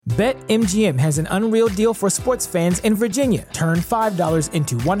BetMGM has an unreal deal for sports fans in Virginia. Turn $5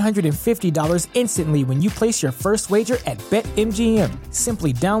 into $150 instantly when you place your first wager at BetMGM.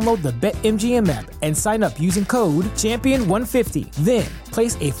 Simply download the BetMGM app and sign up using code Champion150. Then,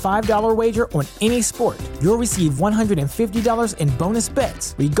 place a $5 wager on any sport. You'll receive $150 in bonus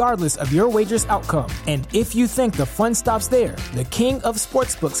bets, regardless of your wager's outcome. And if you think the fun stops there, the King of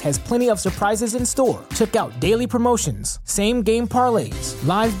Sportsbooks has plenty of surprises in store. Check out daily promotions, same-game parlays,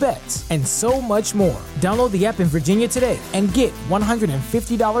 live bets, and so much more. Download the app in Virginia today and get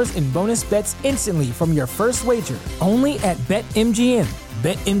 $150 in bonus bets instantly from your first wager. Only at BetMGM.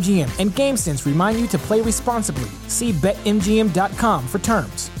 BetMGM and GameSense remind you to play responsibly. See BetMGM.com for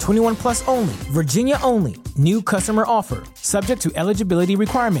terms. 21 plus only. Virginia only. New customer offer. Subject to eligibility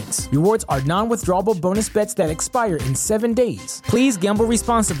requirements. Rewards are non-withdrawable bonus bets that expire in 7 days. Please gamble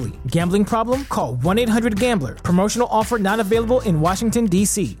responsibly. Gambling problem? Call 1-800-GAMBLER. Promotional offer not available in Washington,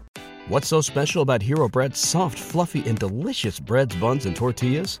 D.C. What's so special about Hero Bread's soft, fluffy, and delicious breads, buns, and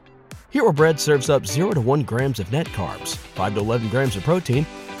tortillas? Hero Bread serves up 0 to 1 grams of net carbs, 5 to 11 grams of protein,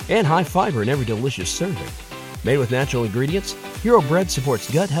 and high fiber in every delicious serving. Made with natural ingredients, Hero Bread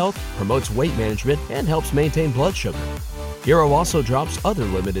supports gut health, promotes weight management, and helps maintain blood sugar. Hero also drops other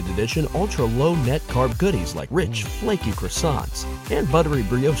limited edition ultra-low net carb goodies like rich, flaky croissants and buttery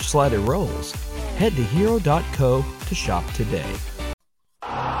brioche slider rolls. Head to hero.co to shop today.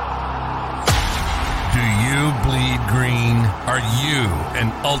 Do you bleed green? Are you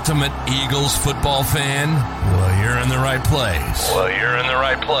an ultimate Eagles football fan? Well, you're in the right place.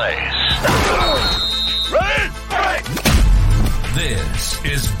 Ready? This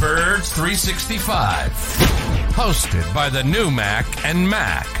is Birds 365, hosted by the new Mac and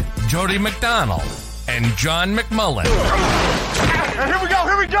Mac, Jody McDonald and John McMullen. Here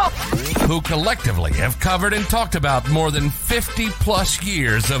we go! Who collectively have covered and talked about more than 50 plus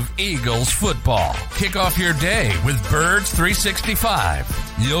years of Eagles football. Kick off your day with Birds 365.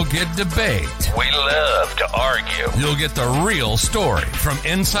 You'll get debate. We love to argue. You'll get the real story from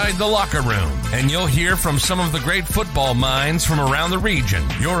inside the locker room. And you'll hear from some of the great football minds from around the region.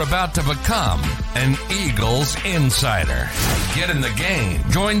 You're about to become an Eagles insider. Get in the game.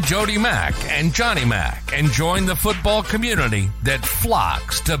 Join Jody Mack and Johnny Mack and join the football community that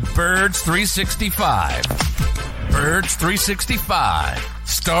flocks to Birds 365. Birds 365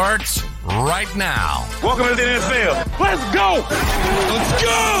 starts right now. Welcome to the NFL. Let's go! Let's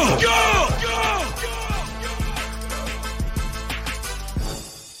go! Go!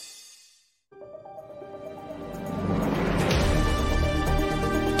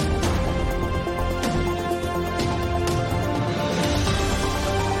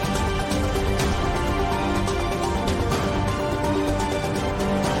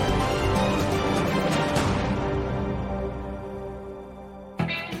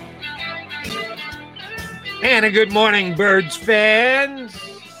 And a good morning, Birds fans.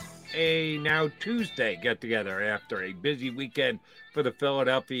 A now Tuesday get-together after a busy weekend for the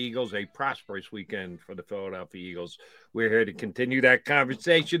Philadelphia Eagles, a prosperous weekend for the Philadelphia Eagles. We're here to continue that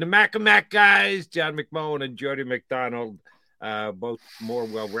conversation. The Mac and Mac guys, John McMullen and Jody McDonald, both more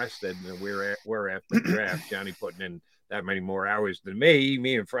well-rested than we're after the draft. Johnny putting in that many more hours than me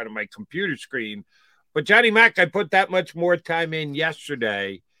in front of my computer screen. But Johnny Mac, I put that much more time in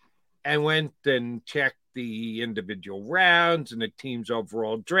yesterday and went and checked the individual rounds and the team's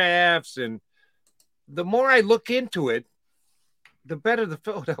overall drafts. And the more I look into it, the better the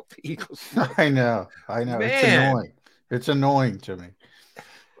Philadelphia Eagles look. I know. Man. It's annoying to me.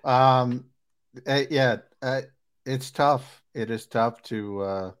 It's tough. It is tough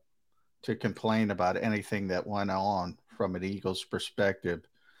to complain about anything that went on from an Eagles perspective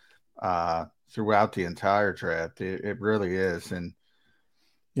throughout the entire draft. It really is. And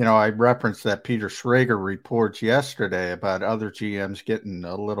you know, I referenced that Peter Schrager reports yesterday about other GMs getting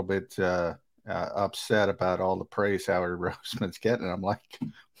a little bit upset about all the praise Howard Roseman's getting. I'm like,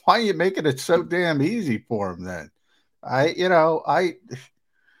 why are you making it so damn easy for him then? I don't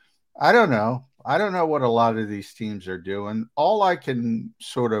know. I don't know what a lot of these teams are doing. All I can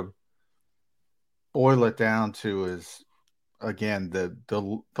sort of boil it down to is, again,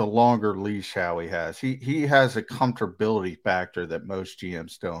 the longer leash Howie has. He has a comfortability factor that most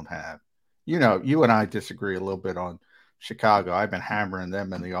GMs don't have. You know, you and I disagree a little bit on Chicago. I've been hammering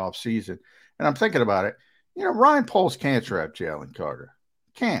them in the offseason. And I'm thinking about it. You know, Ryan Poles can't draft Jalen Carter.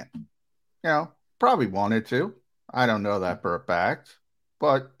 Can't. You know, probably wanted to. I don't know that for a fact.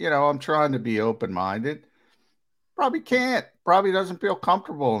 But, you know, I'm trying to be open-minded. Probably can't. Probably doesn't feel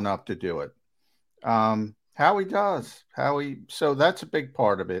comfortable enough to do it. Howie does. So that's a big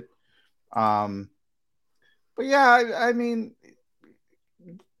part of it. But yeah, I mean,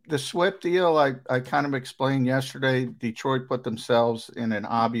 the Swift deal, I kind of explained yesterday. Detroit put themselves in an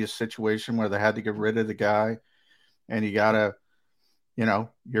obvious situation where they had to get rid of the guy, and you gotta,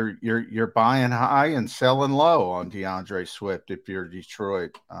 you're buying high and selling low on DeAndre Swift if you're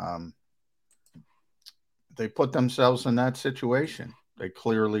Detroit. They put themselves in that situation. They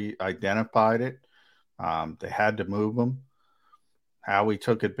clearly identified it. They had to move him. Howie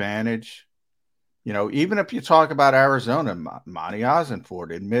took advantage. Even if you talk about Arizona, Monty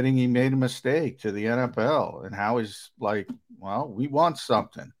Ossenford admitting he made a mistake to the NFL, and Howie's like, well, we want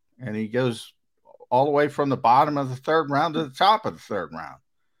something. And he goes all the way from the bottom of the third round to the top of the third round.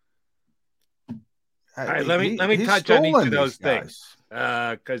 All right, let me touch on each of those things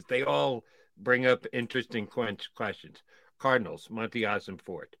because they all bring up interesting questions. Cardinals, Monty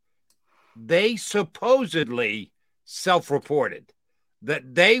Ossenford. They supposedly self-reported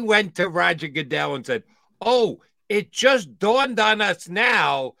that they went to Roger Goodell and said, oh, it just dawned on us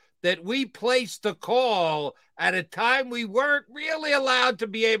now that we placed the call at a time we weren't really allowed to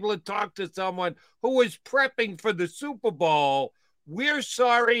be able to talk to someone who was prepping for the Super Bowl. We're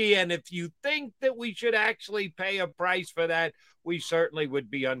sorry, and if you think that we should actually pay a price for that, we certainly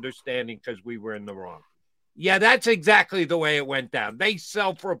would be understanding because we were in the wrong. Yeah, that's exactly the way it went down. They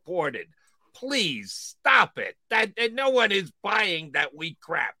self-reported. Please stop it. That no one is buying that weak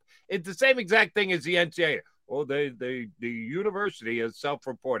crap. It's the same exact thing as the NCAA. Oh, the university has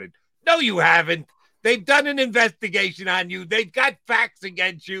self-reported. No, you haven't. They've done an investigation on you. They've got facts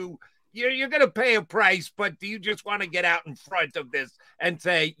against you. You're going to pay a price, but do you just want to get out in front of this and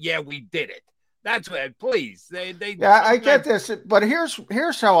say, yeah, we did it? That's what, please. I get this, but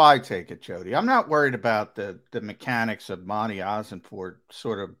here's how I take it, Jody. I'm not worried about the mechanics of Monty Ossenford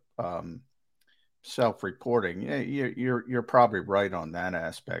sort of self-reporting. You're probably right on that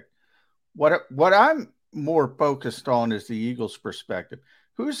aspect. What I'm more focused on is the Eagles' perspective.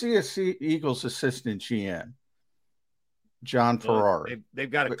 Who's the Eagles' assistant GM? John Ferrari. They've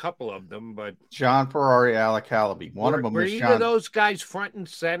got a couple of them, but John Ferrari, Alec Halaby. One of them was either of those guys front and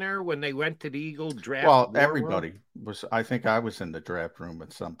center when they went to the Eagle draft? Well, everybody was. I think I was in the draft room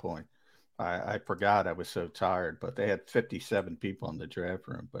at some point. I forgot. I was so tired, but they had 57 people in the draft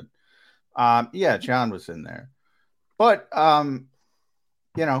room. But yeah, John was in there. But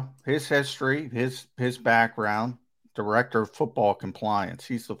his history, his background. Director of football compliance.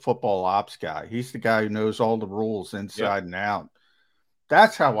 He's the football ops guy. He's the guy who knows all the rules inside and out.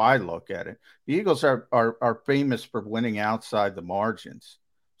 That's how I look at it. The Eagles are famous for winning outside the margins.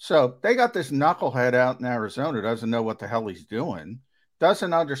 So they got this knucklehead out in Arizona, doesn't know what the hell he's doing,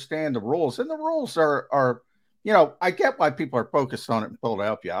 doesn't understand the rules. And the rules are I get why people are focused on it in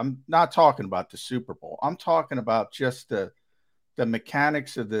Philadelphia. I'm not talking about the Super Bowl. I'm talking about just the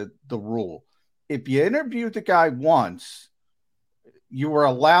mechanics of the rule. If you interviewed the guy once, you were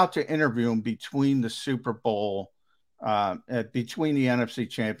allowed to interview him between the Super Bowl, between the NFC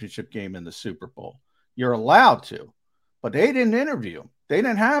Championship game and the Super Bowl. You're allowed to, but they didn't interview him. They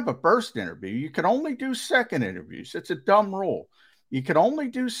didn't have a first interview. You could only do second interviews. It's a dumb rule. You could only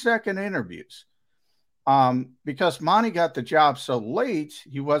do second interviews. Because Monty got the job so late,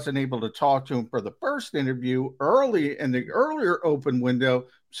 he wasn't able to talk to him for the first interview early in the earlier open window.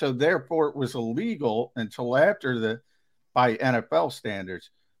 So therefore it was illegal until after by NFL standards,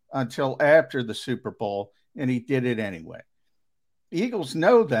 until after the Super Bowl. And he did it anyway. The Eagles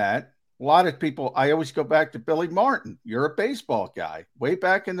know that. A lot of people, I always go back to Billy Martin. You're a baseball guy. Way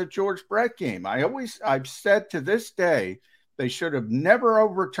back in the George Brett game. I've said to this day, they should have never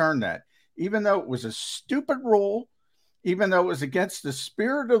overturned that. Even though it was a stupid rule, even though it was against the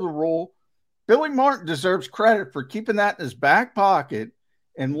spirit of the rule, Billy Martin deserves credit for keeping that in his back pocket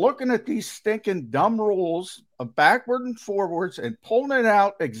and looking at these stinking dumb rules of backward and forwards and pulling it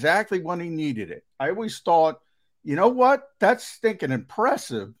out exactly when he needed it. I always thought, you know what? That's stinking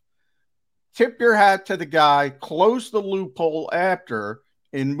impressive. Tip your hat to the guy, close the loophole after,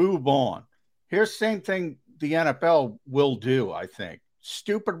 and move on. Here's the same thing the NFL will do, I think.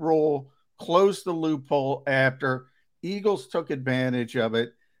 Stupid rule. Closed the loophole after. Eagles took advantage of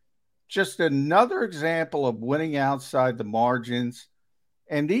it. Just another example of winning outside the margins.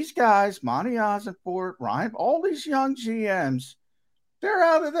 And these guys, Monty Ossenford, Ryan, all these young GMs, they're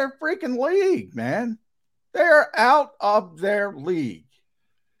out of their freaking league, man. They're out of their league.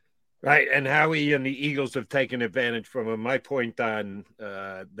 Right, and Howie and the Eagles have taken advantage from him. My point on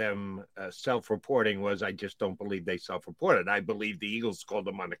them self-reporting was I just don't believe they self-reported. I believe the Eagles called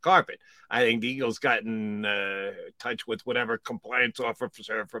them on the carpet. I think the Eagles got in touch with whatever compliance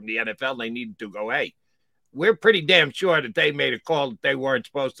officer from the NFL they needed to go, hey, we're pretty damn sure that they made a call that they weren't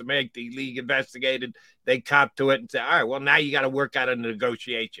supposed to make. The league investigated. They copped to it and said, all right, well, now you got to work out a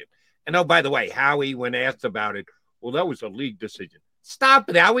negotiation. And oh, by the way, Howie, when asked about it, well, that was a league decision. Stop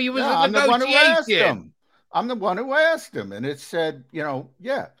it, Howie. It was a negotiation. I'm the one who asked him. And it said,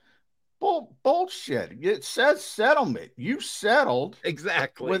 bullshit. It says settlement. You settled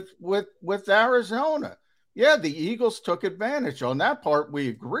exactly with Arizona. Yeah, the Eagles took advantage. On that part, we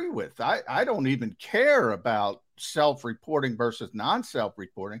agree with. I don't even care about self-reporting versus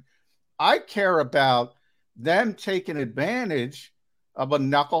non-self-reporting. I care about them taking advantage of a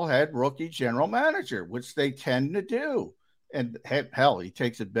knucklehead rookie general manager, which they tend to do. And hell, he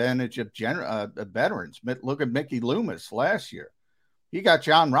takes advantage of veterans. Look at Mickey Loomis last year. He got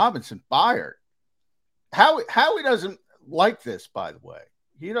John Robinson fired. Howie doesn't like this, by the way.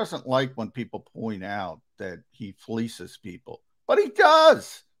 He doesn't like when people point out that he fleeces people, but he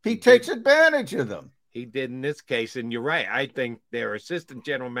does. He takes advantage of them. He did in this case, and you're right. I think their assistant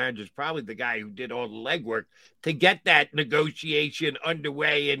general manager is probably the guy who did all the legwork to get that negotiation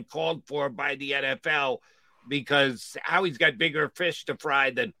underway and called for by the NFL, because Howie's got bigger fish to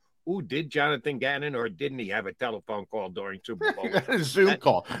fry than, did Jonathan Gannon or didn't he have a telephone call during Super Bowl? A Zoom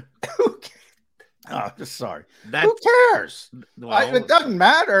call. Sorry. Who cares? Well, it doesn't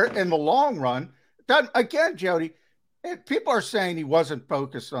matter in the long run. Again, Jody, people are saying he wasn't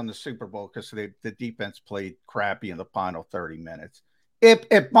focused on the Super Bowl because the defense played crappy in the final 30 minutes.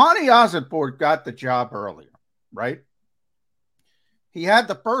 If Bonnie Ossenfort got the job earlier, right? He had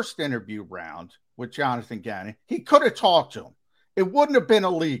the first interview round with Jonathan Gannon. He could have talked to him. It wouldn't have been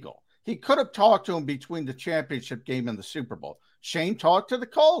illegal. He could have talked to him between the championship game and the Super Bowl. Shane talked to the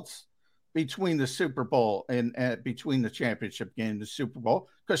Colts between the Super Bowl and between the championship game and the Super Bowl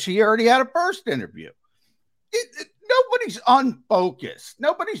because he already had a first interview. Nobody's unfocused.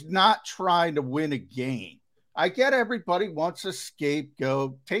 Nobody's not trying to win a game. I get everybody wants a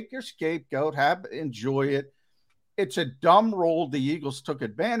scapegoat. Take your scapegoat, enjoy it. It's a dumb rule the Eagles took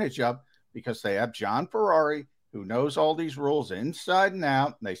advantage of because they have John Ferrari, who knows all these rules inside and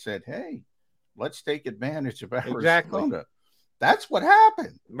out. And they said, hey, let's take advantage of Arizona. Exactly. That's what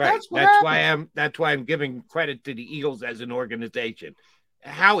happened. Right. That's why I'm giving credit to the Eagles as an organization.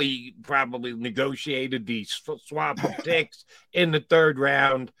 Howie probably negotiated these swap of picks in the third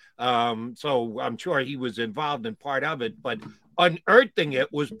round. So I'm sure he was involved in part of it, but unearthing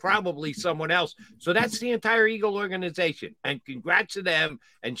it was probably someone else. So that's the entire Eagle organization. And congrats to them.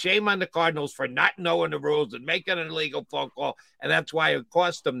 And shame on the Cardinals for not knowing the rules and making an illegal phone call. And that's why it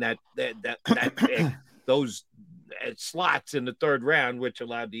cost them that pick, those slots in the third round, which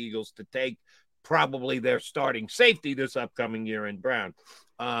allowed the Eagles to take probably their starting safety this upcoming year in Brown.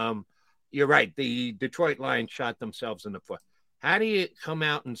 You're right. The Detroit Lions shot themselves in the foot. How do you come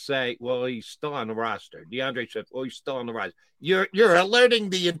out and say, well, he's still on the roster? DeAndre Swift, he's still on the roster. You're alerting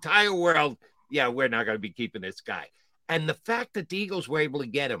the entire world, yeah, we're not going to be keeping this guy. And the fact that the Eagles were able to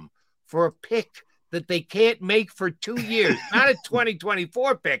get him for a pick that they can't make for 2 years, not a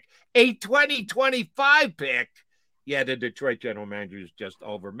 2024 pick, a 2025 pick. Yeah, the Detroit general manager is just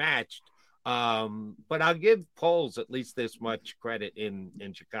overmatched. But I'll give Poles at least this much credit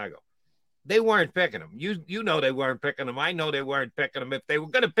in Chicago. They weren't picking him. You know they weren't picking him. I know they weren't picking him. If they were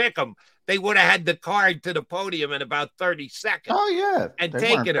going to pick him, they would have had the card to the podium in about 30 seconds. Oh, yeah. And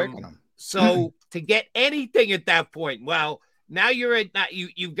taken him. So to get anything at that point, well, now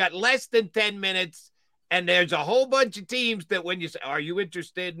you've got less than 10 minutes, and there's a whole bunch of teams that when you say, are you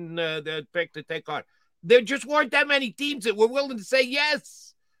interested in the pick to take on? There just weren't that many teams that were willing to say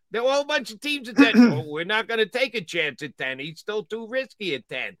yes. There were a whole bunch of teams that said, we're not going to take a chance at 10. He's still too risky at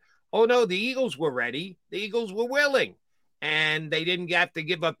 10. Oh, no, the Eagles were ready. The Eagles were willing. And they didn't have to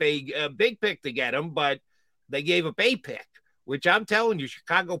give up a big pick to get him, but they gave up a pick, which I'm telling you,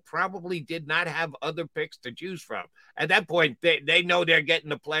 Chicago probably did not have other picks to choose from. At that point, they know they're getting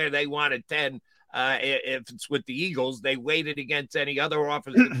the player they want at 10. If it's with the Eagles, they waited against any other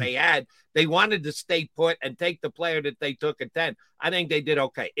offers that they had. They wanted to stay put and take the player that they took at 10. I think they did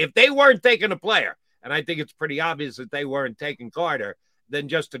okay. If they weren't taking a player, and I think it's pretty obvious that they weren't taking Carter, then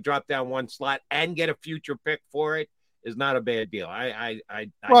just to drop down one slot and get a future pick for it is not a bad deal.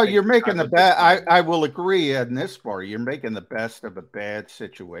 You're making the best. I will agree in this part. You're making the best of a bad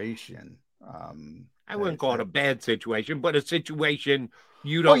situation. I wouldn't call it a bad situation, but a situation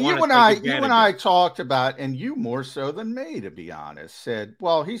you don't want to you and I talked about, and you more so than me, to be honest, said,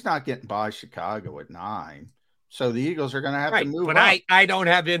 well, he's not getting by Chicago at 9. So the Eagles are going to have to move but up. I don't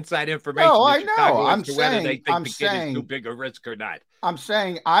have inside information. No, I know. I'm saying whether they think the kid is too big a risk or not. I'm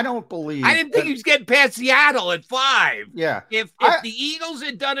saying I don't believe. I didn't think he was getting past Seattle at 5. Yeah. If the Eagles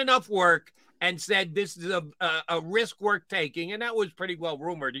had done enough work and said this is a risk worth taking, and that was pretty well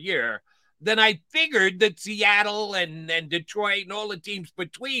rumored here, then I figured that Seattle and Detroit and all the teams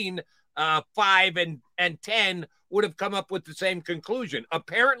between 5 and 10 would have come up with the same conclusion.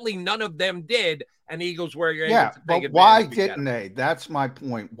 Apparently, none of them did, and the Eagles were able to take advantage. But why didn't they? That's my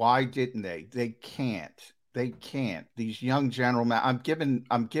point. Why didn't they? They can't. They can't. These young general I'm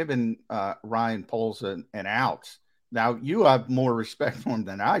giving Ryan Poles an out. Now, you have more respect for him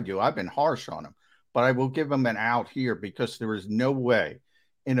than I do. I've been harsh on him, but I will give him an out here because there is no way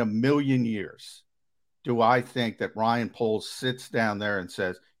in a million years do I think that Ryan Poles sits down there and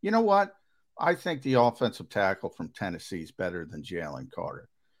says, you know what? I think the offensive tackle from Tennessee is better than Jalen Carter.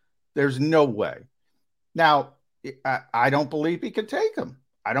 There's no way. Now, I don't believe he can take him.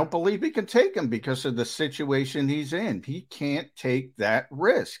 I don't believe he can take him because of the situation he's in. He can't take that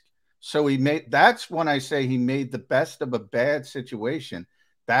risk. So that's when I say he made the best of a bad situation.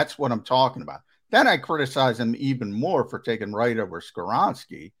 That's what I'm talking about. Then I criticize him even more for taking right over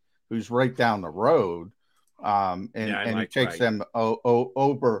Skoronski, who's right down the road. And he takes them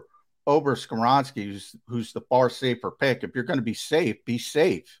over Skoronski, who's the far safer pick. If you're going to be safe, be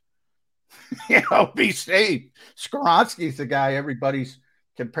safe. Be safe. Skoronski's the guy everybody's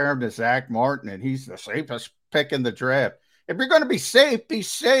comparing to Zach Martin, and he's the safest pick in the draft. If you're going to be safe, be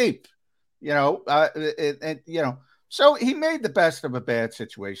safe. So he made the best of a bad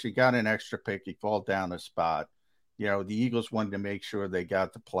situation. He got an extra pick. He fall down a spot. The Eagles wanted to make sure they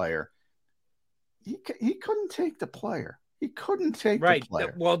got the player. He couldn't take the player. He couldn't take the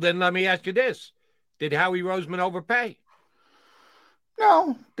player. Well, then let me ask you this. Did Howie Roseman overpay?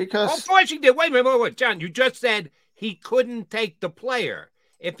 No, because... Of course he did. Wait a minute. John, you just said he couldn't take the player.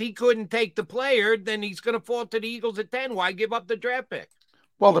 If he couldn't take the player, then he's going to fall to the Eagles at 10. Why give up the draft pick?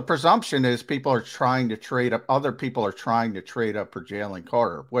 Well, the presumption is people are trying to trade up. Other people are trying to trade up for Jalen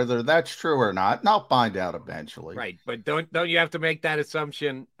Carter. Whether that's true or not, and I'll find out eventually. Right, but don't you have to make that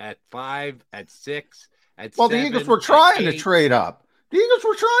assumption at 5, at 6, at 7? Well, the Eagles were trying to trade up. The Eagles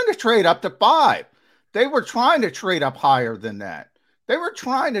were trying to trade up to 5. They were trying to trade up higher than that. They were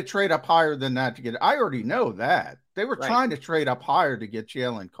trying to trade up higher than that to get. I already know that they were trying to trade up higher to get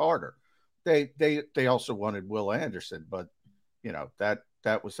Jalen Carter. They also wanted Will Anderson, but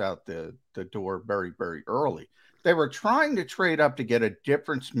that was out the door very, very early. They were trying to trade up to get a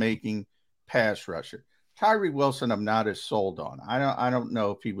difference-making pass rusher. Tyree Wilson, I'm not as sold on. I don't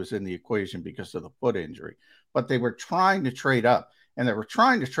know if he was in the equation because of the foot injury, but they were trying to trade up, and they were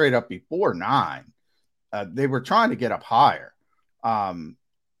trying to trade up before 9. They were trying to get up higher.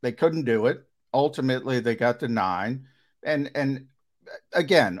 They couldn't do it. Ultimately, they got to 9. And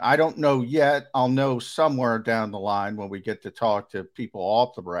again, I don't know yet. I'll know somewhere down the line when we get to talk to people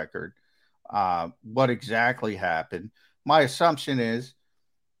off the record what exactly happened. My assumption is,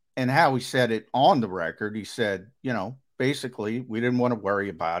 and how he said it on the record, he said, basically we didn't want to worry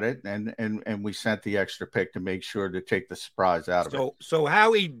about it, and we sent the extra pick to make sure to take the surprise out of it. So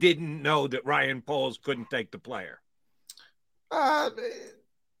Howie didn't know that Ryan Poles couldn't take the player.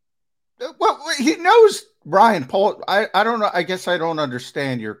 Well, he knows Ryan Poles. I don't know. I guess I don't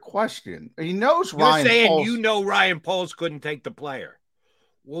understand your question. He knows Ryan Poles. You're saying Ryan Poles couldn't take the player.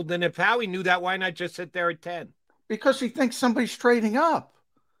 Well, then if Howie knew that, why not just sit there at 10? Because he thinks somebody's trading up.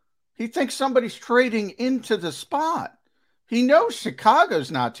 He thinks somebody's trading into the spot. He knows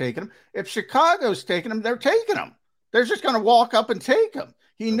Chicago's not taking him. If Chicago's taking him, they're taking him. They're just going to walk up and take him.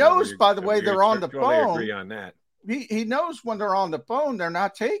 He knows, by the way, they're on the phone. Agree on that. He knows when they're on the phone, they're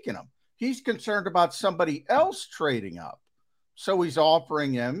not taking him. He's concerned about somebody else trading up. So he's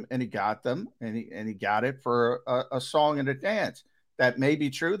offering him, and he got them, and he got it for a song and a dance. That may be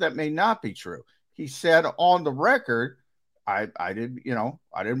true. That may not be true. He said on the record, I didn't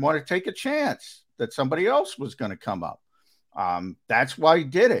want to take a chance that somebody else was going to come up. That's why he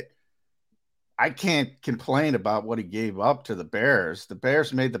did it. I can't complain about what he gave up to the Bears. The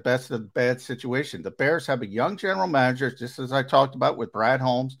Bears made the best of the bad situation. The Bears have a young general manager, just as I talked about with Brad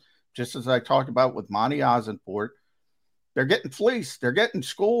Holmes, just as I talked about with Monty Ossenfort. They're getting fleeced. They're getting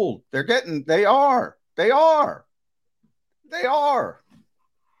schooled. They are.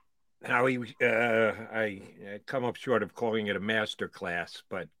 Now, I come up short of calling it a master class,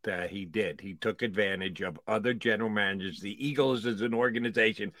 but he did. He took advantage of other general managers. The Eagles as an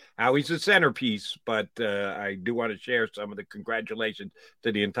organization, Howie's a centerpiece, but I do want to share some of the congratulations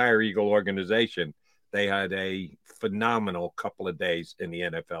to the entire Eagle organization. They had a phenomenal couple of days in the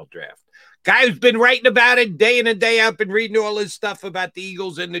NFL draft. Guy who's been writing about it day in and day out, been reading all his stuff about the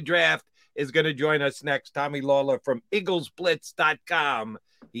Eagles in the draft, is going to join us next. Tommy Lawlor from EaglesBlitz.com.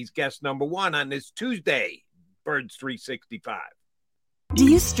 He's guest number 1 on this Tuesday, Birds 365. Do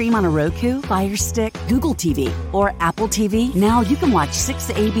you stream on a Roku, Fire Stick, Google TV, or Apple TV? Now you can watch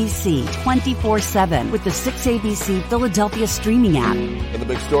 6ABC 24/7 with the 6ABC Philadelphia streaming app. For the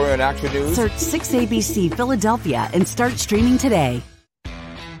big story on Action News, search 6ABC Philadelphia and start streaming today.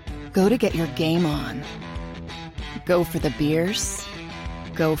 Go to get your game on. Go for the beers.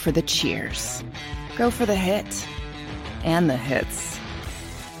 Go for the cheers. Go for the hit and the hits.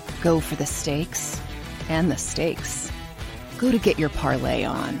 Go for the stakes and the stakes. Go to get your parlay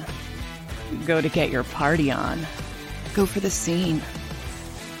on. Go to get your party on. Go for the scene.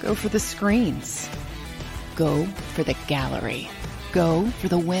 Go for the screens. Go for the gallery. Go for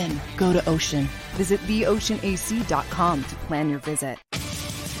the win. Go to Ocean. Visit theoceanac.com to plan your visit.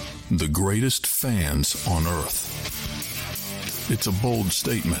 The greatest fans on earth. It's a bold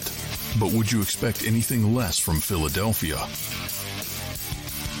statement, but would you expect anything less from Philadelphia?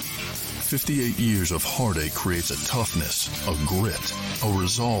 58 years of heartache creates a toughness, a grit, a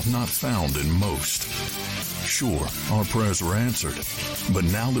resolve not found in most. Sure, our prayers were answered, but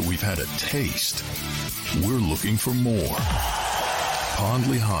now that we've had a taste, we're looking for more.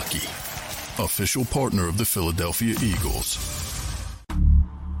 Pondley Hockey, official partner of the Philadelphia Eagles.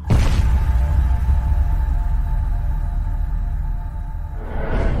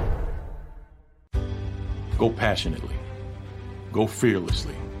 Go passionately. Go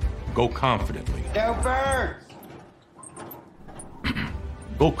fearlessly. Go confidently. Go Birds!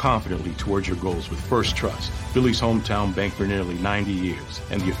 Go confidently towards your goals with First Trust, Philly's hometown bank for nearly 90 years,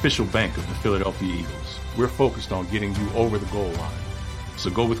 and the official bank of the Philadelphia Eagles. We're focused on getting you over the goal line. So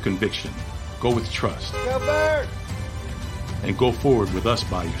go with conviction. Go with trust. Go Birds! And go forward with us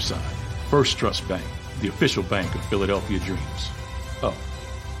by your side. First Trust Bank, the official bank of Philadelphia Dreams. Oh,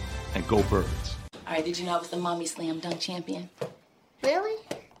 and go Birds. All right, did you know I was the Mommy Slam Dunk Champion? Really?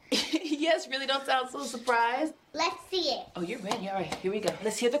 Yes, really don't sound so surprised. Let's see it. Oh, you're ready. All right, here we go.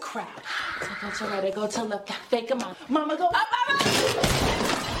 Let's hear the crowd. So go to right, I go to left. Fake a mom. Mama, go up, mama!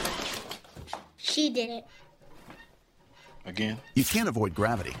 She did it. Again? You can't avoid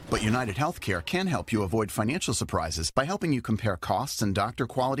gravity, but United Healthcare can help you avoid financial surprises by helping you compare costs and doctor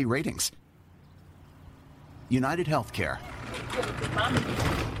quality ratings. United Healthcare.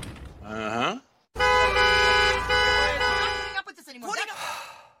 Uh-huh.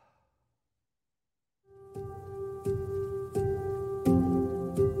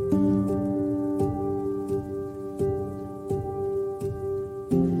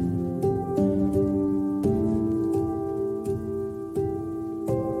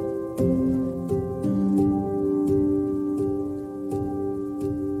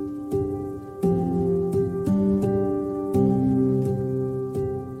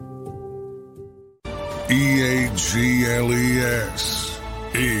 EAGLES,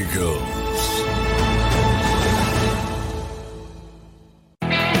 Eagles.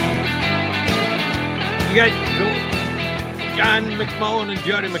 You guys, John McMullen and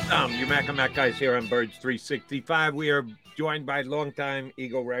Jody McDonald, your Mac and Mac guys here on Birds 365. We are joined by longtime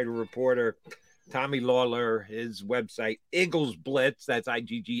Eagle writer reporter Tommy Lawlor. His website, Eagles Blitz, that's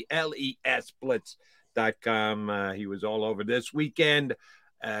IGGLES Blitz.com. He was all over this weekend.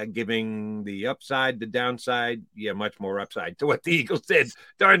 Giving the upside, the downside, much more upside to what the Eagles did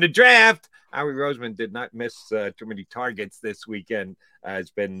during the draft. Howie Roseman did not miss too many targets this weekend.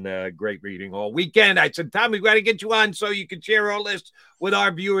 It's been great reading all weekend. I said, Tommy, we got to get you on so you can share all this with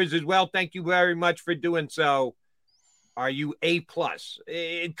our viewers as well. Thank you very much for doing so. Are you A+?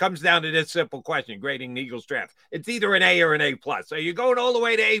 It comes down to this simple question, grading the Eagles draft. It's either an A or an A+. Are you going all the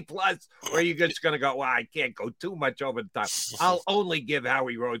way to A+, or are you just going to go, well, I can't go too much over the top. I'll only give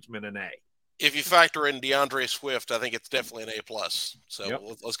Howie Roseman an A. If you factor in DeAndre Swift, I think it's definitely an A+.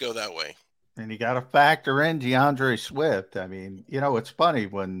 So let's go that way. And you got to factor in DeAndre Swift. I mean, it's funny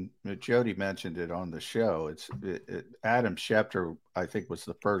when Jody mentioned it on the show. Adam Schefter, I think, was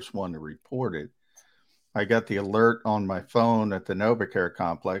the first one to report it. I got the alert on my phone at the NovaCare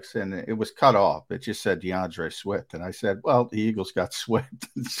complex, and it was cut off. It just said DeAndre Swift. And I said, well, the Eagles got Swift.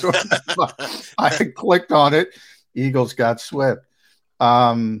 So I clicked on it. Eagles got Swift.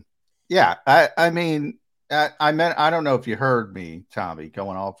 I mean, I don't know if you heard me, Tommy,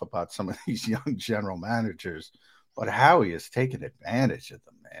 going off about some of these young general managers, but Howie has taken advantage of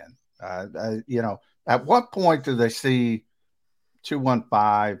them, man. At what point do they see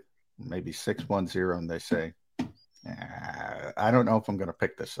 215, maybe 610, and they say, I don't know if I'm going to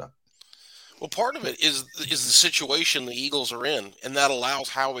pick this up? Well, part of it is the situation the Eagles are in, and that allows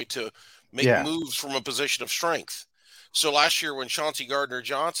Howie to make moves from a position of strength. So last year when Chauncey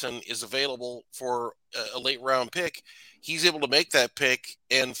Gardner-Johnson is available for a late round pick, he's able to make that pick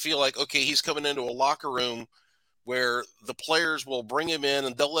and feel like, okay, he's coming into a locker room where the players will bring him in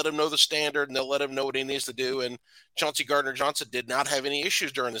and they'll let him know the standard and they'll let him know what he needs to do. And Chauncey Gardner-Johnson did not have any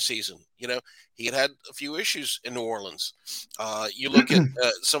issues during the season. He had a few issues in New Orleans. You look at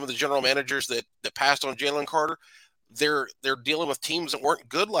some of the general managers that passed on Jalen Carter, they're dealing with teams that weren't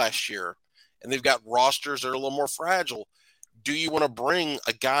good last year, and they've got rosters that are a little more fragile. Do you want to bring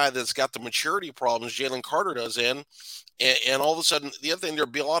a guy that's got the maturity problems Jalen Carter does in? And all of a sudden, the other thing, there'll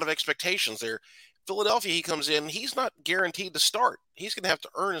be a lot of expectations there. Philadelphia, he comes in, he's not guaranteed to start. He's going to have to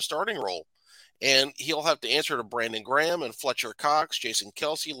earn a starting role. And he'll have to answer to Brandon Graham and Fletcher Cox, Jason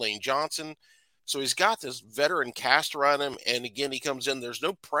Kelsey, Lane Johnson. So he's got this veteran cast around him. And again, he comes in, there's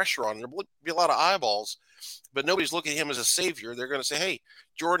no pressure on him. There'll be a lot of eyeballs, but nobody's looking at him as a savior. They're going to say, hey,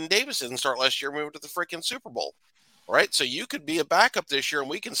 Jordan Davis didn't start last year. We went to the freaking Super Bowl. All right, so you could be a backup this year, and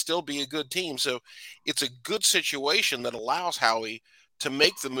we can still be a good team. So it's a good situation that allows Howie to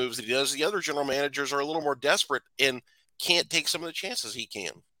make the moves that he does. The other general managers are a little more desperate and can't take some of the chances he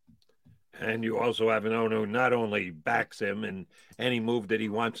can. And you also have an owner who not only backs him and any move that he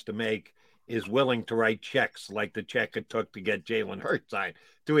wants to make is willing to write checks like the check it took to get Jalen Hurts signed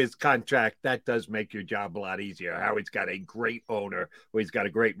to his contract. That does make your job a lot easier. Howie's got a great owner who he's got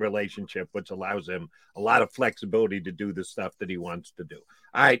a great relationship, which allows him a lot of flexibility to do the stuff that he wants to do.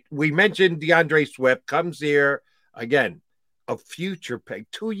 All right, we mentioned DeAndre Swift comes here again, a future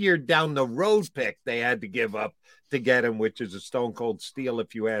pick, 2 year down the road pick they had to give up to get him, which is a stone cold steal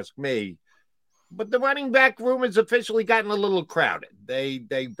if you ask me. But the running back room has officially gotten a little crowded. They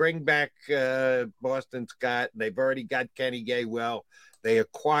bring back Boston Scott. They've already got Kenny Gainwell. They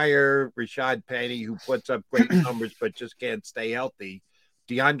acquire Rashad Penny, who puts up great numbers but just can't stay healthy.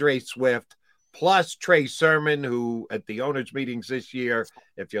 DeAndre Swift, plus Trey Sermon, who at the owners' meetings this year,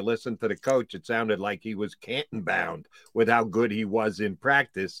 if you listen to the coach, it sounded like he was Canton bound with how good he was in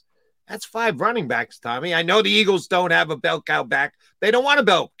practice. That's 5 running backs, Tommy. I know the Eagles don't have a bell cow back. They don't want a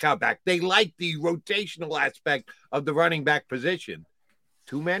bell cow back. They like the rotational aspect of the running back position.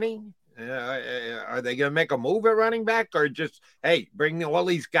 Too many? Are they going to make a move at running back or just, hey, bring all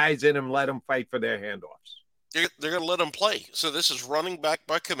these guys in and let them fight for their handoffs? They're going to let them play. So this is running back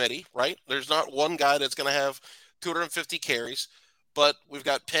by committee, right? There's not one guy that's going to have 250 carries, but we've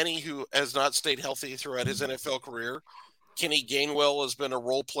got Penny, who has not stayed healthy throughout his NFL career. Kenny Gainwell has been a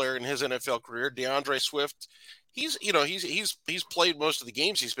role player in his NFL career. DeAndre Swift, he's played most of the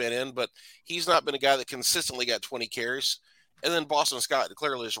games he's been in, but he's not been a guy that consistently got 20 carries. And then Boston Scott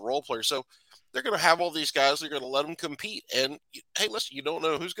clearly is a role player. So they're going to have all these guys. They're going to let them compete. And, hey, listen, you don't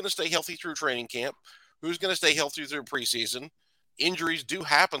know who's going to stay healthy through training camp, who's going to stay healthy through preseason. Injuries do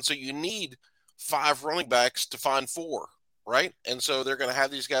happen, so you need 5 running backs to find 4, right? And so they're going to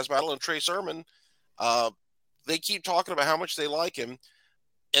have these guys battle. And Trey Sermon, they keep talking about how much they like him,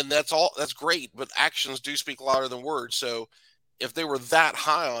 and that's great, but actions do speak louder than words. So if they were that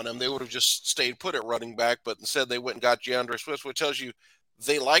high on him, they would have just stayed put at running back, but instead they went and got DeAndre Swift, which tells you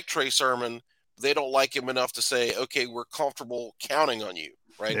they like Trey Sermon. They don't like him enough to say, okay, we're comfortable counting on you,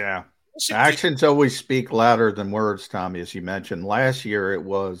 right? Yeah. Actions always speak louder than words, Tommy, as you mentioned. Last year it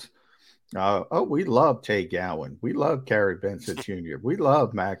was, we love Tay Gowan. We love Kerry Benson Jr. We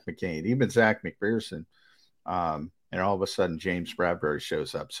love Mac McCain, even Zach McPherson. And all of a sudden James Bradbury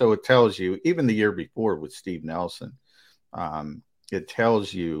shows up. So it tells you, even the year before with Steve Nelson, it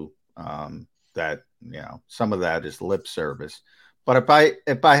tells you that, some of that is lip service. But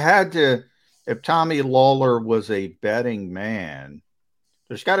if Tommy Lawlor was a betting man,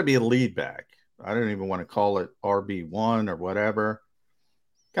 there's got to be a lead back. I don't even want to call it RB1 or whatever.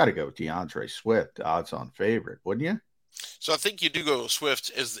 Got to go with DeAndre Swift, odds on favorite, wouldn't you? So I think you do go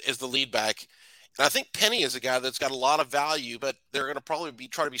Swift as the lead back. And I think Penny is a guy that's got a lot of value, but they're going to probably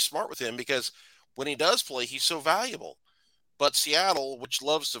try to be smart with him because when he does play, he's so valuable. But Seattle, which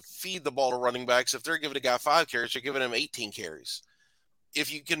loves to feed the ball to running backs, if they're giving a guy 5 carries, they're giving him 18 carries.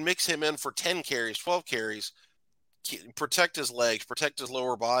 If you can mix him in for 10 carries, 12 carries, protect his legs, protect his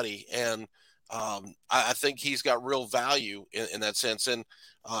lower body, and I think he's got real value in that sense. And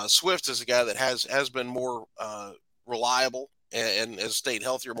Swift is a guy that has been more reliable and has stayed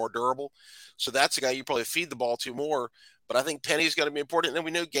healthier, more durable. So that's a guy you probably feed the ball to more. But I think Penny's going to be important. And then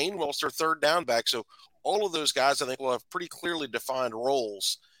we know Gainwell's their 3rd down back. So all of those guys, I think, will have pretty clearly defined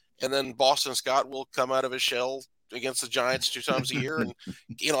roles. And then Boston Scott will come out of his shell against the Giants 2 times a year. And,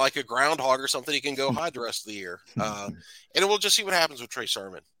 like a groundhog or something, he can go hide the rest of the year. And we'll just see what happens with Trey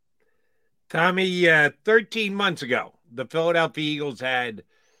Sermon. Tommy, 13 months ago, the Philadelphia Eagles had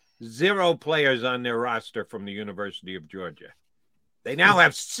 0 players on their roster from the University of Georgia. They now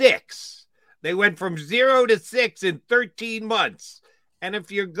have 6. They went from 0 to 6 in 13 months. And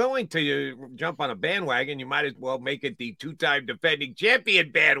if you're going to jump on a bandwagon, you might as well make it the two-time defending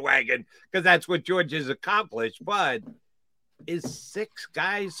champion bandwagon, because that's what Georgia's accomplished. But is 6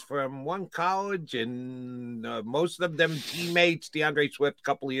 guys from one college, and most of them teammates. DeAndre Swift, a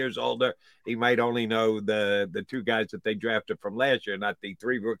couple of years older. He might only know the 2 guys that they drafted from last year, not the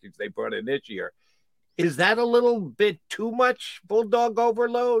 3 rookies they brought in this year. Is that a little bit too much Bulldog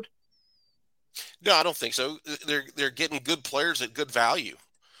overload? No, I don't think so. They're getting good players at good value,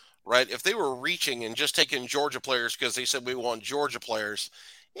 right? If they were reaching and just taking Georgia players because they said we want Georgia players,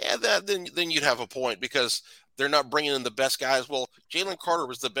 yeah, then you'd have a point, because they're not bringing in the best guys. Well, Jalen Carter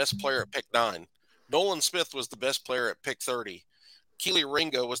was the best player at pick 9. Nolan Smith was the best player at pick 30. Keely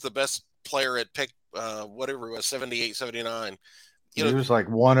Ringo was the best player at pick whatever it was, 78, 79. He was like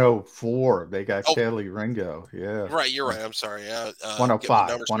 104. They got Kelly Ringo. Yeah. Right. You're right. I'm sorry.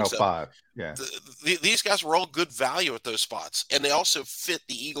 105. 105. Yeah. These guys were all good value at those spots, and they also fit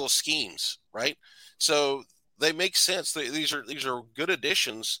the Eagles schemes, right? So they make sense. These are good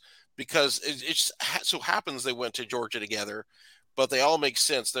additions, because it just so happens they went to Georgia together, but they all make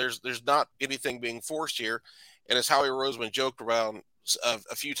sense. There's not anything being forced here. And as Howie Roseman joked around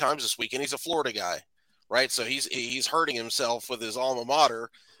a few times this week, and he's a Florida guy, right? So he's hurting himself with his alma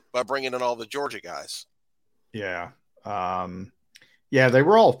mater by bringing in all the Georgia guys. Yeah. Yeah, they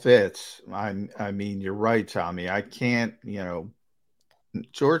were all fits. I mean, you're right, Tommy. I can't,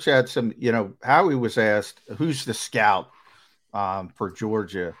 George had some, Howie was asked, who's the scout for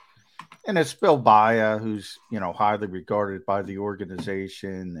Georgia? And it's Bill Baya, who's, highly regarded by the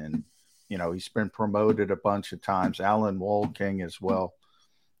organization. And, he's been promoted a bunch of times. Alan Wolking as well.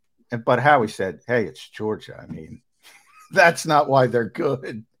 But Howie said, hey, it's Georgia. I mean, that's not why they're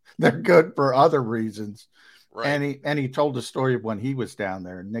good. They're good for other reasons. Right. And he told the story of when he was down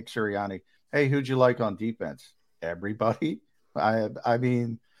there. Nick Sirianni, hey, who'd you like on defense? Everybody. I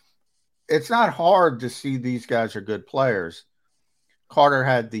mean, it's not hard to see these guys are good players. Carter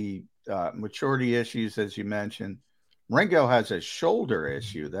had the maturity issues, as you mentioned. Ringo has a shoulder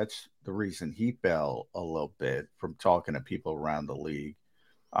issue. That's the reason he fell a little bit from talking to people around the league.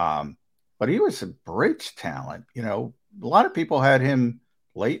 But he was a bridge talent. A lot of people had him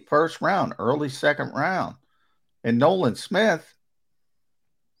late first round, early second round. And Nolan Smith,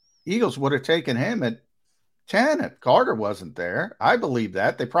 Eagles would have taken him at 10 if Carter wasn't there. I believe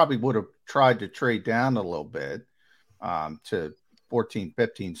that. They probably would have tried to trade down a little bit to 14,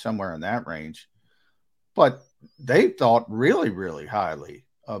 15, somewhere in that range. But they thought really, really highly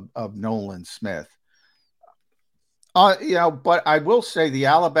of Nolan Smith. But I will say the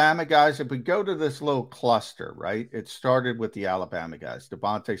Alabama guys, if we go to this little cluster, right, it started with the Alabama guys,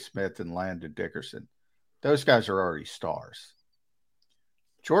 Devontae Smith and Landon Dickerson. Those guys are already stars.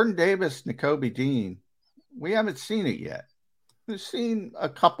 Jordan Davis, Nakobe Dean, we haven't seen it yet. We've seen a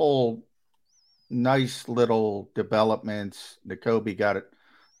couple nice little developments. Nakobe got it,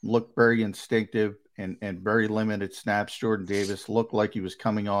 looked very instinctive and very limited snaps. Jordan Davis looked like he was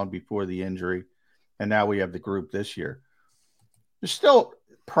coming on before the injury. And now we have the group this year. There's still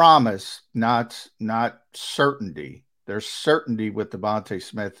promise, not certainty. There's certainty with Devontae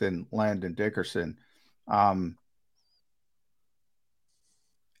Smith and Landon Dickerson.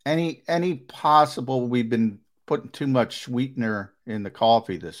 Any possible, we've been putting too much sweetener in the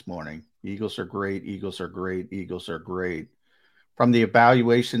coffee this morning. Eagles are great. Eagles are great. Eagles are great. From the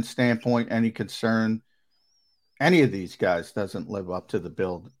evaluation standpoint, any concern? Any of these guys doesn't live up to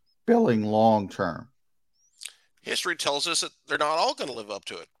the billing long term. History tells us that they're not all going to live up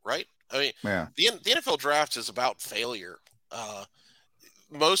to it, right? I mean, the NFL draft is about failure.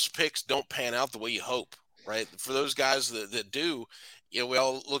 Most picks don't pan out the way you hope, right? For those guys that do, we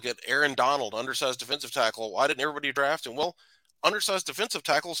all look at Aaron Donald, undersized defensive tackle. Why didn't everybody draft him? Well, undersized defensive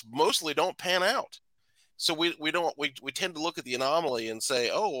tackles mostly don't pan out. So we tend to look at the anomaly and say,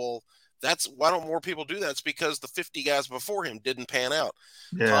 oh, well, why don't more people do that? It's because the 50 guys before him didn't pan out.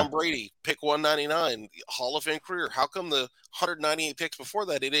 Yeah. Tom Brady, pick 199, Hall of Fame career. How come the 198 picks before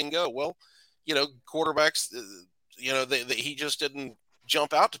that, he didn't go? Well, quarterbacks, he just didn't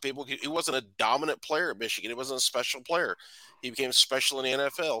jump out to people. He wasn't a dominant player at Michigan. He wasn't a special player. He became special in the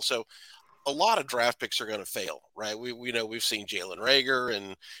NFL. So a lot of draft picks are going to fail, right? We know we've seen Jalen Reagor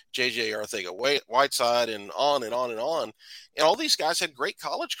and J.J. Arcega-Whiteside and on and on and on. And all these guys had great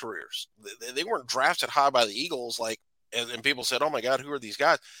college careers. They weren't drafted high by the Eagles, and people said, oh my God, who are these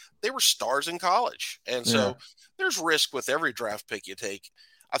guys? They were stars in college. And so there's risk with every draft pick you take.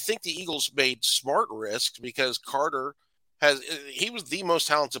 I think the Eagles made smart risks because Carter he was the most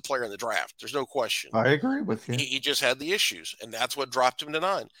talented player in the draft. There's no question. I agree with you. He just had the issues, and that's what dropped him to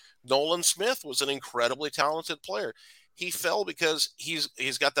 9. Nolan Smith was an incredibly talented player. He fell because he's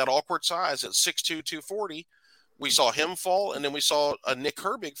got that awkward size at 6'2", 240. We saw him fall, and then we saw a Nick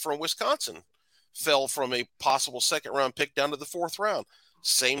Herbig from Wisconsin fell from a possible second-round pick down to the fourth round.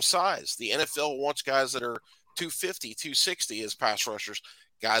 Same size. The NFL wants guys that are 250, 260 as pass rushers.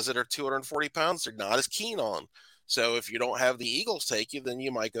 Guys that are 240 pounds, they're not as keen on. So if you don't have the Eagles take you, then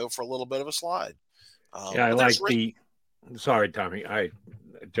you might go for a little bit of a slide. Yeah, I like the – sorry, Tommy. I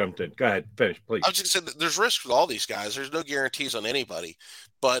jumped in. Go ahead. Finish, please. I was just going to say there's risk with all these guys. There's no guarantees on anybody.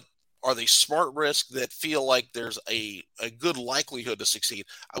 But are they smart risks that feel like there's a good likelihood to succeed?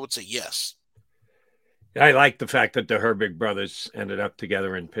 I would say yes. I like the fact that the Herbig brothers ended up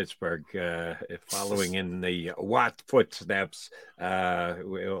together in Pittsburgh, following in the Watt footsteps. I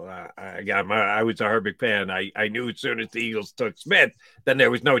was a Herbig fan. I knew as soon as the Eagles took Smith, then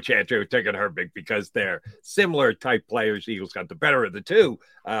there was no chance they were taking Herbig because they're similar type players. The Eagles got the better of the two,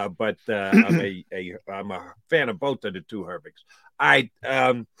 but I'm a fan of both of the two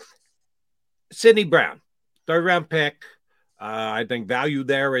Herbigs. Sidney Brown, third-round pick. I think value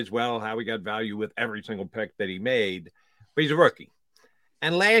there as well, how he got value with every single pick that he made. But he's a rookie.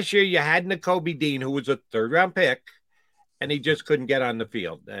 And last year you had Nakobe Dean, who was a third-round pick, and he just couldn't get on the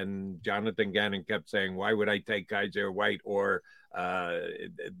field. And Jonathan Gannon kept saying, why would I take Kaiser White or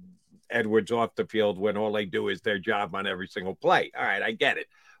Edwards off the field when all they do is their job on every single play? All right, I get it.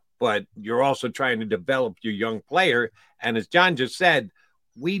 But you're also trying to develop your young player. And as John just said,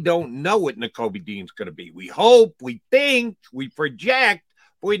 we don't know what Nakobe Dean's going to be. We hope, we think, we project,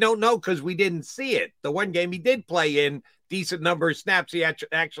 but we don't know because we didn't see it. The one game he did play in, decent number of snaps, he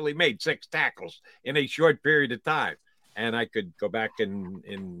actually made 6 tackles in a short period of time. And I could go back in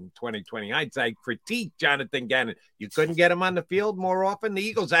 2020 hindsight, critique Jonathan Gannon. You couldn't get him on the field more often. The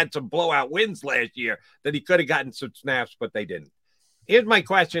Eagles had some blowout wins last year that he could have gotten some snaps, but they didn't. Here's my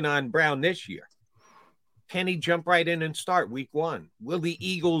question on Brown this year. Can he jump right in and start week 1? Will the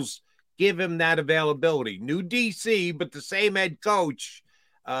Eagles give him that availability? New DC, but the same head coach.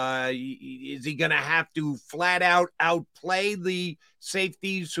 Is he going to have to flat out outplay the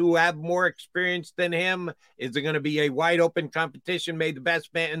safeties who have more experience than him? Is it going to be a wide open competition? May the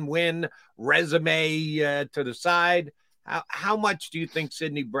best man win, resume to the side? How much do you think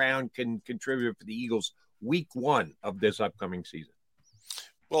Sidney Brown can contribute for the Eagles week 1 of this upcoming season?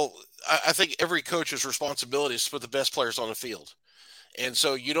 Well, I think every coach's responsibility is to put the best players on the field. And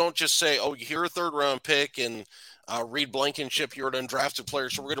so you don't just say, oh, you're a third-round pick, and Reed Blankenship, you're an undrafted player,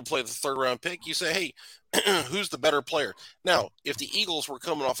 so we're going to play the third-round pick. You say, hey, who's the better player? Now, if the Eagles were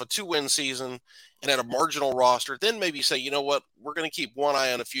coming off a 2-win season and had a marginal roster, then maybe say, you know what, we're going to keep one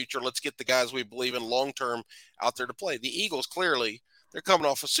eye on the future. Let's get the guys we believe in long-term out there to play. The Eagles, clearly, they're coming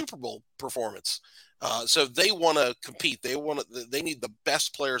off a Super Bowl performance. So they want to compete. They need the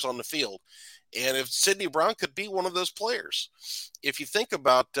best players on the field. And if Sidney Brown could be one of those players, if you think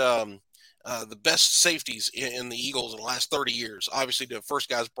about the best safeties in the Eagles in the last 30 years, obviously the first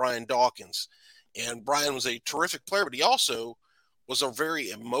guy is Brian Dawkins. And Brian was a terrific player, but he also was a very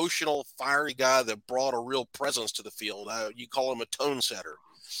emotional, fiery guy that brought a real presence to the field. You call him a tone setter.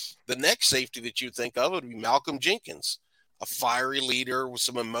 The next safety that you think of would be Malcolm Jenkins, a fiery leader with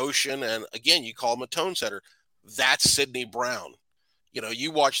some emotion. And again, you call him a tone setter. That's Sidney Brown. You know,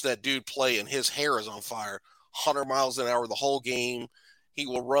 you watch that dude play and his hair is on fire, 100 miles an hour the whole game. He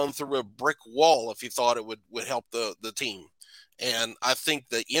will run through a brick wall if he thought it would help the team. And I think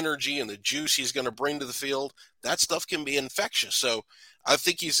the energy and the juice he's going to bring to the field, that stuff can be infectious. So I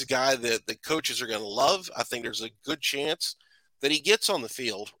think he's a guy that the coaches are going to love. I think there's a good chance that he gets on the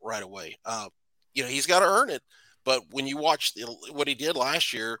field right away. He's got to earn it. But when you watch what he did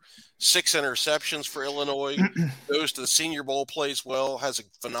last year, 6 interceptions for Illinois, goes to the Senior Bowl, plays well, has a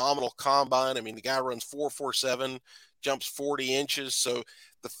phenomenal combine. I mean, the guy runs 4.47, jumps 40 inches. So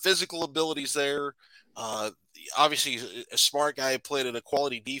the physical ability's there. Obviously, a smart guy, played in a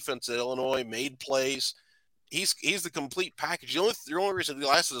quality defense at Illinois, made plays. He's the complete package. The only reason he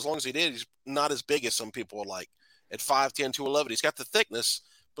lasted as long as he did, he's not as big as some people would like. At 5'10", 211, he's got the thickness,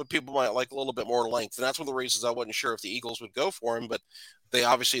 but people might like a little bit more length. And that's one of the reasons I wasn't sure if the Eagles would go for him, but they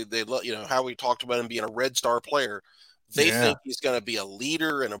how we talked about him being a red star player. They think he's going to be a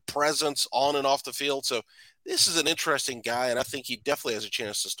leader and a presence on and off the field. So this is an interesting guy, and I think he definitely has a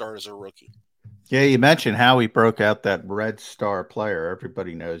chance to start as a rookie. Yeah, you mentioned how he broke out that red star player.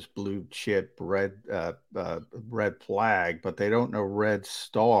 Everybody knows blue chip, red flag, but they don't know red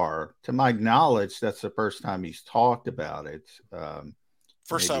star. To my knowledge, that's the first time he's talked about it.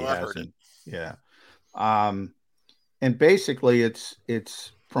 First time I've heard it. Yeah. And basically it's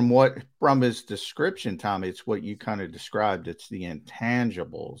from his description, Tommy, it's what you kind of described. It's the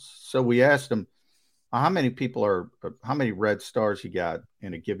intangibles. So we asked him, how many red stars you got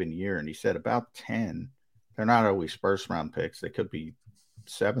in a given year? And he said about 10. They're not always first round picks. They could be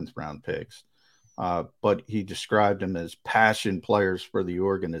seventh round picks. But he described them as passion players for the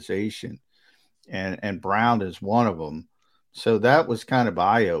organization. And Brown is one of them. So that was kind of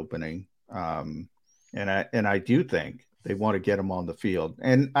eye-opening. And I do think they want to get him on the field.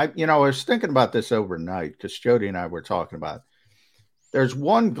 And I was thinking about this overnight because Jody and I were talking about it. There's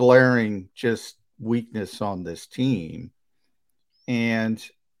one glaring just weakness on this team, and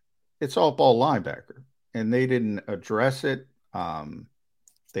it's all ball linebacker. And they didn't address it.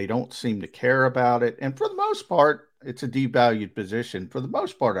 They don't seem to care about it. And for the most part, it's a devalued position. For the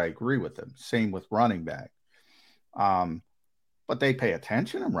most part, I agree with them. Same with running back. But they pay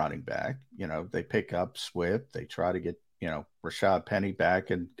attention in running back. They pick up Swift. They try to get, Rashad Penny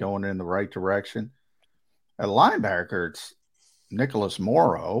back and going in the right direction. At linebacker, it's Nicholas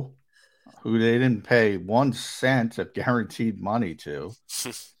Morrow, who they didn't pay 1 cent of guaranteed money to.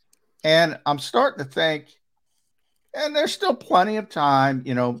 And I'm starting to think, and there's still plenty of time,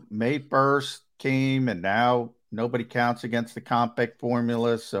 May 1st came and now nobody counts against the comp pick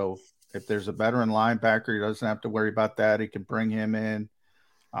formula. So if there's a veteran linebacker, he doesn't have to worry about that. He can bring him in.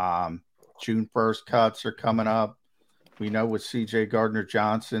 June 1st cuts are coming up. We know with CJ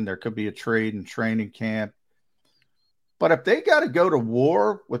Gardner-Johnson, there could be a trade in training camp. But if they got to go to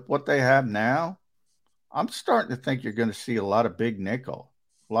war with what they have now, I'm starting to think you're going to see a lot of big nickel,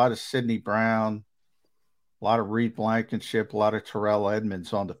 a lot of Sidney Brown, a lot of Reed Blankenship, a lot of Terrell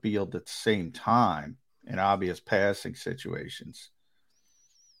Edmonds on the field at the same time in obvious passing situations.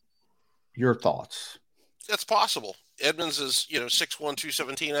 Your thoughts? That's possible. Edmonds is, 6'1",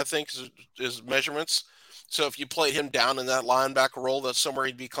 217, I think, is his measurements. So if you played him down in that linebacker role, that's somewhere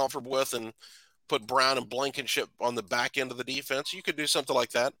he'd be comfortable with, and put Brown and Blankenship on the back end of the defense, you could do something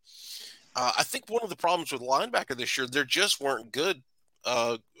like that. I think one of the problems with linebacker this year, there just weren't good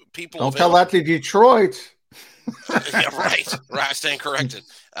people. Don't tell that to Detroit. Yeah, right. I stand corrected.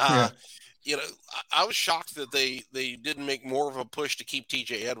 I was shocked that they didn't make more of a push to keep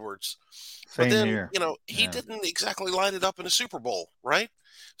TJ Edwards. Same but then, here. He didn't exactly line it up in a Super Bowl, right?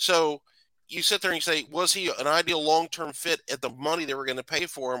 So you sit there and you say, was he an ideal long-term fit at the money they were going to pay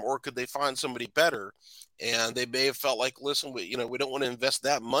for him, or could they find somebody better? And they may have felt like, listen, we don't want to invest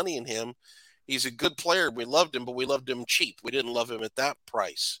that money in him. He's a good player. We loved him, but we loved him cheap. We didn't love him at that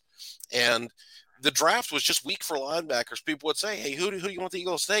price. And the draft was just weak for linebackers. People would say, hey, who do you want the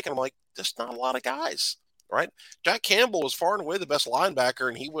Eagles to take? And I'm like, there's not a lot of guys, right? Jack Campbell was far and away the best linebacker,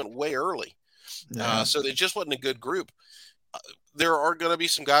 and he went way early. Yeah. So it just wasn't a good group. There are going to be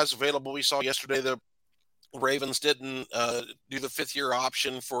some guys available. We saw yesterday the Ravens didn't do the fifth-year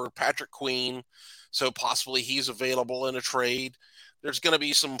option for Patrick Queen, so possibly he's available in a trade. There's going to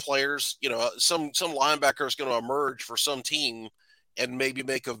be some players, some linebacker is going to emerge for some team and maybe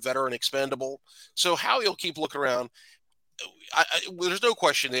make a veteran expendable. So Howie'll keep looking around. There's no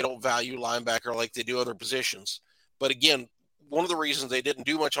question they don't value linebacker like they do other positions. But again, one of the reasons they didn't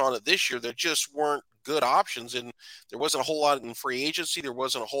do much on it this year, there just weren't good options, and there wasn't a whole lot in free agency. There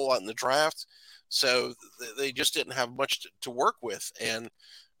wasn't a whole lot in the draft. So they just didn't have much to work with. And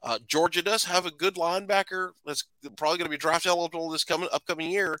Georgia does have a good linebacker that's probably going to be draft eligible this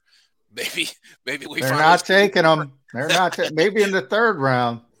upcoming year. Maybe they're not taking them. They're not maybe in the third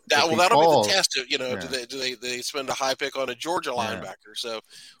round. That'll be the test. Do they spend a high pick on a Georgia linebacker? So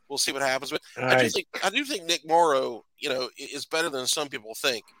we'll see what happens. But I do think Nick Morrow, is better than some people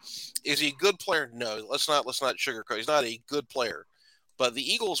think. Is he a good player? No, let's not sugarcoat. He's not a good player. But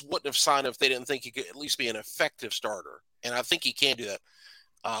the Eagles wouldn't have signed him if they didn't think he could at least be an effective starter. And I think he can do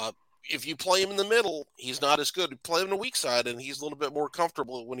that. If you play him in the middle, he's not as good. You play him on the weak side, and he's a little bit more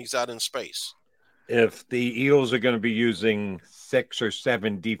comfortable when he's out in space. If the Eagles are going to be using 6 or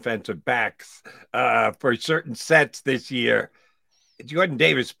 7 defensive backs for certain sets this year, Jordan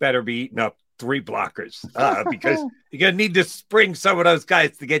Davis better be eating up 3 blockers because you're going to need to spring some of those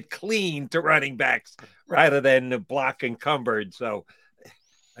guys to get clean to running backs rather than block encumbered. So,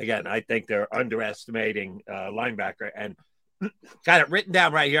 again, I think they're underestimating linebacker. And got it written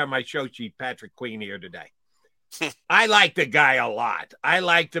down right here on my show sheet, Patrick Queen here today. I like the guy a lot. I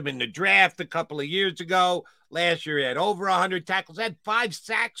liked him in the draft a couple of years ago. Last year he had over 100 tackles, had 5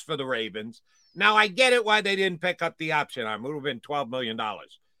 sacks for the Ravens. Now I get it why they didn't pick up the option. It would have been $12 million.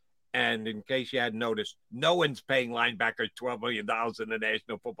 And in case you hadn't noticed, no one's paying linebackers $12 million in the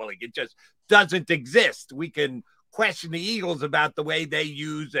National Football League. It just doesn't exist. We can question the Eagles about the way they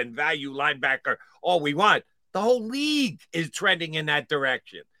use and value linebacker all we want. The whole league is trending in that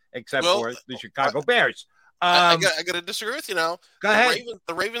direction, except for the Chicago Bears. I got to disagree with you now. Go ahead.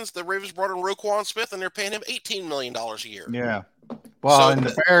 The Ravens brought in Roquan Smith, and they're paying him $18 million a year. Yeah. Well, and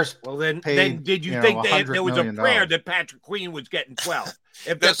the Bears. Well, then did you think there was a prayer that Patrick Queen was getting 12?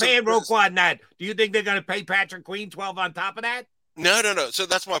 If they're paying Roquan that, do you think they're going to pay Patrick Queen 12 on top of that? No. So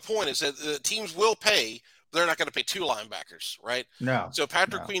that's my point. Is that the teams will pay. They're not going to pay 2 linebackers, right? No. So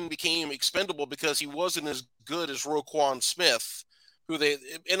Patrick Queen became expendable because he wasn't as good as Roquan Smith,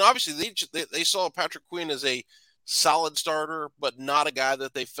 and obviously they saw Patrick Queen as a solid starter, but not a guy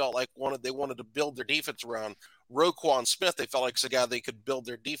that they felt like they wanted to build their defense around. Roquan Smith, they felt like it's a guy they could build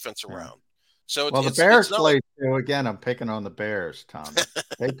their defense around. So the Bears played 2. Again, I'm picking on the Bears, Tommy.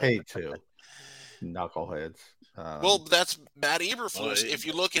 They paid 2. Knuckleheads. Well, that's Matt Eberflus. If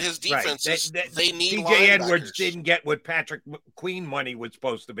you look at his defenses, they need DJ Edwards didn't get what Patrick Queen money was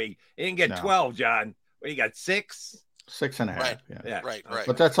supposed to be. He didn't get 12, John. Well, he got 6. 6.5. Right. Yeah. Right.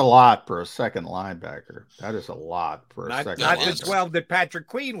 But that's a lot for a second linebacker. That is a lot for a second linebacker. Not the 12 that Patrick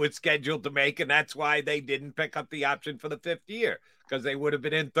Queen was scheduled to make, and that's why they didn't pick up the option for the 5th year, because they would have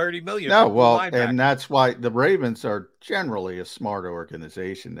been in $30 million. No, well, and that's why the Ravens are generally a smart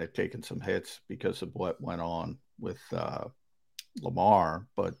organization. They've taken some hits because of what went on with Lamar,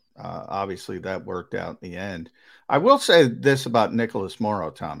 but obviously that worked out in the end. I will say this about Nicholas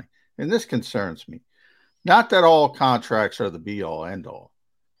Morrow, Tommy, and this concerns me. Not that all contracts are the be-all, end-all,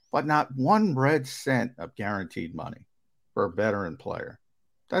 but not one red cent of guaranteed money for a veteran player.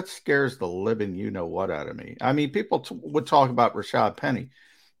 That scares the living you-know-what out of me. I mean, people would talk about Rashad Penny.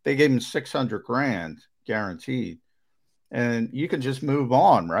 They gave him $600,000 guaranteed, and you can just move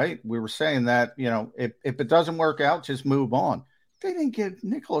on, right? We were saying that, if it doesn't work out, just move on. They didn't give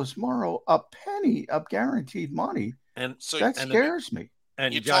Nicholas Morrow a penny of guaranteed money, and so that scares me.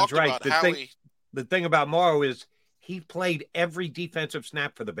 And John's right. The thing about Morrow is he played every defensive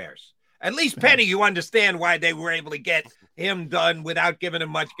snap for the Bears. At least Penny, you understand why they were able to get him done without giving him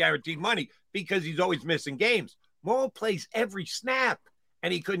much guaranteed money, because he's always missing games. Morrow plays every snap,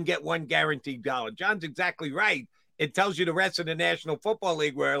 and he couldn't get one guaranteed dollar. John's exactly right. It tells you the rest of the National Football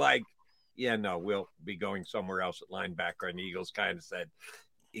League were like, yeah, no, we'll be going somewhere else at linebacker. And the Eagles kind of said,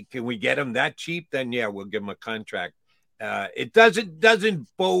 can we get him that cheap? Then, yeah, we'll give him a contract. It doesn't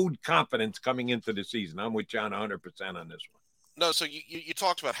bode confidence coming into the season. I'm with John 100% on this one. No, so you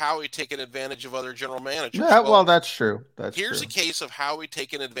talked about Howie taking advantage of other general managers. Yeah, well, that's true. Here's a case of Howie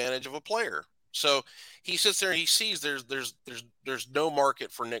taking advantage of a player. So he sits there and he sees there's no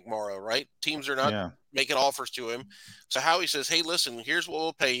market for Nick Morrow, right? Teams are not making offers to him. So Howie says, hey, listen, here's what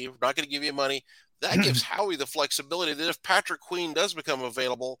we'll pay you. We're not going to give you money. That gives Howie the flexibility that if Patrick Queen does become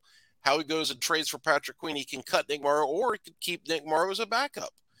available, Howie goes and trades for Patrick Queen. He can cut Nick Morrow, or he could keep Nick Morrow as a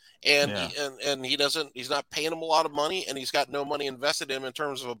backup. And he's not paying him a lot of money, and he's got no money invested in him in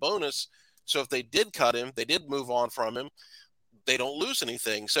terms of a bonus. So if they did cut him, they did move on from him, they don't lose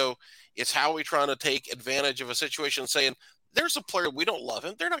anything. So it's Howie trying to take advantage of a situation, saying, there's a player, we don't love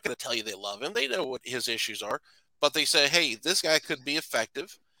him. They're not going to tell you they love him. They know what his issues are, but they say, hey, this guy could be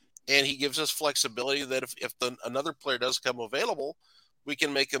effective, and he gives us flexibility that if another player does come available, we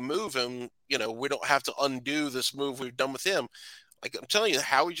can make a move, and we don't have to undo this move we've done with him. Like I'm telling you,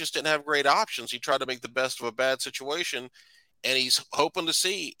 Howie just didn't have great options. He tried to make the best of a bad situation, and he's hoping to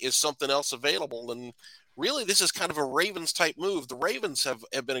see is something else available. And really, this is kind of a Ravens type move. The Ravens have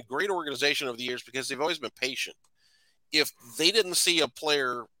been a great organization over the years because they've always been patient. If they didn't see a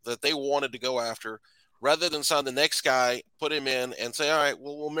player that they wanted to go after, rather than sign the next guy, put him in and say, all right,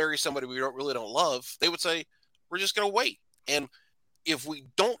 well, we'll marry somebody we really don't love, they would say, we're just going to wait. And if we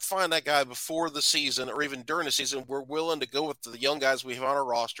don't find that guy before the season or even during the season, we're willing to go with the young guys we have on our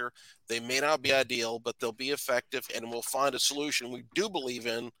roster. They may not be ideal, but they'll be effective, and we'll find a solution we do believe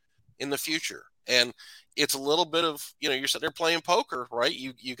in the future. And it's a little bit of, you're sitting there playing poker, right?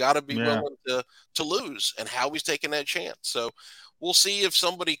 You got to be willing to lose, and Howie's taking that chance. So we'll see if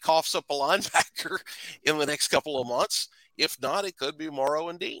somebody coughs up a linebacker in the next couple of months. If not, it could be Morrow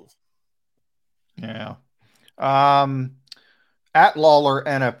and Dean. Yeah. At Lawlor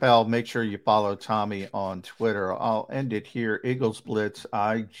NFL, make sure you follow Tommy on Twitter. I'll end it here. Eagles Blitz,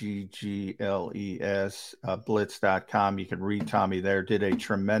 IGGLES, blitz.com. You can read Tommy there. Did a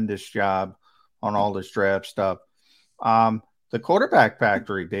tremendous job on all this draft stuff. The quarterback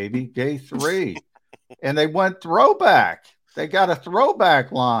factory, baby, day 3. And they went throwback. They got a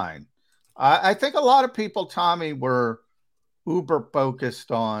throwback line. I think a lot of people, Tommy, were uber focused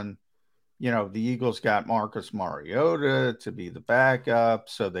on, the Eagles got Marcus Mariota to be the backup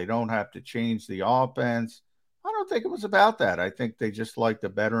so they don't have to change the offense. I don't think it was about that. I think they just liked a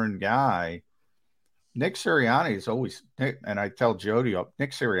veteran guy Nick Sirianni is always, and I tell Jody,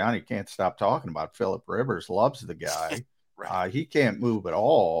 Nick Sirianni can't stop talking about Phillip Rivers, loves the guy. Right. He can't move at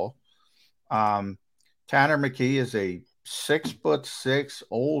all. Tanner McKee is a 6'6"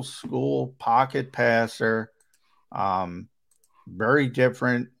 old school pocket passer. Very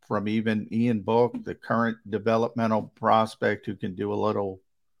different from even Ian Book, the current developmental prospect who can do a little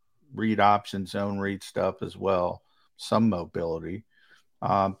read option, zone read stuff as well, some mobility.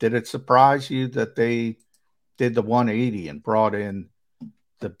 Did it surprise you that they did the 180 and brought in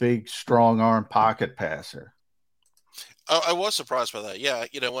the big strong arm pocket passer? I was surprised by that. Yeah,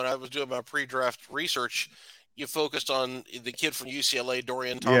 when I was doing my pre-draft research, you focused on the kid from UCLA,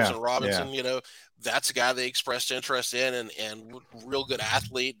 Dorian Thompson Robinson. Yeah. That's a guy they expressed interest in, and real good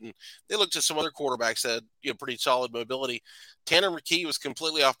athlete. And they looked at some other quarterbacks that had pretty solid mobility. Tanner McKee was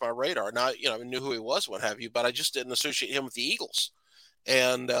completely off my radar. Now, I knew who he was, what have you, but I just didn't associate him with the Eagles.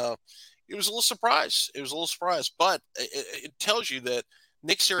 And it was a little surprise. But it tells you that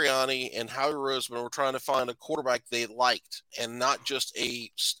Nick Sirianni and Howie Roseman were trying to find a quarterback they liked and not just a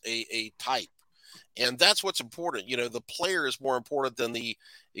type. And that's what's important. The player is more important than the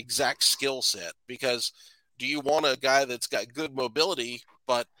exact skill set, because do you want a guy that's got good mobility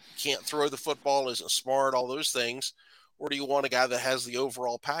but can't throw the football, isn't smart, all those things? Or do you want a guy that has the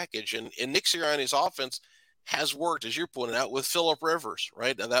overall package? And Nick Sirianni's offense has worked, as you're pointing out, with Phillip Rivers,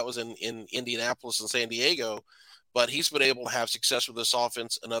 right? Now, that was in Indianapolis and San Diego, but he's been able to have success with this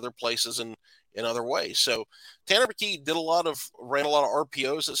offense in other places and in other ways. So Tanner McKee ran a lot of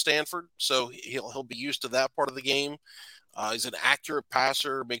RPOs at Stanford, so he'll be used to that part of the game. He's an accurate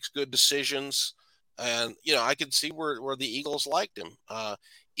passer, makes good decisions, and I could see where the Eagles liked him.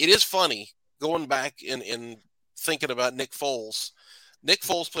 It is funny going back and thinking about Nick Foles. Nick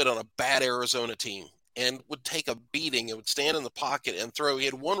Foles played on a bad Arizona team and would take a beating and would stand in the pocket and throw. He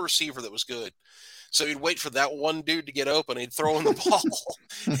had one receiver that was good, so he'd wait for that one dude to get open. He'd throw in the ball.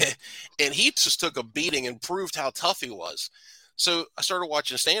 And he just took a beating and proved how tough he was. So I started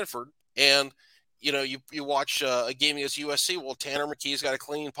watching Stanford, and, you watch a game against USC. Well, Tanner McKee's got a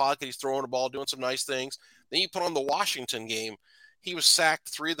clean pocket. He's throwing the ball, doing some nice things. Then you put on the Washington game. He was sacked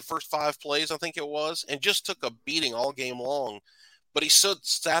 3 of the first 5 plays, I think it was, and just took a beating all game long. But he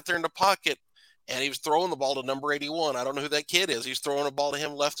sat there in the pocket, and he was throwing the ball to number 81. I don't know who that kid is. He's throwing the ball to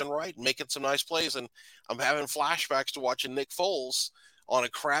him left and right and making some nice plays. And I'm having flashbacks to watching Nick Foles on a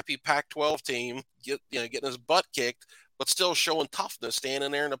crappy Pac-12 team getting his butt kicked, but still showing toughness,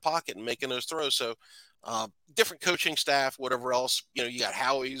 standing there in the pocket and making those throws. So different coaching staff, whatever else. You got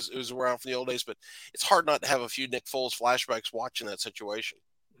Howie's, who's around from the old days, but it's hard not to have a few Nick Foles flashbacks watching that situation.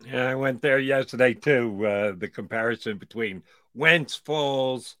 Yeah, I went there yesterday too. The comparison between Wentz,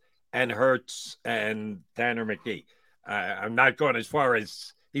 Foles, and Hurts and Tanner McKee. I'm not going as far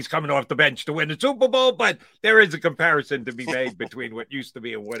as he's coming off the bench to win the Super Bowl, but there is a comparison to be made between what used to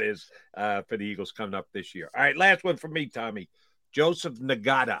be and what is for the Eagles coming up this year. All right, last one for me, Tommy. Joseph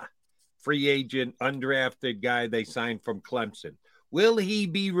Nagata, free agent, undrafted guy they signed from Clemson. Will he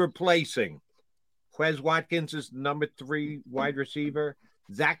be replacing Quez Watkins as the number 3 wide receiver,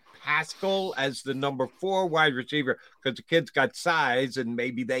 Zach Pascal as the number 4 wide receiver, because the kid's got size and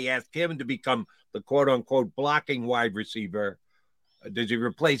maybe they asked him to become the quote-unquote blocking wide receiver? Does he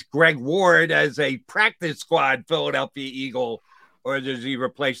replace Greg Ward as a practice squad Philadelphia Eagle, or does he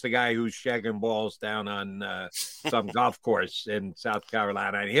replace the guy who's shagging balls down on some golf course in South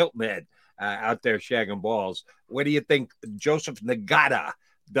Carolina and Hilton Head out there shagging balls? What do you think Joseph Nagata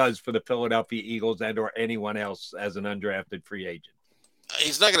does for the Philadelphia Eagles and or anyone else as an undrafted free agent?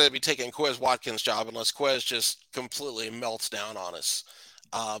 He's not going to be taking Quez Watkins' job unless Quez just completely melts down on us.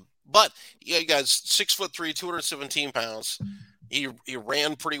 But you guys, 6'3", 217 pounds. He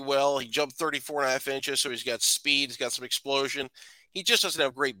ran pretty well. He jumped 34.5 inches, so he's got speed. He's got some explosion. He just doesn't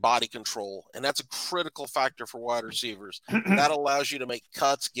have great body control, and that's a critical factor for wide receivers. That allows you to make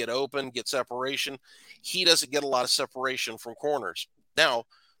cuts, get open, get separation. He doesn't get a lot of separation from corners. Now,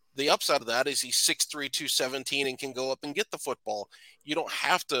 the upside of that is he's 6'3", 217 and can go up and get the football. You don't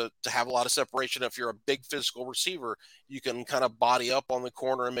have to have a lot of separation if you're a big physical receiver. You can kind of body up on the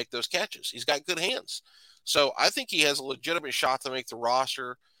corner and make those catches. He's got good hands. So I think he has a legitimate shot to make the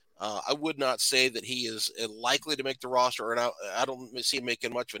roster. I would not say that he is likely to make the roster, and I don't see him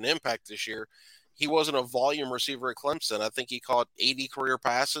making much of an impact this year. He wasn't a volume receiver at Clemson. I think he caught 80 career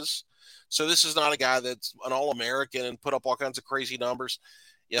passes. So this is not a guy that's an All-American and put up all kinds of crazy numbers.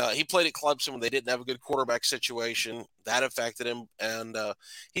 Yeah, he played at Clemson when they didn't have a good quarterback situation. That affected him, and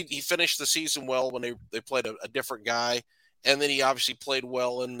he finished the season well when they played a different guy. And then he obviously played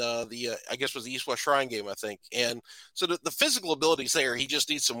well in I guess it was the East-West Shrine game, I think. And so the physical ability's there. He just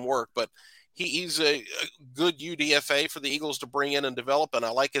needs some work. But he's a good UDFA for the Eagles to bring in and develop, and I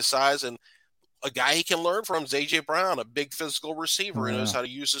like his size. And a guy he can learn from is A.J. Brown, a big physical receiver who knows how to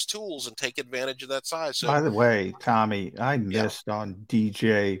use his tools and take advantage of that size. So, by the way, Tommy, I missed on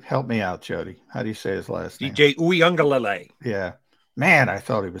DJ. Help me out, Jody. How do you say his last name? DJ Uyunglele. Yeah. Man, I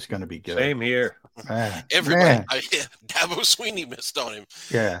thought he was going to be good. Same here. Everybody, Dabo Sweeney missed on him.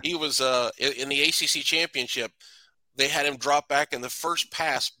 Yeah. He was in the ACC championship. They had him drop back, and the first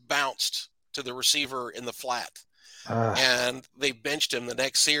pass bounced to the receiver in the flat. And they benched him the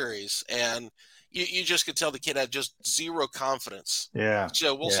next series. And you just could tell the kid had just zero confidence. Yeah.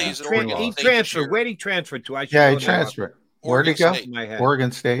 So we'll see. He's he transferred. Where did he transfer to? He transferred. Where'd he go?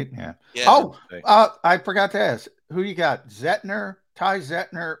 Oregon State. Yeah. Oh, I forgot to ask. Who you got? Zettner, Ty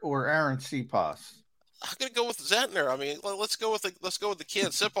Zettner, or Aaron Cepas? I'm gonna go with Zettner. I mean, let's go with the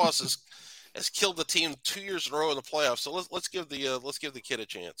kid. Cepas has killed the team 2 years in a row in the playoffs. So let's give the kid a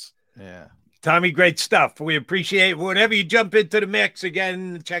chance. Yeah. Tommy, great stuff. We appreciate it. Whenever you jump into the mix,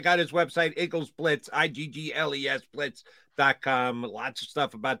 again, check out his website, Eagles Blitz, IGGLES Blitz.com. Lots of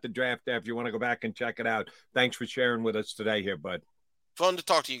stuff about the draft there if you want to go back and check it out. Thanks for sharing with us today here, bud. Fun to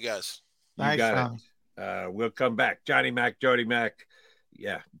talk to you guys. You got it. We'll come back. Johnny Mac, Jody Mac.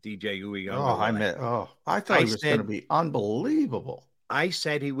 Yeah, DJ Uwe. I thought he was going to be unbelievable. I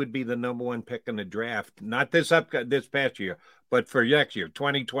said he would be the number one pick in the draft, not this past year, but for next year,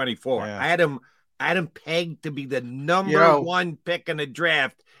 2024. Yeah. I had him pegged to be the number one pick in the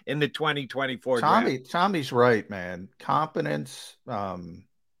draft in the 2024 draft. Tommy's right, man. Competence,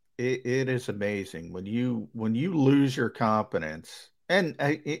 it is amazing when you lose your competence. And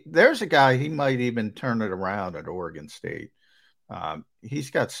there's a guy, he might even turn it around at Oregon State.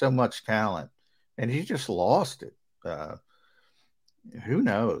 He's got so much talent, and he just lost it. Who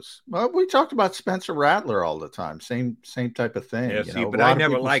knows? Well, we talked about Spencer Rattler all the time. Same type of thing. Yeah, but I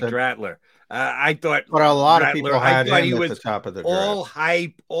never liked Rattler. I thought, but a lot of people had him at the top of the draft. All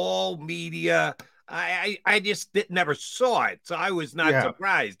hype, all media. I just never saw it, so I was not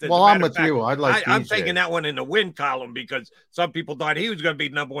surprised. Well, I'm with you. I'm taking that one in the win column because some people thought he was going to be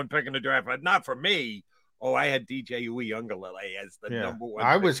number one pick in the draft, but not for me. Oh, I had DJ Uyunglele as the number one.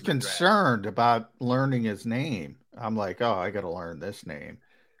 I was concerned about learning his name. I'm like, I got to learn this name.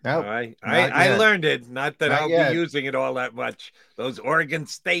 No, I learned it. Not that I'll be using it all that much. Those Oregon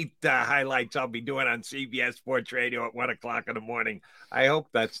State highlights I'll be doing on CBS Sports Radio at 1:00 in the morning. I hope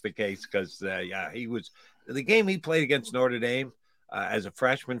that's the case because, he was the game he played against Notre Dame as a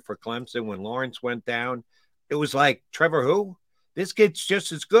freshman for Clemson when Lawrence went down. It was like, Trevor who? This kid's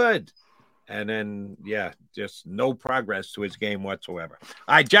just as good. And then, just no progress to his game whatsoever.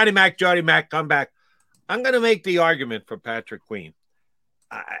 All right, Johnny Mac, Jody Mac, come back. I'm going to make the argument for Patrick Queen.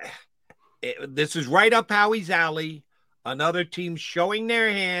 This is right up Howie's alley. Another team showing their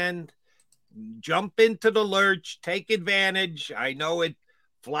hand, jump into the lurch, take advantage. I know it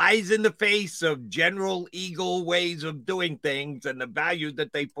flies in the face of general Eagle ways of doing things and the value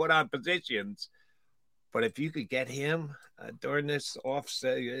that they put on positions. But if you could get him during this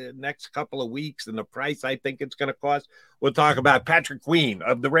next couple of weeks and the price I think it's going to cost, we'll talk about Patrick Queen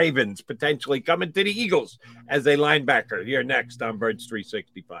of the Ravens potentially coming to the Eagles as a linebacker here next on Birds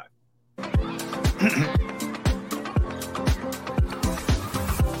 365.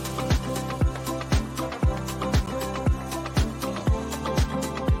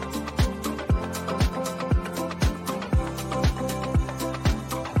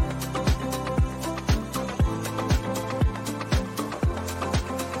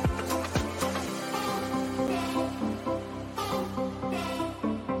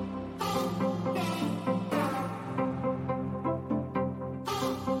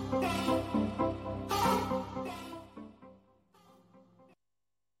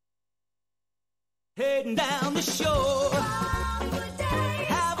 Heading down the shore,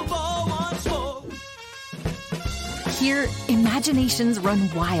 have a ball once more. Here, imaginations run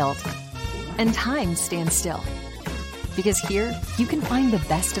wild and time stands still. Because here, you can find the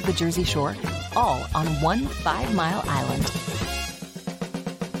best of the Jersey Shore, all on one 5-mile island.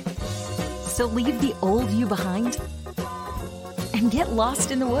 So leave the old you behind and get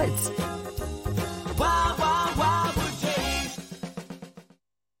lost in the woods. Wild, wild, wildwood days.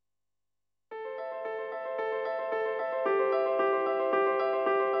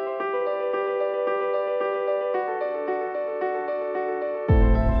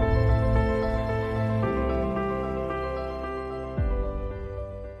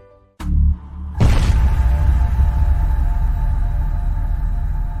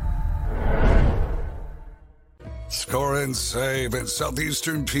 and save in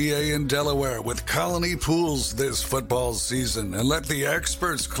southeastern PA and Delaware with Colony Pools this football season, and let the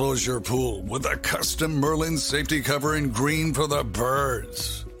experts close your pool with a custom Merlin safety cover in green for the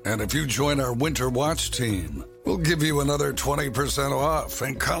birds. And if you join our Winter Watch team, we'll give you another 20% off,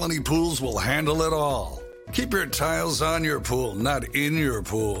 and Colony Pools will handle it all. Keep your tiles on your pool, not in your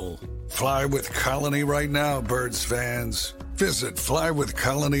pool. Fly with Colony right now, birds fans. Visit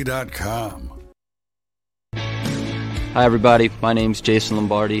flywithcolony.com. Hi everybody, my name's Jason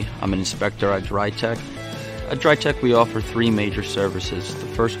Lombardi. I'm an inspector at DryTech. At DryTech we offer 3 major services, the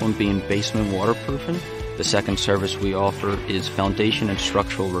first one being basement waterproofing. The second service we offer is foundation and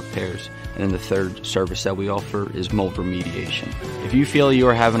structural repairs. And then the third service that we offer is mold remediation. If you feel you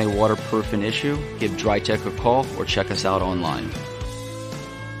are having a waterproofing issue, give DryTech a call or check us out online.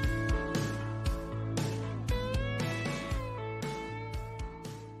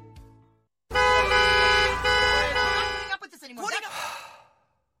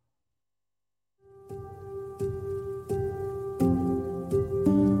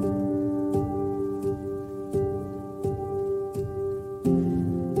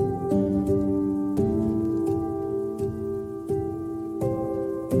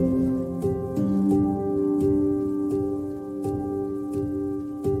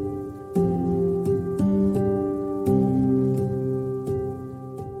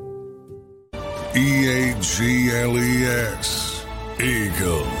 EAGLES,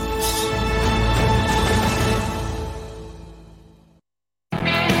 Eagles. You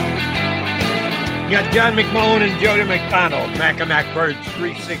got John McMullen and Jody McDonald. Mac and Mac Birds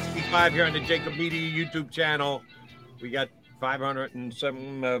 365 here on the Jacob Media YouTube channel. We got 500 and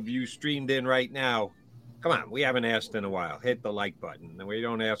some of you streamed in right now. Come on, we haven't asked in a while. Hit the like button. And we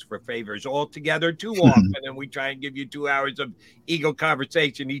don't ask for favors altogether too often. And we try and give you 2 hours of Eagle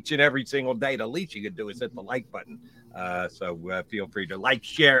conversation each and every single day. The least you could do is hit the like button. So feel free to like,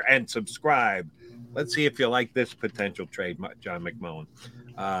 share, and subscribe. Let's see if you like this potential trade, John McMullen.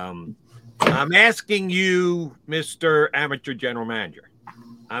 I'm asking you, Mr. Amateur General Manager.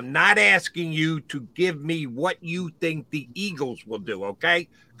 I'm not asking you to give me what you think the Eagles will do, okay?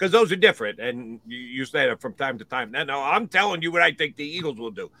 Because those are different, and you say that from time to time. No, I'm telling you what I think the Eagles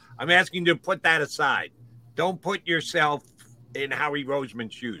will do. I'm asking you to put that aside. Don't put yourself in Howie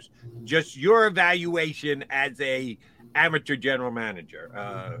Roseman's shoes. Just your evaluation as a amateur general manager,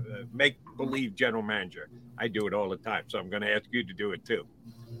 make-believe general manager. I do it all the time, so I'm going to ask you to do it too.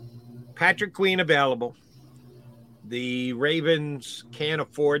 Patrick Queen available. The Ravens can't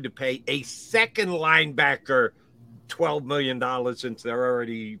afford to pay a second linebacker $12 million since they're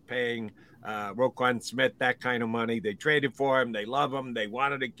already paying Roquan Smith that kind of money. They traded for him. They love him. They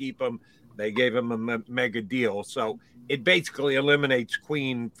wanted to keep him. They gave him a mega deal. So it basically eliminates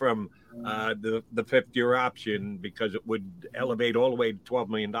Queen from the fifth-year option because it would elevate all the way to $12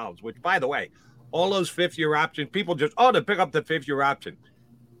 million, which, by the way, all those fifth-year options, people just, they pick up the fifth-year option.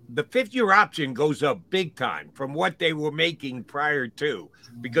 The fifth-year option goes up big time from what they were making prior to,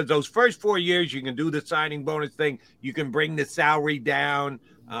 because those first 4 years, you can do the signing bonus thing. You can bring the salary down.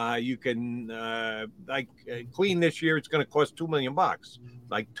 You can, Queen this year, it's going to cost $2 million,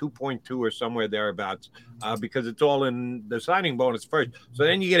 like 2.2 or somewhere thereabouts, because it's all in the signing bonus first. So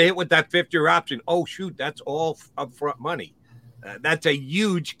then you get hit with that fifth-year option. Oh, shoot, that's all upfront money. That's a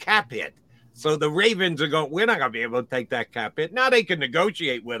huge cap hit. So the Ravens are going, we're not going to be able to take that cap hit. Now they can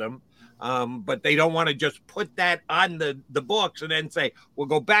negotiate with them, but they don't want to just put that on the books and then say, we'll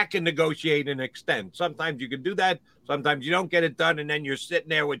go back and negotiate and extend. Sometimes you can do that. Sometimes you don't get it done, and then you're sitting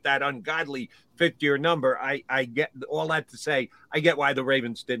there with that ungodly fifth-year number. I get all that to say, I get why the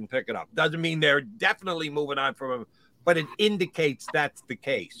Ravens didn't pick it up. Doesn't mean they're definitely moving on from him, but it indicates that's the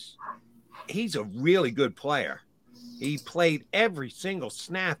case. He's a really good player. He played every single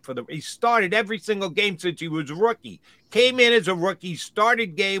snap he started every single game since he was a rookie. Came in as a rookie,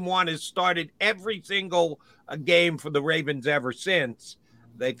 started game one, has started every single game for the Ravens ever since.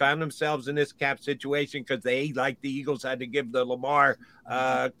 They found themselves in this cap situation because they, like the Eagles, had to give the Lamar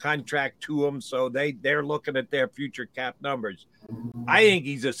contract to him. So they're looking at their future cap numbers. I think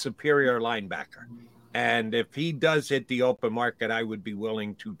he's a superior linebacker. And if he does hit the open market, I would be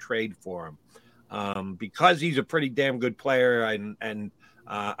willing to trade for him. Because he's a pretty damn good player, and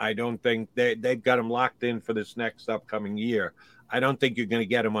I don't think they've got him locked in for this next upcoming year. I don't think you're going to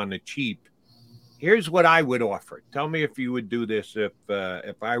get him on the cheap. Here's what I would offer. Tell me if you would do this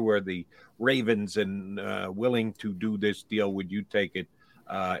if I were the Ravens and willing to do this deal. Would you take it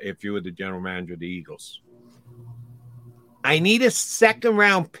if you were the general manager of the Eagles? I need a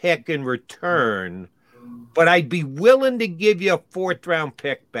second-round pick in return, but I'd be willing to give you a fourth-round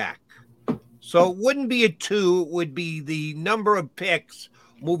pick back. So it wouldn't be a 2. It would be the number of picks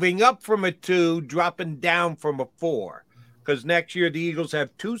moving up from a 2, dropping down from a 4. Because next year the Eagles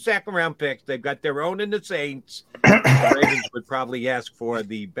have 2 second-round picks. They've got their own in the Saints. The Ravens would probably ask for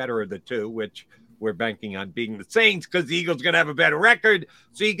the better of the 2, which we're banking on being the Saints because the Eagles are going to have a better record.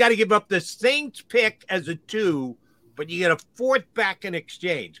 So you got to give up the Saints pick as a 2, but you get a 4th back in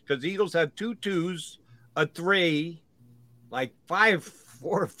exchange because the Eagles have 2 2s, a 3, like 4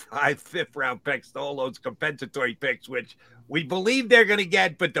 or 5 fifth-round picks, all those compensatory picks, which we believe they're going to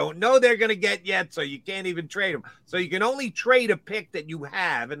get, but don't know they're going to get yet, so you can't even trade them. So you can only trade a pick that you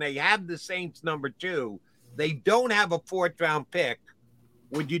have, and they have the Saints number 2. They don't have a 4th-round pick.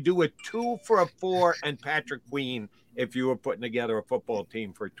 Would you do a 2 for a 4 and Patrick Queen if you were putting together a football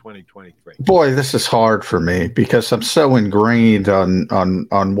team for 2023? Boy, this is hard for me because I'm so ingrained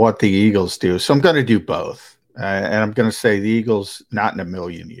on what the Eagles do. So I'm going to do both. And I'm going to say the Eagles, not in a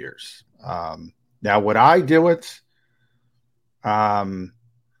million years. Now, would I do it?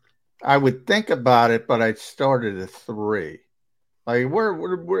 I would think about it, but I'd start at a 3. Like,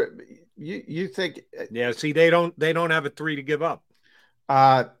 where you think? Yeah, see, they don't have a 3 to give up.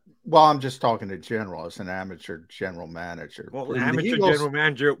 Well, I'm just talking to general as an amateur general manager. Well, amateur general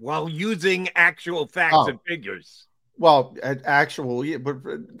manager while using actual facts and figures. Well, actual, yeah, but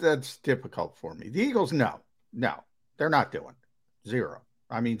that's difficult for me. The Eagles, no, they're not doing it. 0.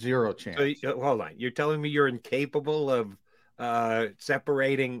 I mean, 0 chance. So, hold on. You're telling me you're incapable of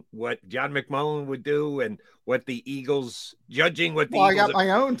separating what John McMullen would do and what the Eagles, judging what the Eagles. I got my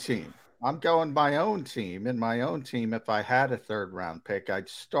own team. I'm going my own team. In my own team, if I had a 3rd-round pick, I'd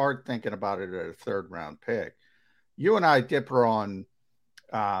start thinking about it at a 3rd-round pick. You and I differ on,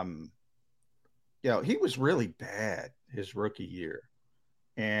 he was really bad his rookie year.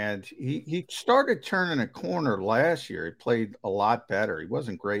 And he started turning a corner last year. He played a lot better. He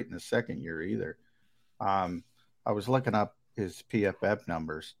wasn't great in the second year either. I was looking up his PFF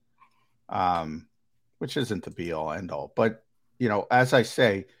numbers, which isn't the be-all, end-all. But, as I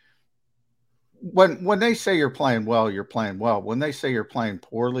say, when they say you're playing well, you're playing well. When they say you're playing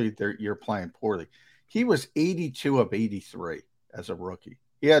poorly, you're playing poorly. He was 82 of 83 as a rookie.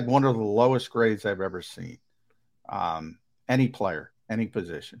 He had one of the lowest grades I've ever seen. Any player, any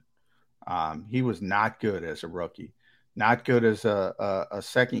position. He was not good as a rookie. Not good as a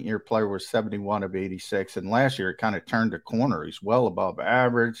second-year player, was 71 of 86. And last year, it kind of turned a corner. He's well above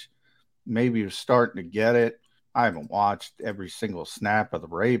average. Maybe he was starting to get it. I haven't watched every single snap of the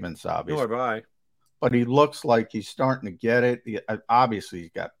Ravens, obviously. Nor have I. But he looks like he's starting to get it. Obviously,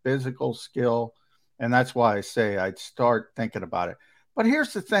 he's got physical skill, and that's why I say I'd start thinking about it. But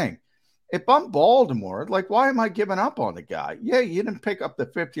here's the thing. If I'm Baltimore, why am I giving up on the guy? Yeah, you didn't pick up the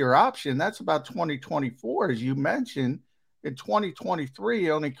 5th-year option. That's about 2024. As you mentioned, in 2023, he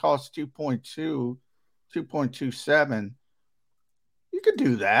only costs 2.27. You could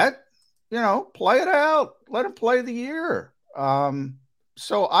do that. Play it out. Let him play the year.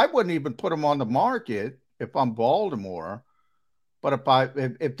 So I wouldn't even put him on the market if I'm Baltimore. But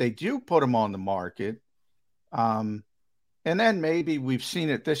if they do put him on the market, and then maybe we've seen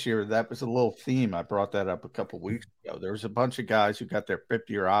it this year. That was a little theme. I brought that up a couple of weeks ago. There was a bunch of guys who got their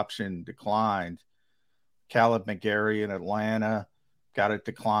 5th-year option declined. Caleb McGarry in Atlanta got it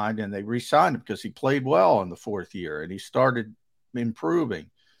declined, and they re-signed him because he played well in the 4th year, and he started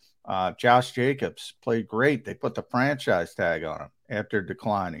improving. Josh Jacobs played great. They put the franchise tag on him after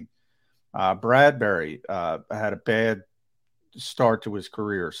declining. Bradbury had a bad start to his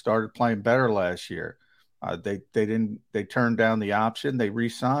career, started playing better last year. They turned down the option. They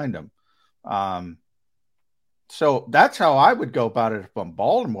re-signed him. So that's how I would go about it if I'm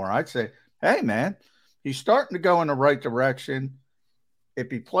Baltimore. I'd say, hey, man, he's starting to go in the right direction.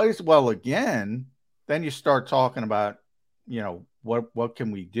 If he plays well again, then you start talking about, what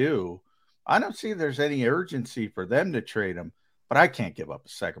can we do? I don't see there's any urgency for them to trade him, but I can't give up a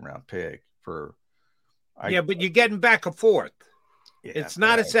 2nd-round pick for. But you're getting back a 4th. Yeah, it's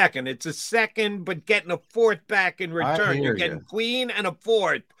not a 2nd. It's a 2nd, but getting a 4th back in return. You're getting Queen and a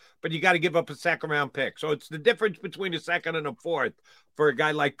 4th, but you got to give up a 2nd-round pick. So it's the difference between a 2nd and a 4th for a guy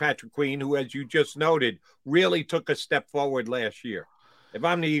like Patrick Queen, who, as you just noted, really took a step forward last year. If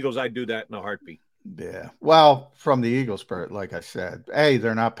I'm the Eagles, I'd do that in a heartbeat. Yeah. Well, from the Eagles part, like I said,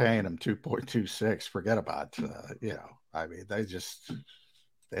 they're not paying him 2.26. Forget about, I mean, they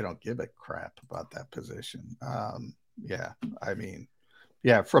don't give a crap about that position.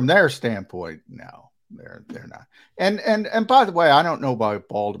 From their standpoint, no, they're not. And by the way, I don't know why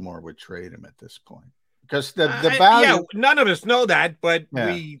Baltimore would trade him at this point because the value. None of us know that, but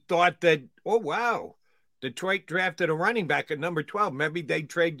we thought that. Oh wow, Detroit drafted a running back at number 12. Maybe they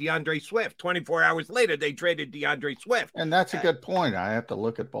trade DeAndre Swift. 24 hours later, they traded DeAndre Swift. And that's a good point. I have to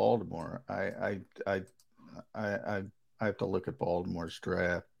look at Baltimore. I have to look at Baltimore's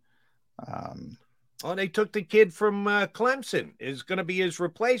draft. Oh, they took the kid from Clemson. Is going to be his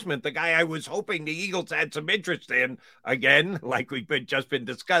replacement. The guy I was hoping the Eagles had some interest in. Again, like we've just been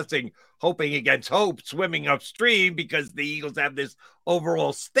discussing, hoping against hope, swimming upstream, because the Eagles have this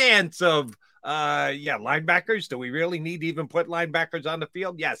overall stance of, linebackers. Do we really need to even put linebackers on the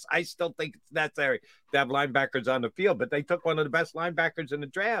field? Yes, I still think it's necessary to have linebackers on the field, but they took one of the best linebackers in the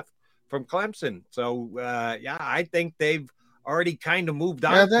draft from Clemson. So, I think they've already kind of moved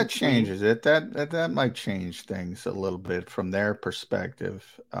on. Yeah, that changes it. That might change things a little bit from their perspective.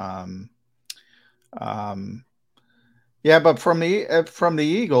 But from the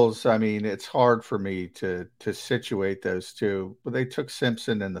Eagles, I mean, it's hard for me to situate those two. But they took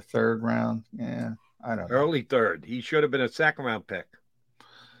Simpson in the 3rd round. Yeah, I don't know. Early 3rd. He should have been a 2nd round pick.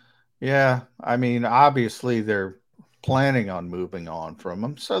 Yeah, I mean, obviously they're planning on moving on from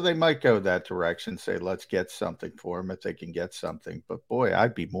him, so they might go that direction. Say, let's get something for him if they can get something. But boy,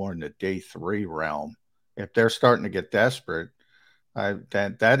 I'd be more in the day 3 realm if they're starting to get desperate.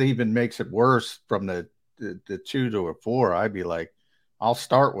 That even makes it worse from the 2 to a 4. I'd be like, I'll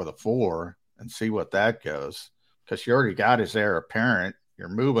start with a 4 and see what that goes, because you already got his heir apparent. You're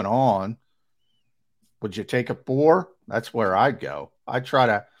moving on. Would you take a 4? That's where I'd go. I try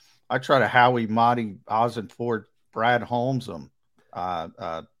to Howie, Monty, Ossenford, Brad Holmes him,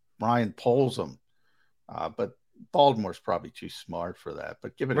 Ryan Poles him, but Baltimore's probably too smart for that.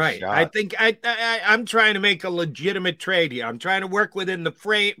 But give it a shot. I think I'm trying to make a legitimate trade here. I'm trying to work within the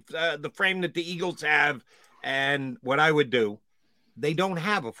frame that the Eagles have, and what I would do. They don't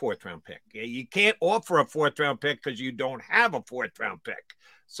have a 4th round pick. You can't offer a 4th round pick because you don't have a 4th round pick.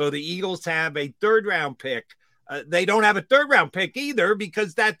 So the Eagles have a 3rd round pick. They don't have a 3rd round pick either,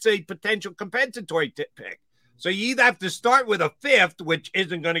 because that's a potential compensatory pick. So you either have to start with a 5th, which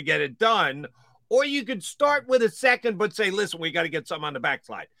isn't going to get it done, or you could start with a 2nd, but say, listen, we got to get something on the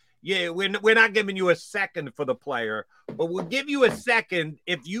backslide. Yeah, we're not giving you a 2nd for the player, but we'll give you a 2nd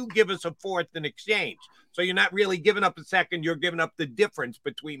if you give us a 4th in exchange. So you're not really giving up a 2nd, you're giving up the difference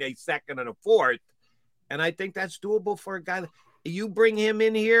between a 2nd and a 4th. And I think that's doable for a guy. You bring him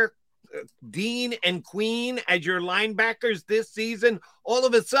in here, Dean and Queen as your linebackers this season, all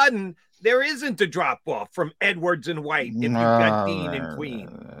of a sudden there isn't a drop off from Edwards and White if you've got Dean and Queen.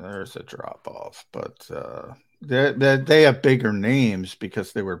 There's a drop off, but they have bigger names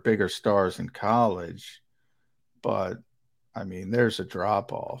because they were bigger stars in college. But I mean, there's a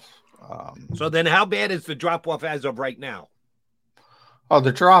drop off. So then, how bad is the drop off as of right now? Oh,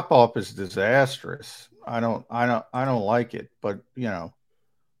 the drop off is disastrous. I don't like it. But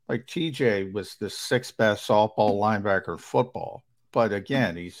like TJ was the 6th best softball linebacker in football. But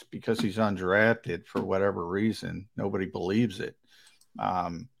again, because he's undrafted for whatever reason, nobody believes it.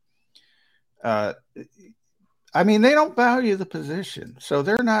 I mean, they don't value the position, so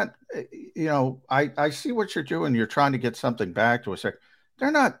they're not. I see what you're doing. You're trying to get something back to a second.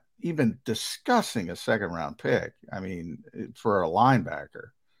 They're not even discussing a 2nd round pick. I mean, for a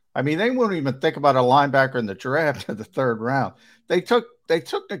linebacker. I mean, they wouldn't even think about a linebacker in the draft in the 3rd round. They took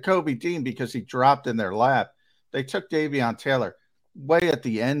Nakobe Dean because he dropped in their lap. They took Davion Taylor way at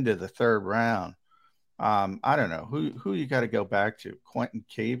the end of the 3rd round. I don't know who you got to go back to. Quentin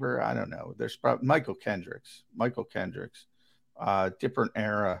Caver. I don't know. There's probably Michael Kendricks, different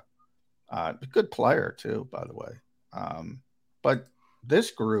era, good player too, by the way. But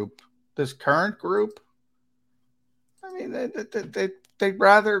this current group, I mean, they'd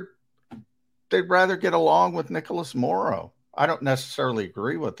rather get along with Nicholas Morrow. I don't necessarily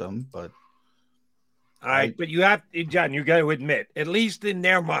agree with them, but all right. But you have, John, you got to admit, at least in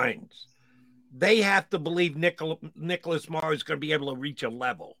their minds, they have to believe Nicholas Morrow is going to be able to reach a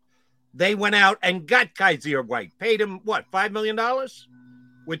level. They went out and got Kaiser White, paid him what, $5 million,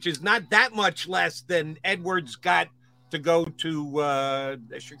 which is not that much less than Edwards got to go to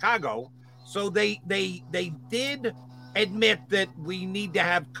Chicago. So they did admit that we need to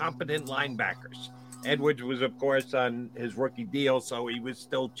have competent linebackers. Edwards was, of course, on his rookie deal, so he was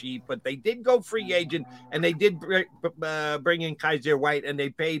still cheap. But they did go free agent, and they did bring in Kaiser White, and they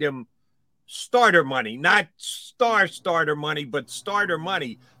paid him starter money, not starter money, but starter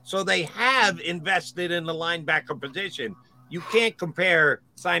money. So they have invested in the linebacker position. You can't compare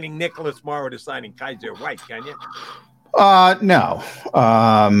signing Nicholas Morrow to signing Kaiser White, can you? No.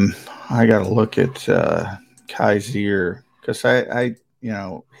 I got to look at Kaiser because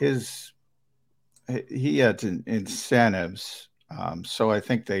he had incentives. So I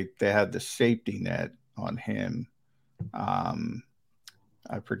think they had the safety net on him.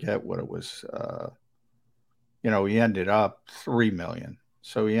 I forget what it was. He ended up $3 million.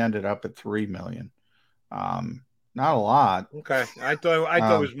 So he ended up at $3 million. Not a lot. Okay. I thought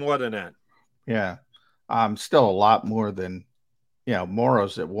it was more than that. Yeah. Still a lot more than,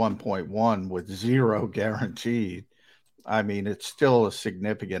 Morrow's at 1.1 with 0 guaranteed. I mean, it's still a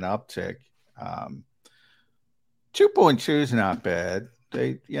significant uptick. 2.2 is not bad.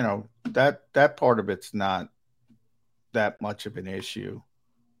 That part of it's not that much of an issue,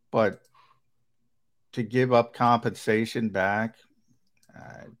 but to give up compensation back,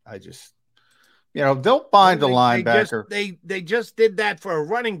 I just, they'll find a linebacker. They just did that for a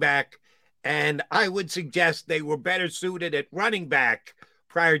running back, and I would suggest they were better suited at running back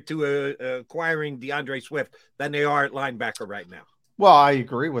prior to acquiring DeAndre Swift than they are at linebacker right now. Well, I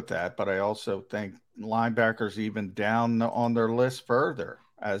agree with that, but I also think linebackers even down on their list further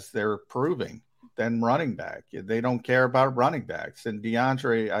as they're proving than running back. They don't care about running backs. And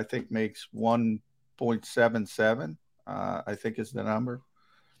DeAndre, I think, makes 1.77, I think is the number.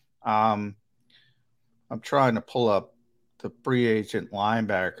 I'm trying to pull up the free agent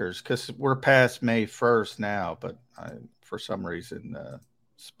linebackers because we're past May 1st now, but for some reason,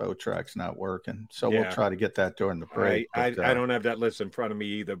 Spotrack's not working. So we'll try to get that during the break. I don't have that list in front of me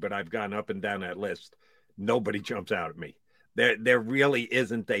either, but I've gone up and down that list. Nobody jumps out at me. There really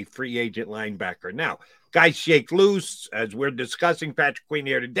isn't a free agent linebacker. Now, guys shake loose. As we're discussing Patrick Queen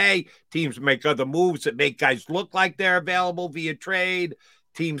here today, teams make other moves that make guys look like they're available via trade.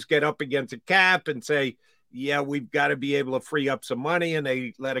 Teams get up against a cap and say, yeah, we've got to be able to free up some money, and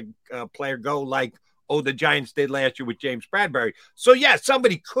they let a player go like, the Giants did last year with James Bradbury. So, yeah,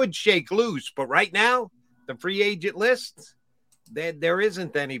 somebody could shake loose, but right now, the free agent list, there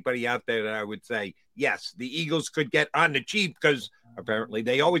isn't anybody out there that I would say, yes, the Eagles could get on the cheap because apparently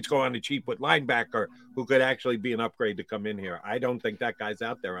they always go on the cheap with linebacker who could actually be an upgrade to come in here. I don't think that guy's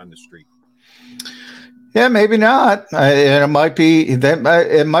out there on the street. Yeah, maybe not. And it might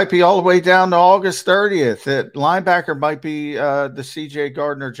be all the way down to August 30th. That linebacker might be the CJ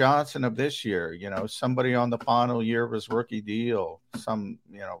Gardner-Johnson of this year. Somebody on the final year of his rookie deal.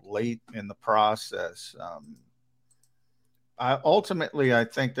 Late in the process. Ultimately, I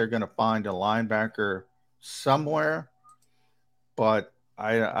think they're going to find a linebacker somewhere, but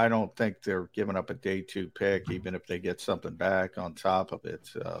I don't think they're giving up a day 2 pick, even if they get something back on top of it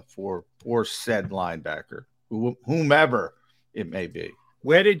for said linebacker, whomever it may be.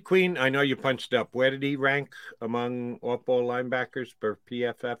 Where did Queen, I know you punched up, where did he rank among off-ball linebackers for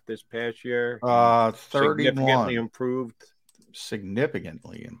PFF this past year? 31. Significantly improved.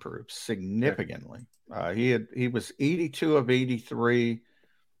 Significantly. He was 82 of 83,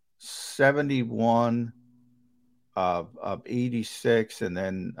 71 of 86, and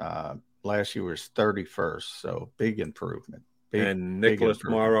then last year was 31st. So big improvement. And Nicholas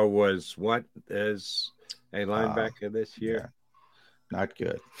Morrow was what as a linebacker this year? Yeah, not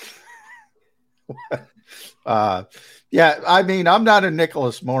good. I mean, I'm not a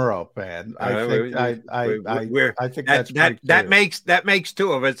Nicholas Morrow fan. I think that makes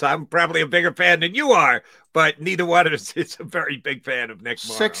two of us. I'm probably a bigger fan than you are, but neither one of us is a very big fan of Nick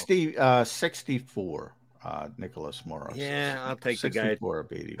Morrow. 64. Nicholas Morrow. Yeah, I'll take the guy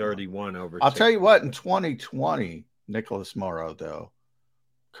 31 over. I'll tell you what, in 2020, Nicholas Morrow, though,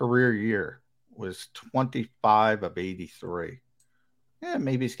 career year was 25 of 83. Yeah,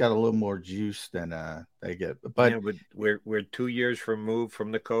 maybe he's got a little more juice than they get. But we're 2 years removed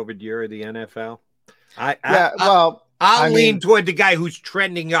from the COVID year of the NFL. I'll lean toward the guy who's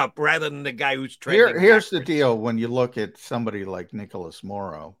trending up rather than the guy who's trending Here's the deal when you look at somebody like Nicholas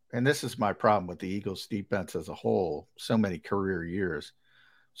Morrow, and this is my problem with the Eagles defense as a whole, so many career years.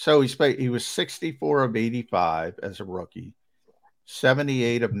 So he was 64 of 85 as a rookie,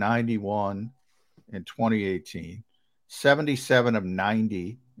 78 of 91 in 2018, 77 of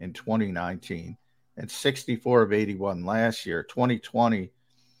 90 in 2019, and 64 of 81 last year. 2020,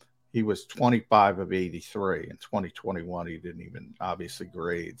 he was 25 of 83. In 2021, he didn't even obviously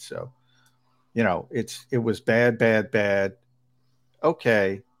grade. So, it was bad.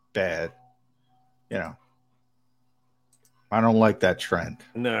 Okay, bad. I don't like that trend.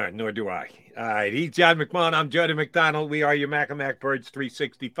 No, nor do I. All right, he's John McMullen. I'm Jody McDonald. We are your Mac Birds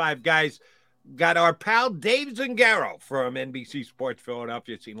 365 guys. Got our pal Dave Zangaro from NBC Sports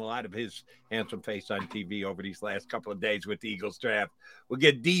Philadelphia. Seen a lot of his handsome face on TV over these last couple of days with the Eagles draft. We'll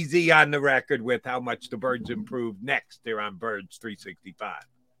get DZ on the record with how much the Birds improved next here on Birds 365.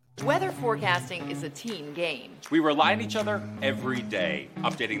 Weather forecasting is a team game. We rely on each other every day,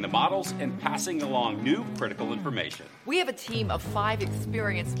 updating the models and passing along new critical information. We have a team of 5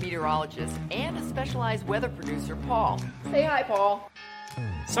 experienced meteorologists and a specialized weather producer, Paul. Say hi, Paul.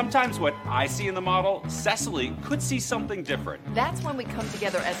 Sometimes what I see in the model, Cecily could see something different. That's when we come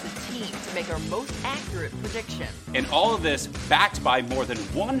together as a team to make our most accurate prediction. And all of this backed by more than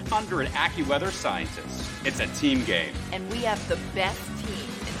 100 AccuWeather scientists. It's a team game. And we have the best team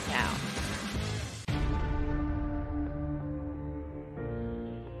in town.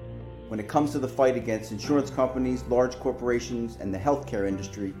 When it comes to the fight against insurance companies, large corporations, and the healthcare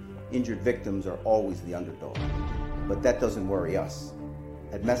industry, injured victims are always the underdog. But that doesn't worry us.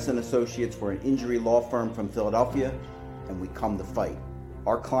 At Messa & Associates, we're an injury law firm from Philadelphia, and we come to fight.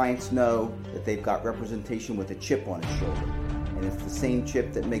 Our clients know that they've got representation with a chip on its shoulder, and it's the same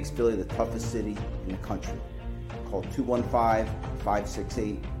chip that makes Philly the toughest city in the country. Call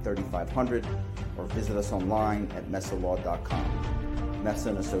 215-568-3500 or visit us online at messalaw.com.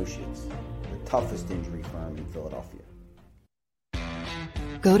 Messa & Associates, the toughest injury firm in Philadelphia.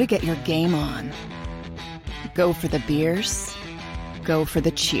 Go to get your game on. Go for the beers. Go for the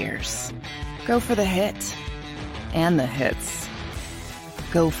cheers. Go for the hit and the hits.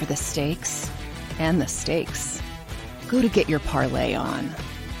 Go for the stakes and the stakes. Go to get your parlay on.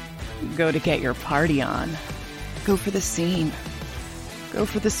 Go to get your party on. Go for the scene. Go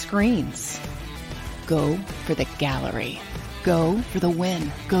for the screens. Go for the gallery. Go for the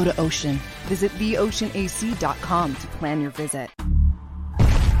win. Go to Ocean. Visit theoceanac.com to plan your visit.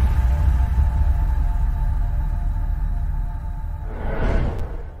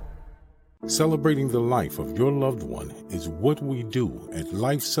 Celebrating the life of your loved one is what we do at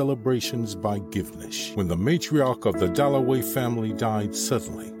Life Celebrations by Givenish. When the matriarch of the Dalloway family died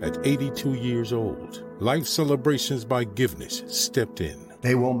suddenly at 82 years old, Life Celebrations by Givenish stepped in.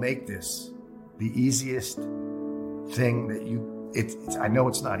 They will make this the easiest thing that I know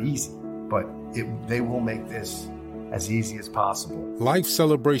it's not easy, but they will make this as easy as possible. Life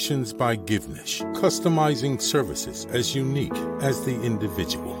Celebrations by Givenish, customizing services as unique as the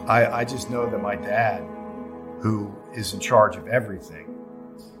individual. I just know that my dad, who is in charge of everything,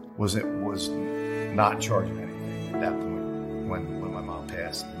 was not in charge of anything at that point when my mom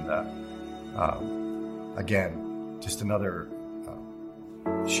passed. And again, just another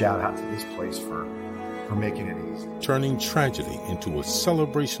shout out to this place for making it easy. Turning tragedy into a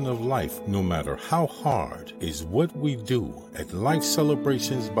celebration of life, no matter how hard, is what we do at Life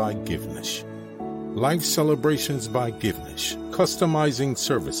Celebrations by Givenish. Life Celebrations by Givenish, customizing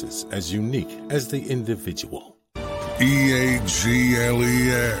services as unique as the individual. EAGLES,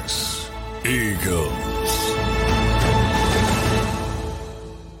 Eagles.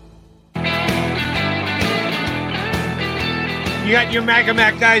 You got your Mac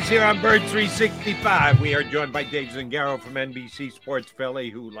guys here on Bird 365. We are joined by Dave Zangaro from NBC Sports Philly,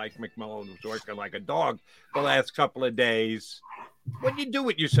 who, like McMillan, was working like a dog the last couple of days. What did you do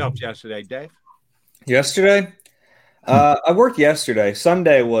with yourself yesterday, Dave? Yesterday? I worked yesterday.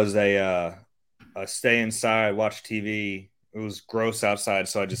 Sunday was a stay inside, watch TV. It was gross outside,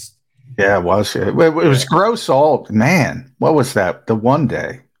 so I just... Yeah, it was. It was gross all... Man, what was that? The one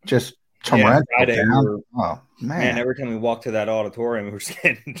day? Just... Yeah, Friday, oh, man. Every time we walked to that auditorium, we were just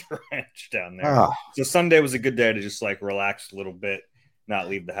getting drenched down there. Oh. So Sunday was a good day to just like relax a little bit, not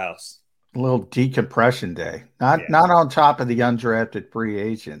leave the house. A little decompression day. Not on top of the undrafted free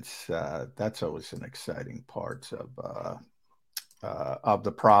agents. That's always an exciting part of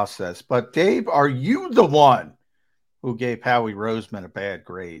the process. But Dave, are you the one who gave Howie Roseman a bad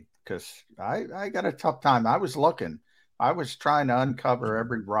grade? Because I got a tough time. I was looking. I was trying to uncover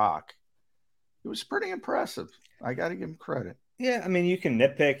every rock. It was pretty impressive. I got to give him credit. Yeah, I mean, you can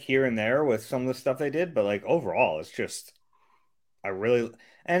nitpick here and there with some of the stuff they did, but like overall, it's just and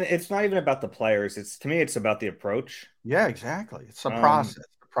it's not even about the players. To me, it's about the approach. Yeah, exactly. It's a process.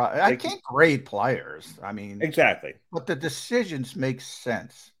 I can't grade players. I mean, exactly. But the decisions make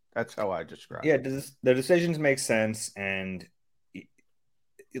sense. That's how I describe it. Yeah, the decisions make sense. And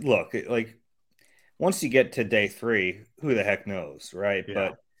look, like once you get to day 3, who the heck knows, right?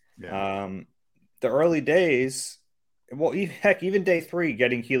 Yeah. But the early days, well, even day 3,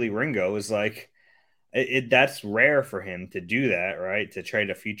 getting Keely Ringo is like that's rare for him to do that, right? To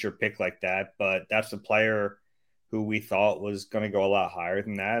trade a future pick like that. But that's a player who we thought was going to go a lot higher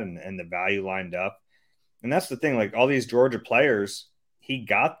than that, and the value lined up. And that's the thing, like all these Georgia players, he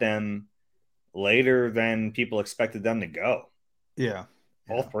got them later than people expected them to go. Yeah.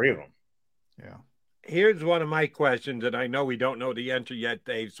 All 3 of them. Yeah. Here's one of my questions, and I know we don't know the answer yet,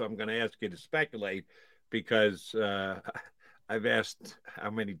 Dave, so I'm going to ask you to speculate because I've asked how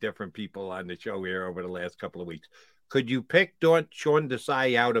many different people on the show here over the last couple of weeks. Could you pick Sean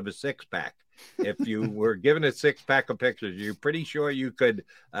Desai out of a six-pack? If you were given a six-pack of pictures, you're pretty sure you could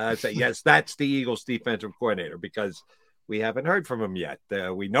say, yes, that's the Eagles defensive coordinator, because we haven't heard from him yet.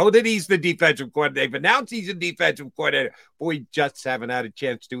 We know that he's the defensive coordinator. They've announced he's a defensive coordinator, but we just haven't had a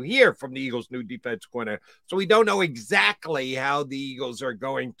chance to hear from the Eagles' new defensive coordinator. So we don't know exactly how the Eagles are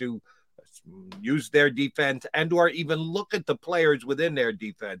going to use their defense and or even look at the players within their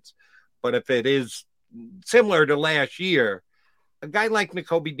defense. But if it is similar to last year, a guy like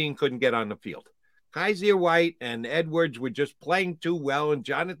Nakobe Dean couldn't get on the field. Kaiser White and Edwards were just playing too well, and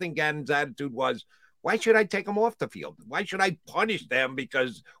Jonathan Gannon's attitude was, why should I take them off the field? Why should I punish them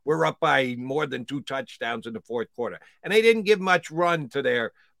because we're up by more than 2 touchdowns in the fourth quarter? And they didn't give much run to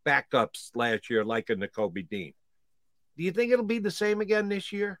their backups last year like a Nakobe Dean. Do you think it'll be the same again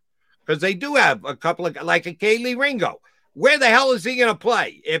this year? Because they do have a couple of, like a Kaylee Ringo. Where the hell is he going to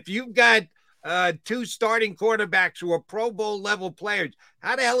play? If you've got 2 starting quarterbacks who are Pro Bowl level players,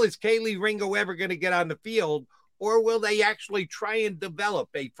 how the hell is Kaylee Ringo ever going to get on the field? Or will they actually try and develop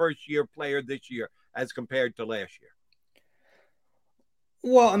a first-year player this year as compared to last year?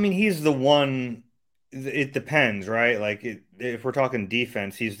 Well, I mean, he's the one. It depends, right? Like, if we're talking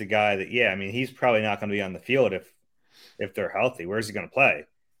defense, he's the guy that, I mean, he's probably not going to be on the field if they're healthy. Where's he going to play?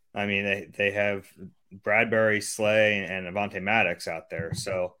 I mean, they have Bradbury, Slay, and Avonte Maddox out there.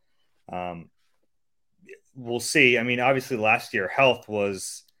 So we'll see. I mean, obviously last year health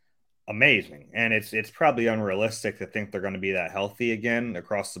was amazing, and it's probably unrealistic to think they're going to be that healthy again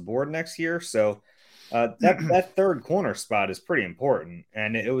across the board next year. So that third corner spot is pretty important,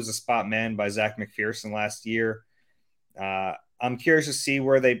 and it was a spot manned by Zach McPherson last year. I'm curious to see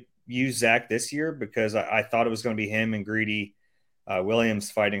where they use Zach this year, because I thought it was going to be him and Greedy Williams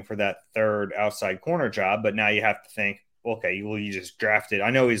fighting for that third outside corner job, but now you have to think, okay, well, you just drafted. I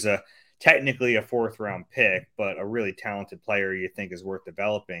know he's technically a 4th-round pick, but a really talented player you think is worth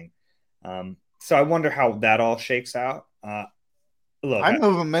developing. So I wonder how that all shakes out. Look, I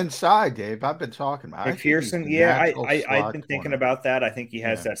move him inside, Dave. I've been talking about McPherson. I've been thinking about that. I think he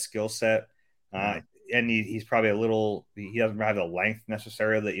has that skill set, and he's probably he doesn't have the length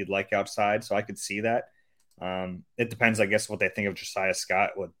necessarily that you'd like outside. So I could see that. It depends, I guess, what they think of Josiah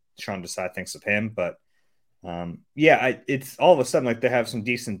Scott, what Sean Desai thinks of him. But it's all of a sudden like they have some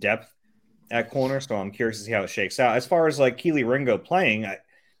decent depth at corner. So I'm curious to see how it shakes out. As far as like Keely Ringo playing,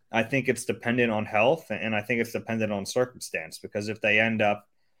 I think it's dependent on health, and I think it's dependent on circumstance, because if they end up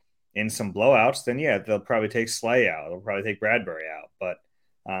in some blowouts, then they'll probably take Slay out. They'll probably take Bradbury out. But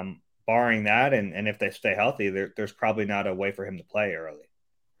barring that, and if they stay healthy, there's probably not a way for him to play early.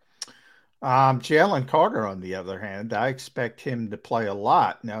 Jalen Carter, on the other hand, I expect him to play a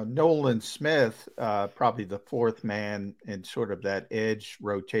lot. Now, Nolan Smith, probably the 4th man in sort of that edge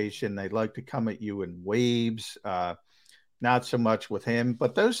rotation. They like to come at you in waves. Not so much with him,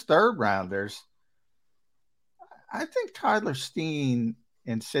 but those 3rd rounders, I think Tyler Steen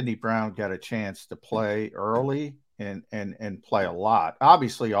and Sidney Brown got a chance to play early and play a lot.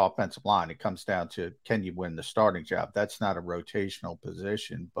 Obviously, offensive line, it comes down to, can you win the starting job? That's not a rotational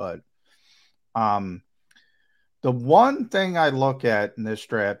position, but the one thing I look at in this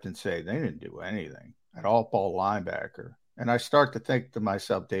draft and say, they didn't do anything at all-ball linebacker. And I start to think to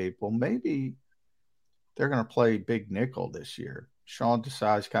myself, Dave, well, maybe they're going to play big nickel this year. Sean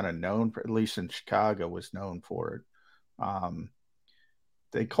Desai is kind of known for, at least in Chicago, was known for it.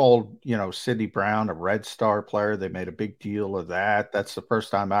 They called, Sidney Brown a Red Star player. They made a big deal of that. That's the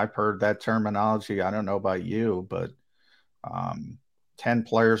first time I've heard that terminology. I don't know about you, but 10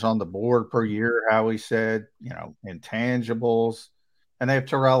 players on the board per year, Howie said, intangibles. And they have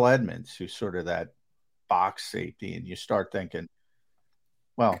Terrell Edmonds, who's sort of that box safety. And you start thinking,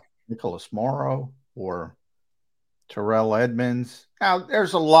 well, Nicholas Morrow or Terrell Edmonds. Now,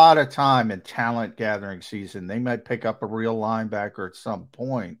 there's a lot of time in talent gathering season. They might pick up a real linebacker at some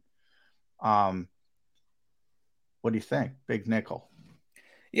point. What do you think? Big nickel.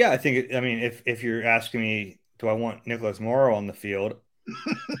 Yeah, I think, if you're asking me, do I want Nicholas Morrow on the field?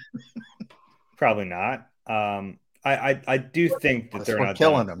 Probably not. I do think that they're not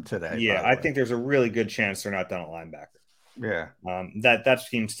killing them today. Yeah, I think there's a really good chance they're not done at linebacker. Yeah. That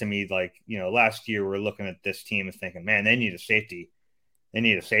seems to me like, last year we're looking at this team and thinking, man, they need a safety. They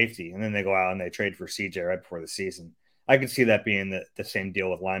need a safety. And then they go out and they trade for CJ right before the season. I could see that being the same deal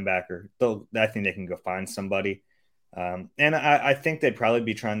with linebacker. Though I think they can go find somebody. And I think they'd probably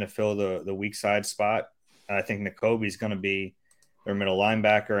be trying to fill the weak side spot. I think Nakobe's going to be their middle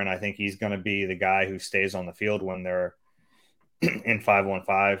linebacker, and I think he's going to be the guy who stays on the field when they're in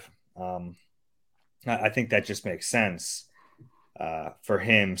 5-1-5. I think that just makes sense. for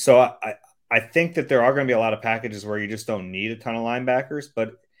him. So I think that there are going to be a lot of packages where you just don't need a ton of linebackers,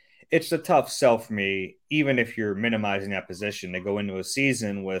 but it's a tough sell for me, even if you're minimizing that position, to go into a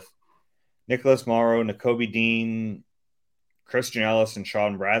season with Nicholas Morrow, Nakobe Dean, Christian Ellis, and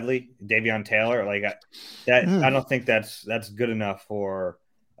Sean Bradley, Davion Taylor. Like that, I don't think that's good enough for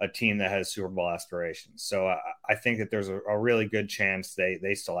a team that has Super Bowl aspirations. So I think that there's a really good chance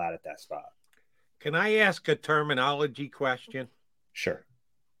they still add at that spot. Can I ask a terminology question? Sure.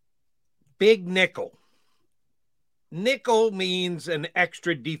 Big nickel. Nickel means an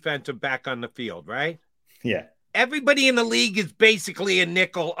extra defensive back on the field, right? Yeah. Everybody in the league is basically a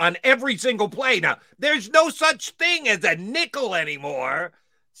nickel on every single play. Now, there's no such thing as a nickel anymore.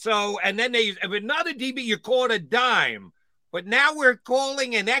 So, and then if another DB, you call it a dime. But now we're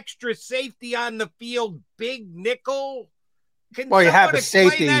calling an extra safety on the field big nickel. Can you have a explain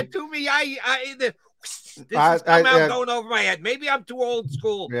safety that to me? This is somehow going over my head. Maybe I'm too old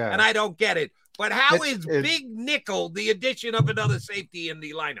school and I don't get it. But how is big nickel the addition of another safety in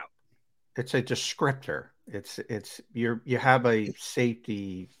the lineup? It's a descriptor. You have a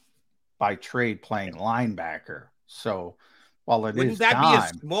safety by trade playing linebacker. So while wouldn't that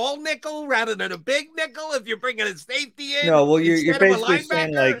be a small nickel rather than a big nickel if you're bringing a safety in? No, well, you're basically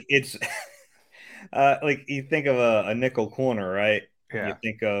saying like it's like you think of a nickel corner, right? Yeah. You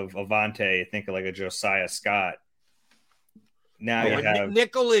think of Avante, you think of like a Josiah Scott. Now you have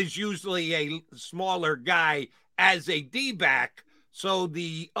nickel is usually a smaller guy as a D-back. So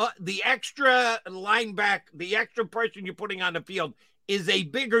the extra linebacker, the extra person you're putting on the field is a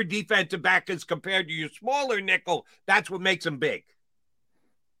bigger defensive back as compared to your smaller nickel. That's what makes him big.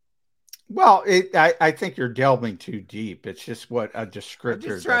 Well, I think you're delving too deep. It's just what a descriptor. I'm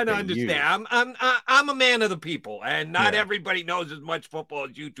just trying to understand. I'm a man of the people, and not everybody knows as much football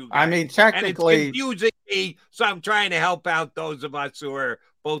as you two guys. I mean, technically, and it's confusing me. So I'm trying to help out those of us who are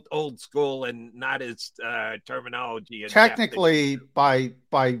both old school and not as terminology. Technically, by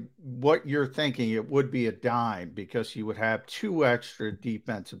what you're thinking, it would be a dime because you would have two extra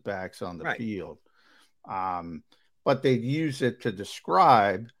defensive backs on the field. But they'd use it to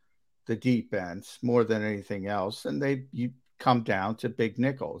describe the defense more than anything else, and you come down to big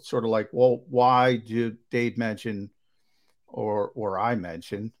nickel. It's sort of like, well, why did Dave mention or I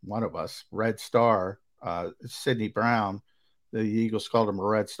mentioned, one of us, Red Star, Sidney Brown? The Eagles called him a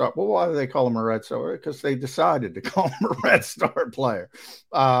Red Star. Well, why do they call him a Red Star? Because they decided to call him a Red Star player,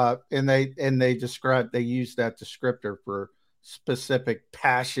 and they used that descriptor for specific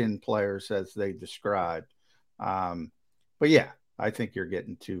passion players as they described. But yeah, I think you're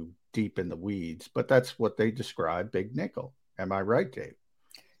getting too deep in the weeds, but that's what they describe big nickel. Am I right, Dave?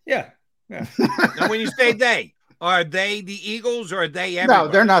 Yeah. Now, when you say they, are they the Eagles or are they everybody? No,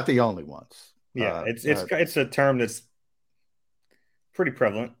 they're not the only ones. Yeah, it's a term that's pretty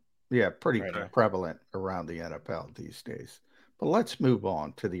prevalent. Yeah, pretty prevalent around the NFL these days. But let's move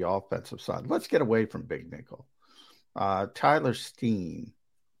on to the offensive side. Let's get away from big nickel. Tyler Steen.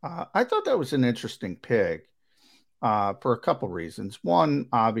 I thought that was an interesting pick. For a couple reasons. One,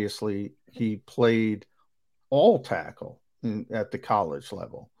 obviously, he played all tackle at the college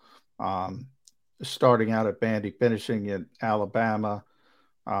level, starting out at Vandy, finishing in Alabama,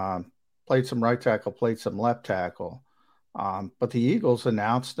 played some right tackle, played some left tackle. But the Eagles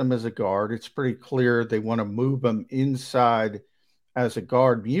announced him as a guard. It's pretty clear they want to move him inside as a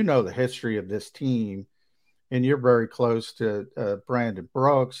guard. You know the history of this team, and you're very close to Brandon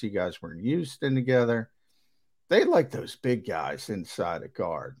Brooks. You guys were in Houston together. They like those big guys inside a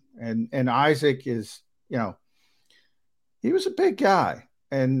guard. And Isaac is, he was a big guy.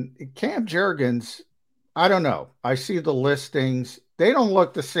 And Cam Jurgens, I don't know. I see the listings. They don't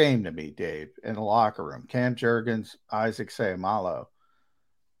look the same to me, Dave, in the locker room. Cam Jurgens, Isaac Seumalo.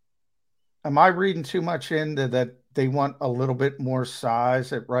 Am I reading too much into that they want a little bit more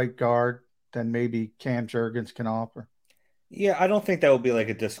size at right guard than maybe Cam Jurgens can offer? Yeah, I don't think that would be like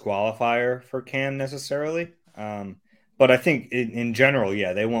a disqualifier for Cam necessarily. But I think in general,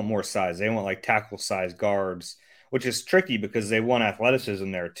 yeah, they want more size. They want like tackle size guards, which is tricky because they want athleticism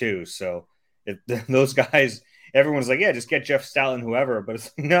there too. So if those guys, everyone's like, yeah, just get Jeff Stout and whoever. But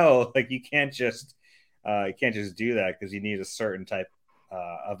it's no, like you can't just do that because you need a certain type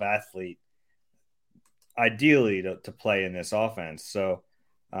of athlete, ideally, to play in this offense. So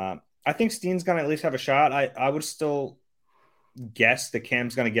I think Steen's going to at least have a shot. I would still guess that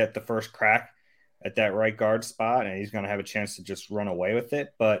Cam's going to get the first crack at that right guard spot, and he's going to have a chance to just run away with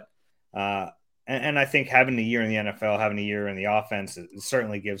it. But and I think having a year in the NFL, having a year in the offense, it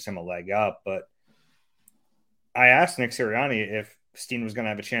certainly gives him a leg up. But I asked Nick Sirianni if Steen was going to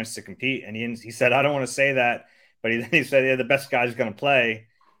have a chance to compete, and he said, I don't want to say that But then he said, yeah, the best guy's going to play.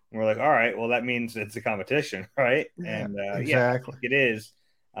 And we're like, all right, well, that means it's a competition, right? Yeah, And exactly. it is.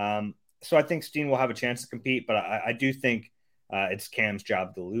 So I think Steen will have a chance to compete, but I do think it's Cam's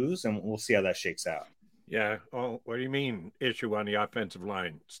job to lose, and we'll see how that shakes out. Yeah. Oh, what do you mean issue on the offensive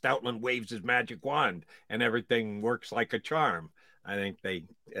line? Stoutland waves his magic wand and everything works like a charm. I think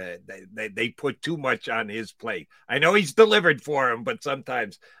they put too much on his plate. I know he's delivered for him, but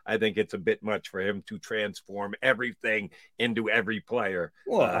sometimes I think it's a bit much for him to transform everything into every player.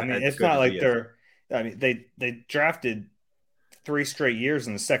 Well, I mean, it's not like they drafted 3 straight years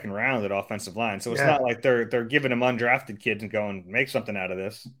in the second round at offensive line, so it's not like they're giving him undrafted kids and going make something out of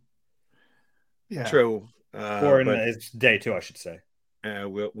this. Yeah, true. It's day 2, I should say.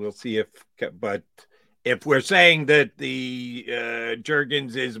 We'll see but if we're saying that the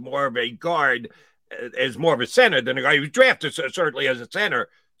Juergens is more of a guard, is more of a center than a guy who's drafted certainly as a center,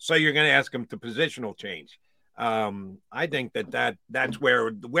 so you're going to ask him to positional change. I think that's where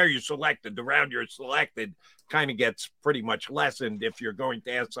you're selected, the round you're selected, kind of gets pretty much lessened if you're going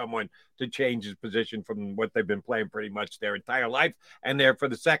to ask someone to change his position from what they've been playing pretty much their entire life, and they're for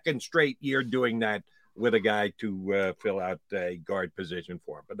the second straight year doing that with a guy to fill out a guard position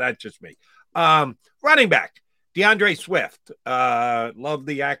for him. But that's just me. Running back, DeAndre Swift. Love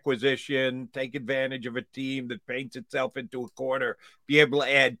the acquisition. Take advantage of a team that paints itself into a corner. Be able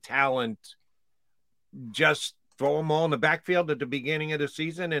to add talent. Just throw them all in the backfield at the beginning of the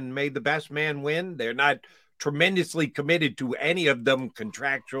season and made the best man win. They're not tremendously committed to any of them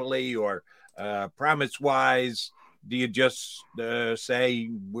contractually or promise-wise. Do you just say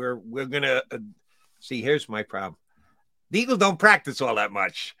we're going to see, here's my problem. The Eagles don't practice all that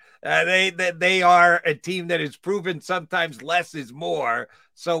much. They are a team that has proven sometimes less is more.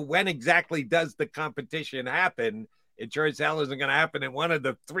 So when exactly does the competition happen? It sure as hell isn't going to happen in one of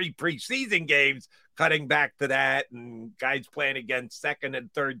the 3 preseason games, cutting back to that and guys playing against second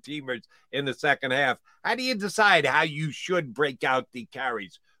and third teamers in the second half. How do you decide how you should break out the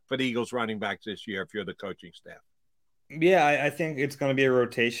carries for the Eagles running backs this year if you're the coaching staff? Yeah, I think it's going to be a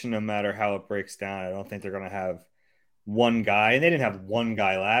rotation no matter how it breaks down. I don't think they're going to have one guy, and they didn't have one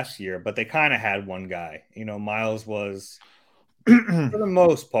guy last year, but they kind of had one guy. Miles was for the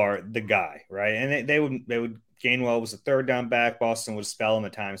most part the guy, right? And they would Gainwell was the third down back. Boston would spell him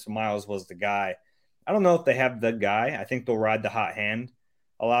at times, so Miles was the guy. I don't know if they have the guy. I think they'll ride the hot hand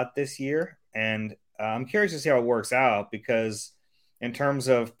a lot this year, and I'm curious to see how it works out because in terms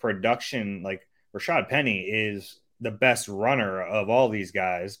of production, like Rashad Penny is the best runner of all these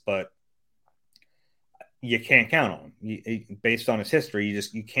guys, but you can't count on him. Based on his history,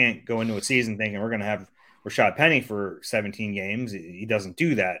 you can't go into a season thinking we're going to have Rashad Penny for 17 games. He doesn't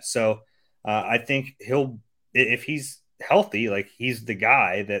do that. So I think if he's healthy, like he's the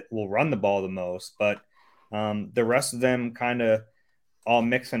guy that will run the ball the most, but the rest of them kind of all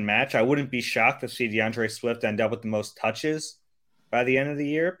mix and match. I wouldn't be shocked to see DeAndre Swift end up with the most touches by the end of the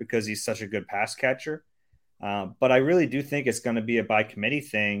year because he's such a good pass catcher. But I really do think it's going to be a by committee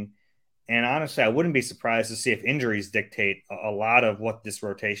thing. And honestly, I wouldn't be surprised to see if injuries dictate a lot of what this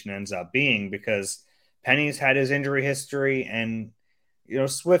rotation ends up being because Penny's had his injury history and,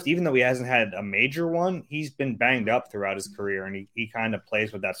 Swift, even though he hasn't had a major one, he's been banged up throughout his career and he kind of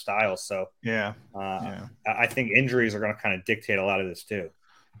plays with that style. So I think injuries are going to kind of dictate a lot of this too.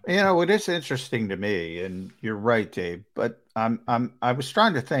 It is interesting to me, and you're right, Dave, but I was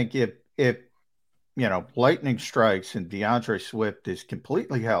trying to think if lightning strikes and DeAndre Swift is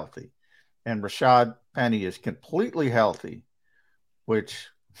completely healthy and Rashad Penny is completely healthy, which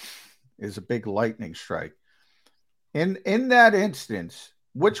is a big lightning strike. In that instance,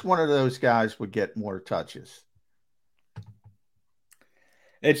 which one of those guys would get more touches?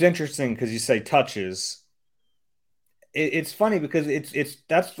 It's interesting because you say touches. It's funny because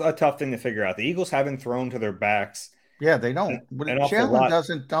that's a tough thing to figure out. The Eagles haven't thrown to their backs. Yeah, they don't. Jalen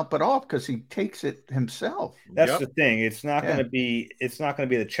doesn't dump it off because he takes it himself. That's the thing. It's not going to be the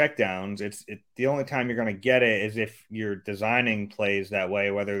checkdowns. It's the only time you're going to get it is if you're designing plays that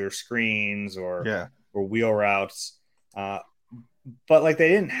way, whether they're screens or wheel routes. But like they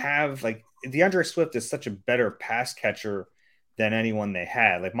didn't have DeAndre Swift is such a better pass catcher than anyone they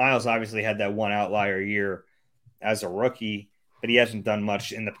had. Like Miles obviously had that one outlier year as a rookie, but he hasn't done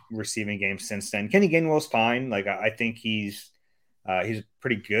much in the receiving game since then. Kenny Gainwell's fine. Like I think he's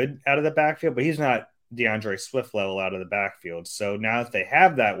pretty good out of the backfield, but he's not DeAndre Swift level out of the backfield. So now that they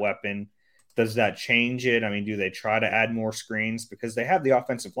have that weapon, does that change it? I mean, do they try to add more screens because they have the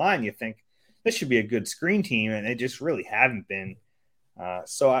offensive line? You think this should be a good screen team, and they just really haven't been.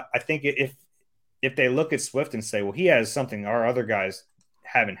 So I think if they look at Swift and say, well, he has something our other guys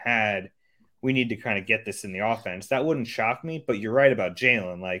haven't had, we need to kind of get this in the offense. That wouldn't shock me, but you're right about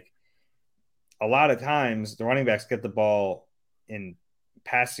Jalen. Like, a lot of times the running backs get the ball in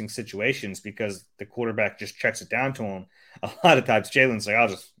passing situations because the quarterback just checks it down to him. A lot of times Jalen's like,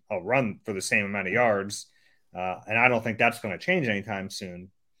 I'll run for the same amount of yards. And I don't think that's going to change anytime soon.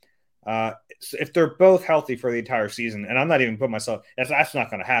 So if they're both healthy for the entire season, and I'm not even putting myself, that's not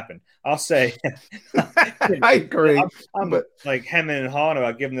going to happen. I'll say, I agree. I'm like hemming and hawing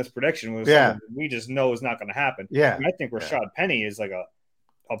about giving this prediction with something we just know is not going to happen. Yeah. And I think Rashad Penny is like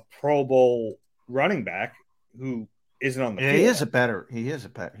a Pro Bowl running back who isn't on the field.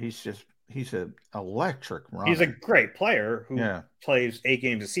 He's an electric runner. He's a great player who plays 8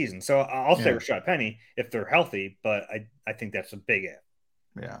 games a season. So I'll say Rashad Penny if they're healthy, but I think that's a big if.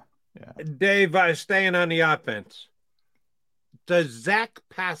 Yeah. Dave, staying on the offense, does Zach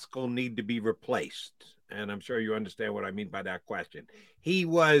Pascal need to be replaced? And I'm sure you understand what I mean by that question. He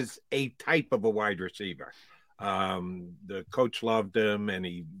was a type of a wide receiver. The coach loved him, and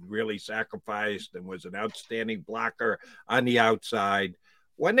he really sacrificed and was an outstanding blocker on the outside.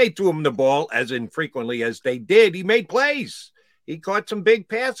 When they threw him the ball, as infrequently as they did, he made plays. He caught some big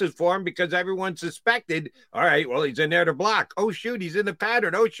passes for him because everyone suspected, all right, well, he's in there to block. Oh, shoot, he's in the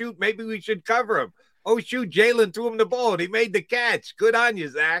pattern. Oh, shoot, maybe we should cover him. Oh, shoot, Jalen threw him the ball, and he made the catch. Good on you,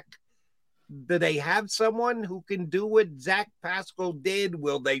 Zach. Do they have someone who can do what Zach Pascal did?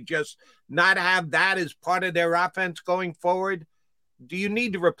 Will they just not have that as part of their offense going forward? Do you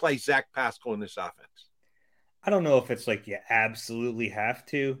need to replace Zach Pascal in this offense? I don't know if it's like you absolutely have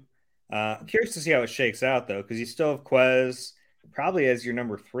to. Curious to see how it shakes out, though, because you still have Quez probably as your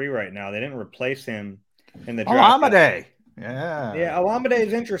number 3 right now. They didn't replace him in the draft. Olamide. Yeah, Olamide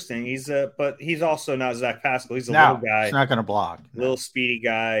is interesting. But he's also not Zach Pascal. He's a little guy. He's not going to block. Little speedy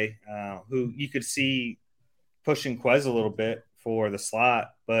guy who you could see pushing Quez a little bit for the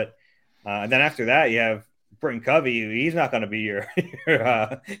slot. But then after that, you have Britton Covey. He's not going to be your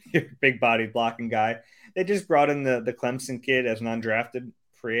big-bodied blocking guy. They just brought in the Clemson kid as an undrafted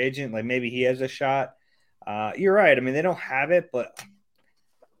free agent. Like, maybe he has a shot. You're right. I mean, they don't have it, but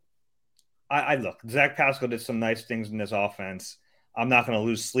I look, Zach Pascal did some nice things in this offense. I'm not going to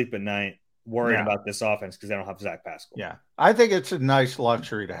lose sleep at night worrying about this offense because they don't have Zach Pascal. Yeah. I think it's a nice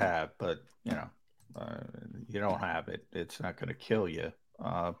luxury to have, but you don't have it. It's not going to kill you.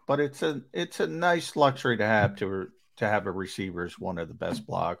 But it's a nice luxury to have have a receiver as one of the best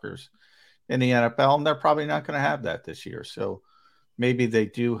blockers in the NFL, and they're probably not going to have that this year. So maybe they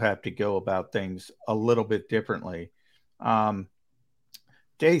do have to go about things a little bit differently.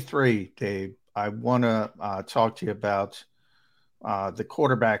 Day 3, Dave, I want to talk to you about the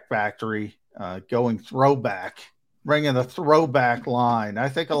quarterback factory going throwback, bringing the throwback line. I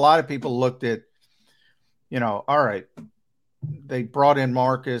think a lot of people looked at, all right, they brought in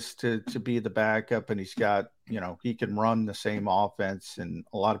Marcus to be the backup, and he's got, he can run the same offense, and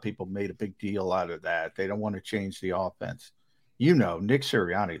a lot of people made a big deal out of that. They don't want to change the offense. Nick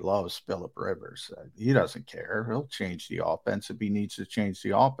Sirianni loves Phillip Rivers. He doesn't care. He'll change the offense if he needs to change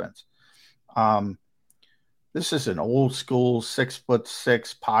the offense. This is an old school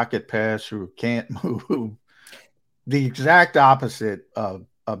 6'6" pocket passer who can't move. The exact opposite of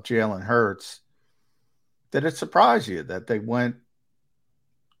Jalen Hurts. Did it surprise you that they went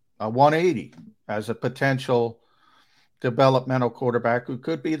a 180 as a potential developmental quarterback who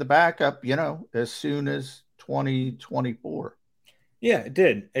could be the backup, as soon as 2024? Yeah, it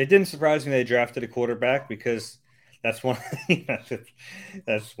did. It didn't surprise me they drafted a quarterback because that's one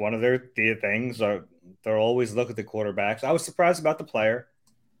of their things. They'll always look at the quarterbacks. I was surprised about the player.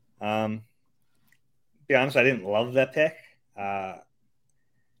 Be honest, I didn't love that pick.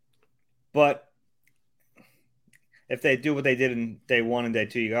 But if they do what they did in day 1 and day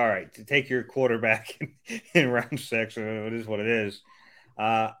 2, you go, all right, to take your quarterback in round 6, it is what it is.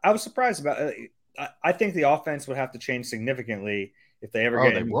 I was surprised about it. I think the offense would have to change significantly if they ever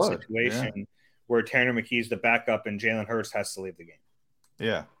get into a situation where Tanner McKee's the backup and Jalen Hurts has to leave the game.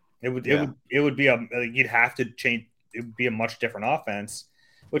 Yeah. It would be you'd have to change. It would be a much different offense,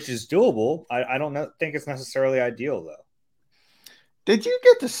 which is doable. I don't think it's necessarily ideal, though. Did you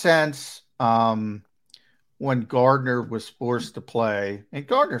get the sense when Gardner was forced to play, and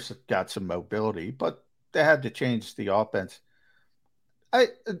Gardner's got some mobility, but they had to change the offense?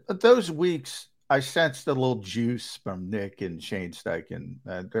 Those weeks, I sensed a little juice from Nick and Shane Steichen.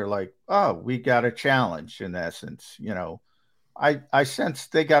 They're like, oh, we got a challenge in essence. I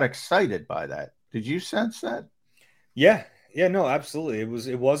sensed they got excited by that. Did you sense that? Yeah, no, absolutely.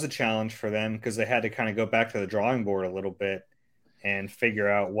 It was a challenge for them because they had to kind of go back to the drawing board a little bit. and figure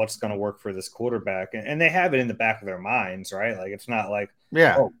out what's going to work for this quarterback. And they have it in the back of their minds, right? Like, it's not like,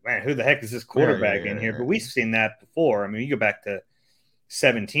 oh man, who the heck is this quarterback in here? But we've seen that before. I mean, you go back to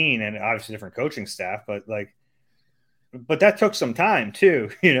 17 and obviously different coaching staff, but that took some time too.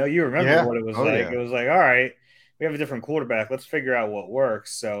 You remember what it was like. It was like, all right, we have a different quarterback. Let's figure out what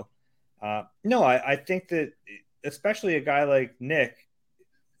works. So, no, I think that especially a guy like Nick,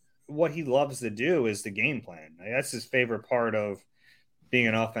 what he loves to do is the game plan. Like, that's his favorite part of being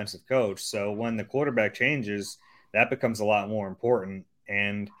an offensive coach. So when the quarterback changes, that becomes a lot more important.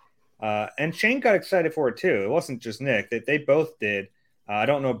 And Shane got excited for it too. It wasn't just Nick. They both did. I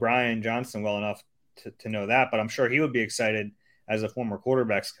don't know Brian Johnson well enough to know that, but I'm sure he would be excited as a former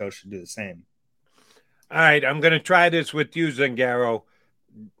quarterbacks coach to do the same. All right, I'm going to try this with you, Zangaro.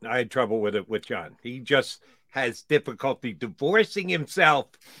 I had trouble with it with John. He just has difficulty divorcing himself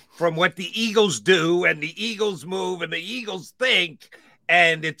from what the Eagles do and the Eagles move and the Eagles think.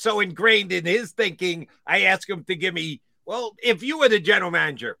 And it's so ingrained in his thinking. I ask him to give me, well, if you were the general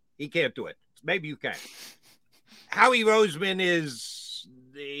manager, he can't do it. Maybe you can. Howie Roseman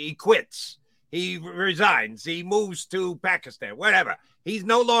he quits. He resigns. He moves to Pakistan, whatever. He's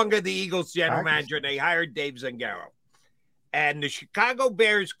no longer the Eagles general manager. They hired Dave Zangaro. And the Chicago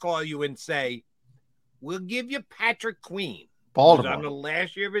Bears call you and say, we'll give you Patrick Queen. Baltimore. Who's on the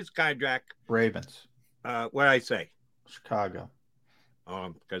last year of his contract. Ravens. What did I say? Chicago.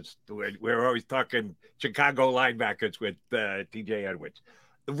 Because we're always talking Chicago linebackers with TJ Edwards.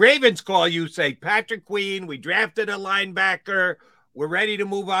 The Ravens call you, say, Patrick Queen, we drafted a linebacker. We're ready to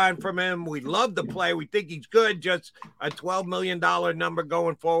move on from him. We love the play. We think he's good. Just a $12 million number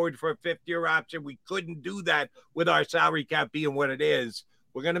going forward for a fifth-year option. We couldn't do that with our salary cap being what it is.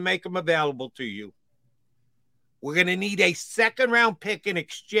 We're going to make him available to you. We're going to need a second-round pick in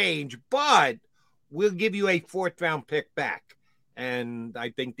exchange, but we'll give you a fourth-round pick back. And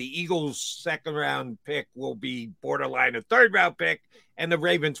I think the Eagles' second-round pick will be borderline a third-round pick, and the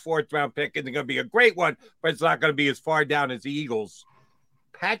Ravens' fourth-round pick isn't going to be a great one, but it's not going to be as far down as the Eagles.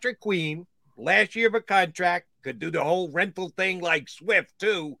 Patrick Queen, last year of a contract, could do the whole rental thing like Swift,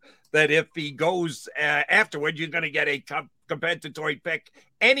 too, that if he goes afterward, you're going to get a compensatory pick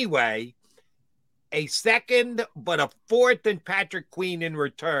anyway. A second, but a fourth and Patrick Queen in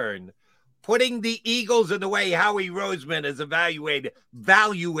return, putting the Eagles in the way Howie Roseman has evaluated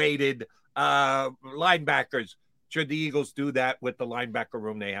linebackers. Should the Eagles do that with the linebacker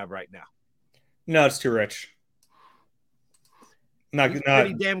room they have right now? No, it's too rich. He's a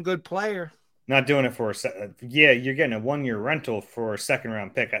pretty damn good player. Not doing it for you're getting a 1-year rental for a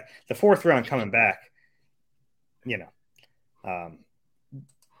second-round pick. The fourth round coming back,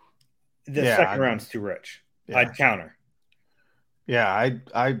 second round's too rich. Yeah. I'd counter. Yeah,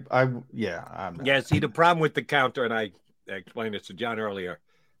 I'm not. See, the problem with the counter, and I explained this to John earlier,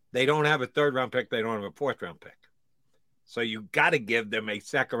 they don't have a third-round pick. They don't have a fourth-round pick. So you got to give them a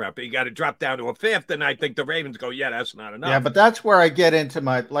second-round pick. You got to drop down to a fifth, and I think the Ravens go, yeah, that's not enough. Yeah, but that's where I get into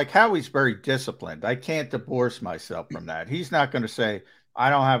Howie's very disciplined. I can't divorce myself from that. He's not going to say, I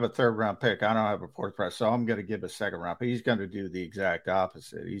don't have a third-round pick. I don't have a fourth-round, so I'm going to give a second-round pick. He's going to do the exact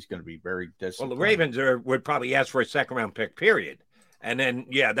opposite. He's going to be very disciplined. Well, the Ravens would probably ask for a second-round pick, period. And then,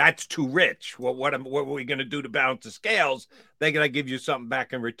 yeah, that's too rich. Well, what are we going to do to balance the scales? They're going to give you something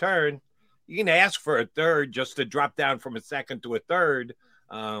back in return. You can ask for a third just to drop down from a second to a third.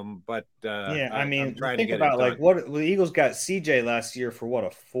 But I mean, think about what the Eagles got CJ last year for what,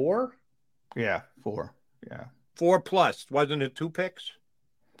 a 4? Yeah, 4. Yeah. 4+. Wasn't it 2 picks?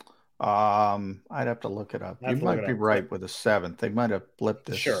 I'd have to look it up. You might be right with a 7th. They might have flipped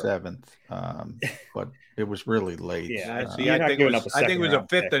the 7th, but it was really late. Yeah, I think it was a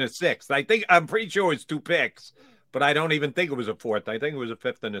 5th and a 6th. I'm pretty sure it's 2 picks, but I don't even think it was a 4th. I think it was a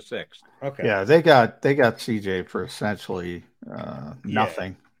 5th and a 6th. Okay. Yeah, they got CJ for essentially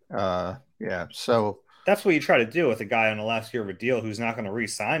nothing. So that's what you try to do with a guy on the last year of a deal who's not going to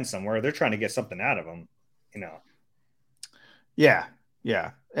re-sign somewhere. They're trying to get something out of him, Yeah.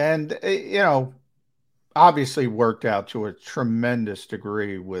 Yeah. And, obviously worked out to a tremendous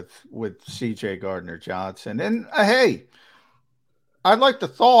degree with CJ Gardner-Johnson. And, hey, I like the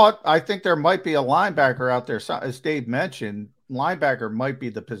thought. I think there might be a linebacker out there. As Dave mentioned, linebacker might be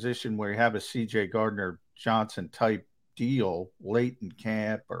the position where you have a CJ Gardner-Johnson type deal late in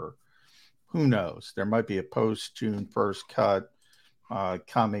camp, or who knows? There might be a post-June 1st cut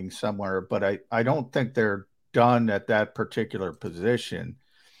coming somewhere, but I don't think they're done at that particular position.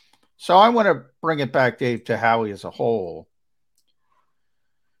 So I want to bring it back, Dave, to Howie as a whole.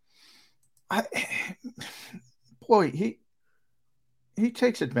 he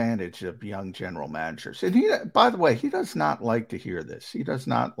takes advantage of young general managers. And by the way, he does not like to hear this. He does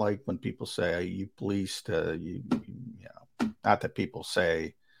not like when people say, you please, not that people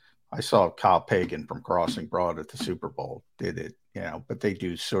say, I saw Kyle Pagan from Crossing Broad at the Super Bowl did it, but they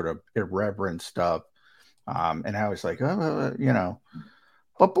do sort of irreverent stuff. And I was like,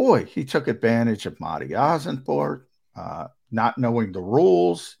 but boy, he took advantage of Marty Ossenfort, not knowing the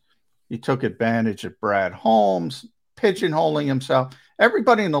rules. He took advantage of Brad Holmes, pigeonholing himself.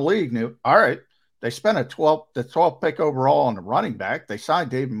 Everybody in the league knew, all right, they spent the 12th pick overall on the running back. They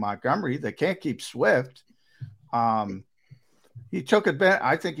signed David Montgomery. They can't keep Swift. He took advantage.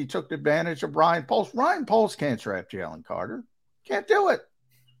 I think he took advantage of Ryan Poles. Ryan Poles can't draft Jalen Carter. Can't do it.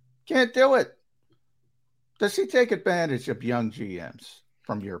 Can't do it. Does he take advantage of young GMs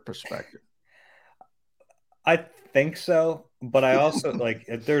from your perspective? I think so, but I also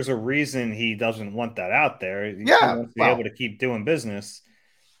if there's a reason he doesn't want that out there. He wants to be able to keep doing business.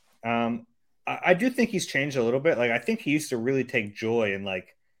 I do think he's changed a little bit. I think he used to really take joy in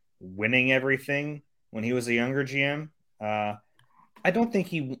winning everything when he was a younger GM. I don't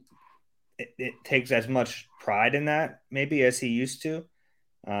think it takes as much pride in that maybe as he used to,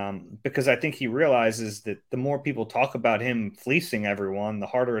 because I think he realizes that the more people talk about him fleecing everyone, the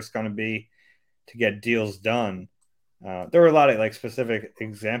harder it's going to be to get deals done. There were a lot of specific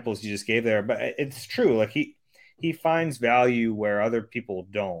examples you just gave there, but it's true. He finds value where other people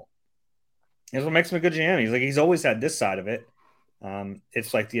don't. That's what makes him a good GM. He's always had this side of it.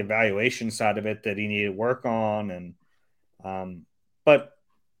 It's the evaluation side of it that he needed work on, but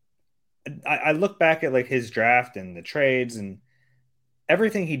I look back at like his draft and the trades and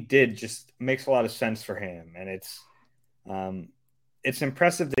everything he did just makes a lot of sense for him. And it's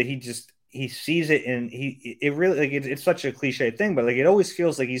impressive that he sees it and it really, like, it's such a cliche thing, but like, it always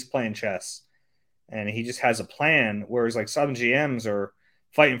feels like he's playing chess and he just has a plan. Whereas like some GMs are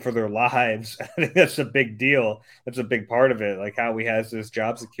fighting for their lives. I think that's a big deal. That's a big part of it. Like how he has this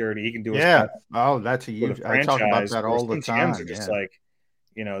job security. He can do his Oh, that's a huge, I talk about that all the time. GMs are just like,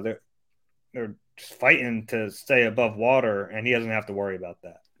 you know, they're just fighting to stay above water and he doesn't have to worry about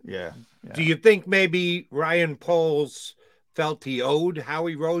that. Yeah. Do you think maybe Ryan Poles felt he owed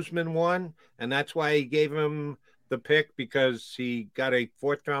Howie Roseman one, and that's why he gave him the pick, because he got a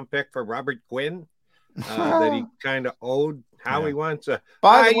 4th-round pick for Robert Quinn that he kind of owed Howie one? So,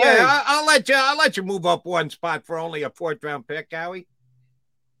 by the way, I'll let you move up one spot for only a 4th-round pick, Howie.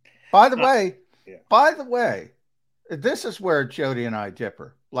 By the way, this is where Jody and I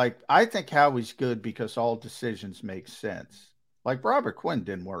differ. Like, I think Howie's good because all decisions make sense. Like Robert Quinn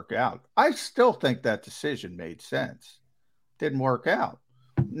didn't work out. I still think that decision made sense. Didn't work out.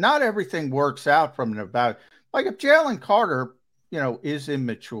 Not everything works out from about. Like if Jalen Carter, you know, is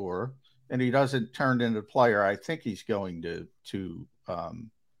immature and he doesn't turn into a player I think he's going to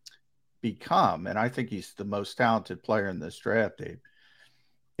become, and I think he's the most talented player in this draft, Dave.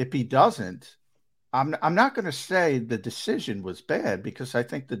 If he doesn't, I'm not going to say the decision was bad, because I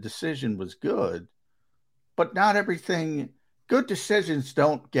think the decision was good, but not everything. Good decisions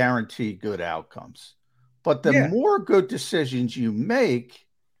don't guarantee good outcomes. But the more good decisions you make,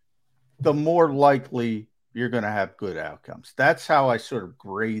 the more likely you're going to have good outcomes. That's how I sort of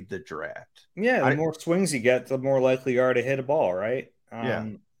grade the draft. Yeah, the more swings you get, the more likely you are to hit a ball, right?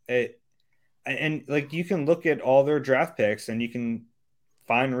 And like you can look at all their draft picks and you can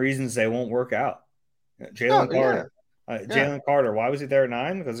find reasons they won't work out. Jalen Carter. Jalen Carter, why was he there at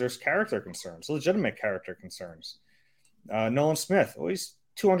 9? Because there's character concerns, legitimate character concerns. Nolan Smith, well, he's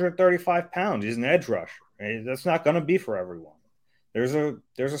 235 pounds. He's an edge rusher. That's not going to be for everyone. There's a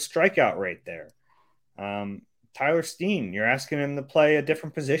strikeout rate there. Tyler Steen, you're asking him to play a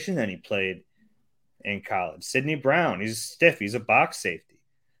different position than he played in college. Sidney Brown, he's stiff. He's a box safety.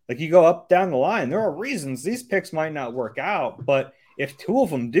 Like you go up down the line, there are reasons these picks might not work out, but if 2 of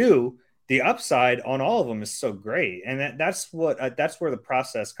them do, the upside on all of them is so great. And that's where the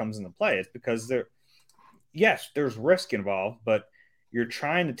process comes into play. It's because there's risk involved, but you're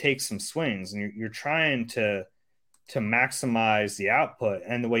trying to take some swings and you're trying to maximize the output.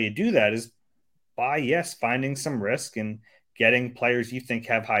 And the way you do that is by, finding some risk and getting players you think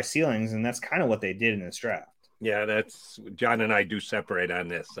have high ceilings. And that's kind of what they did in this draft. Yeah, that's John and I do separate on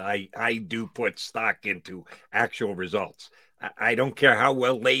this. I do put stock into actual results. I don't care how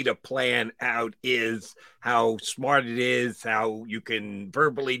well laid a plan out is, how smart it is, how you can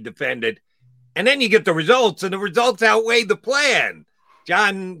verbally defend it. And then you get the results, and the results outweigh the plan.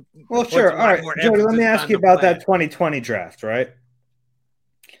 John. Well, sure. All right, Jody, let me ask you about that 2020 draft, right?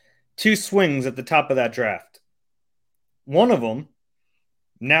 2 swings at the top of that draft. One of them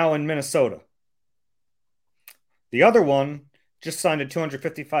now in Minnesota. The other one just signed a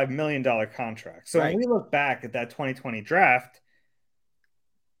 $255 million contract. So when we look back at that 2020 draft,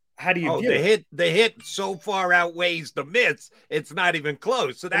 how do you view it? The hit so far outweighs the miss, it's not even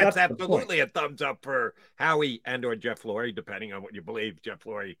close. So that's absolutely a thumbs up for Howie and or Jeff Lurie, depending on what you believe. Jeff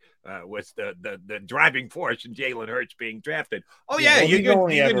Lurie was the driving force in Jalen Hurts being drafted. You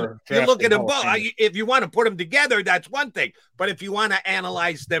look at them both. If you want to put them together, that's one thing. But if you want to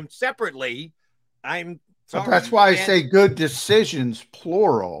analyze them separately, I'm sorry. But that's why I say good decisions,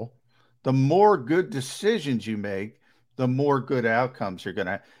 plural. The more good decisions you make, the more good outcomes you're going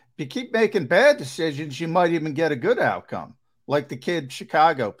to have. If you keep making bad decisions, you might even get a good outcome, like the kid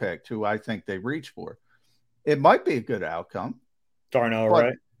Chicago picked, who I think they reached for. It might be a good outcome. Darnell,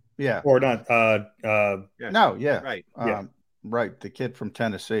 right? Yeah. Or not. No, yeah. Right. Right. The kid from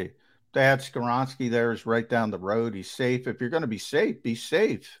Tennessee. They had Skoronski there, is right down the road. He's safe. If you're going to be safe, be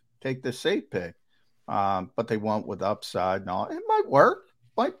safe. Take the safe pick. But they went with upside and all. It might work.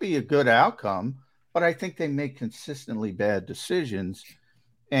 Might be a good outcome. But I think they make consistently bad decisions.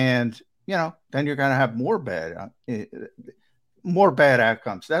 And, then you're going to have more bad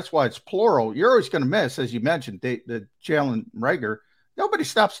outcomes. That's why it's plural. You're always going to miss, as you mentioned, the Jalen Reagor. Nobody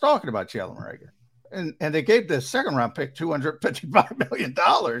stops talking about Jalen Reagor. And they gave the second round pick $255 million.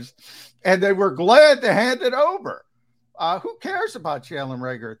 And they were glad to hand it over. Who cares about Jalen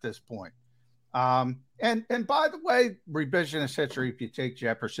Reagor at this point? And by the way, revisionist history, if you take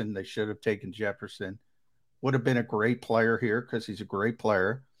Jefferson, they should have taken Jefferson. Would have been a great player here because he's a great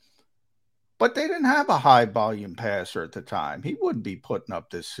player. But they didn't have a high volume passer at the time. He wouldn't be putting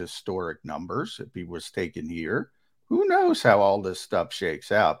up this historic numbers if he was taken here. Who knows how all this stuff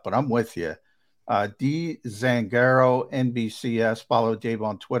shakes out? But I'm with you. D. Zangaro, NBCS. Follow Dave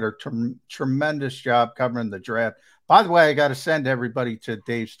on Twitter. Tremendous job covering the draft. By the way, I got to send everybody to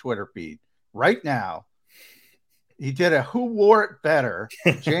Dave's Twitter feed right now. He did a who wore it better.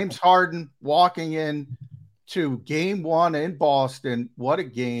 James Harden walking in to game 1 in Boston. What a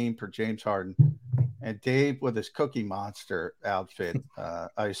game for James Harden. And Dave with his Cookie Monster outfit.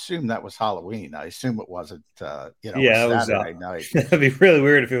 I assume that was Halloween. I assume it wasn't, Saturday night. It'd be really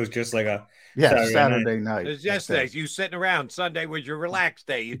weird if it was just like a Saturday night. It's yesterday. You sitting around. Sunday was your relaxed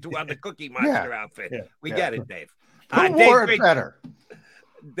day. You threw on the Cookie Monster outfit. We get it, Dave. Who wore it better?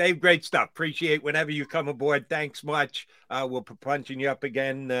 Dave, great stuff. Appreciate whenever you come aboard. Thanks much. We'll be punching you up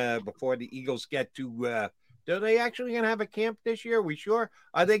again before the Eagles get to are they actually going to have a camp this year? Are we sure?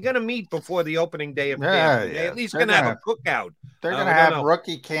 Are they going to meet before the opening day of camp? They at least going to have a cookout. They're going to have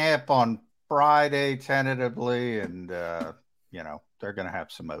rookie camp on Friday tentatively, and they're going to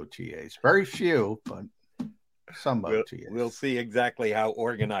have some OTAs. Very few, but some OTAs. We'll see exactly how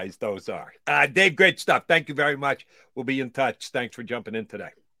organized those are. Dave, great stuff. Thank you very much. We'll be in touch. Thanks for jumping in today.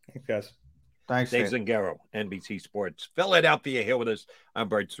 Thanks, guys. Thanks, Dave Zangaro, NBC Sports Philadelphia, here with us on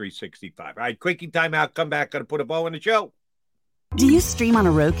Birds 365. All right, quickie timeout. Come back. Going to put a bow in the show. Do you stream on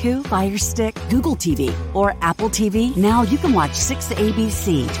a Roku, Fire Stick, Google TV, or Apple TV? Now you can watch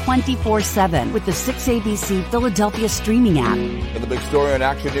 6ABC 24/7 with the 6ABC Philadelphia streaming app. And the big story on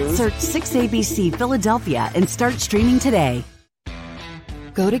Action News? Search 6ABC Philadelphia and start streaming today.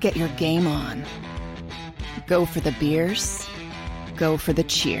 Go to get your game on. Go for the beers. Go for the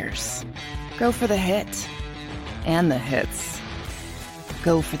cheers. Go for the hit and the hits.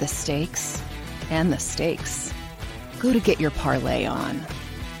 Go for the stakes and the stakes. Go to get your parlay on.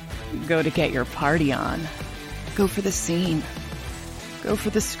 Go to get your party on. Go for the scene. Go for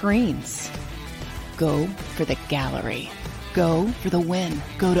the screens. Go for the gallery. Go for the win.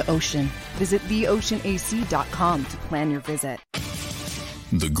 Go to Ocean. Visit theoceanac.com to plan your visit.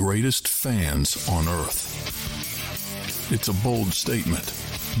 The greatest fans on earth. It's a bold statement,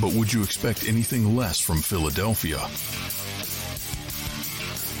 but would you expect anything less from Philadelphia?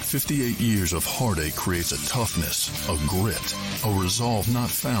 58 years of heartache creates a toughness, a grit, a resolve not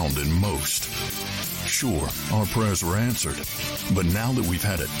found in most. Sure, our prayers were answered, but now that we've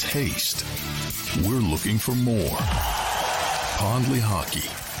had a taste, we're looking for more. Pondley Hockey,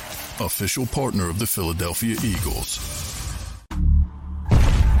 official partner of the Philadelphia Eagles.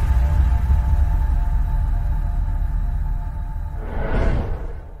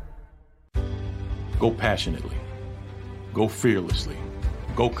 Go passionately. Go fearlessly.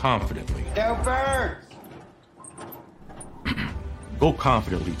 Go confidently. Go Birds! Go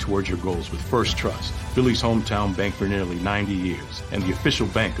confidently towards your goals with First Trust, Philly's hometown bank for nearly 90 years, and the official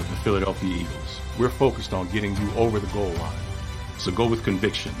bank of the Philadelphia Eagles. We're focused on getting you over the goal line. So go with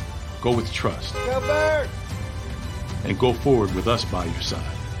conviction. Go with trust. Go Birds! And go forward with us by your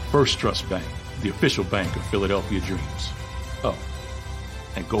side. First Trust Bank, the official bank of Philadelphia dreams. Oh,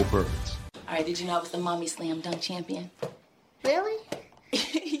 and go Birds. All right, did you know I was the mommy slam dunk champion? Really?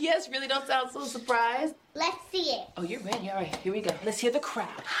 Yes, really don't sound so surprised. Let's see it. Oh, you're ready. All right, here we go. Let's hear the crowd.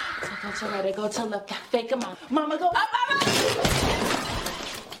 So go to right, go to left, fake 'em out. Mama, go up, up, up.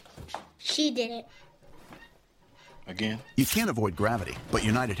 She did it. Again? You can't avoid gravity, but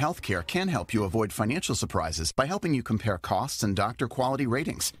United Healthcare can help you avoid financial surprises by helping you compare costs and doctor quality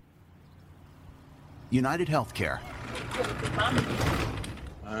ratings. United Healthcare.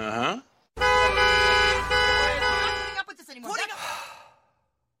 Uh-huh.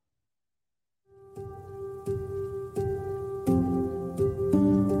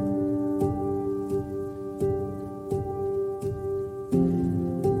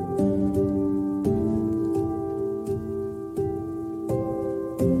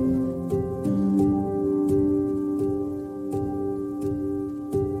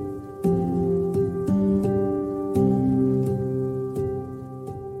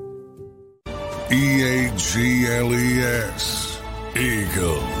 EAGLES.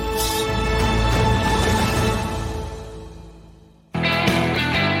 Eagles. All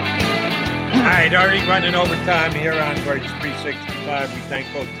right, already running overtime here on Birds 365. We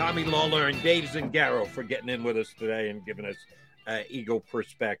thank both Tommy Lawlor and Dave Zangaro for getting in with us today and giving us Eagle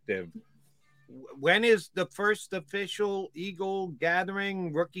perspective. When is the first official Eagle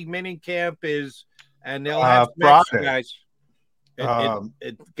gathering? Rookie mini camp is, and they'll have Friday. Guys.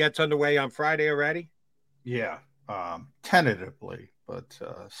 It gets underway on Friday already? Yeah, tentatively, but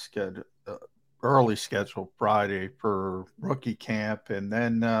early schedule Friday for rookie camp, and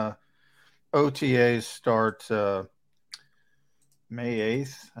then OTAs start May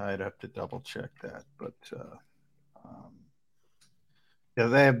 8th. I'd have to double check that, but yeah,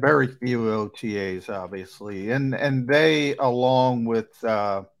 they have very few OTAs, obviously, and they, along with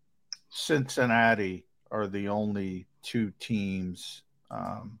Cincinnati, are the only two teams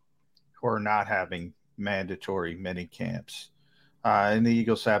who are not having mandatory mini camps. And the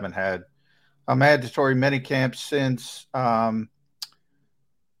Eagles haven't had a mandatory mini camp since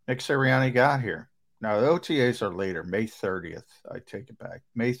Nick Sirianni got here. Now, the OTAs are later, May 30th. I take it back.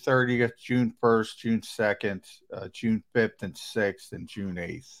 May 30th, June 1st, June 2nd, June 5th and 6th, and June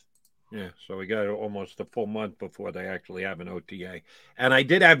 8th. Yeah, so we got almost a full month before they actually have an OTA. And I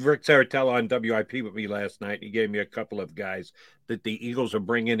did have Rick Saratella on WIP with me last night. He gave me a couple of guys that the Eagles are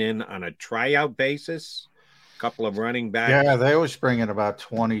bringing in on a tryout basis, a couple of running backs. Yeah, they always bring in about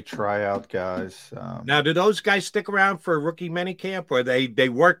 20 tryout guys. Now, do those guys stick around for a rookie minicamp, or they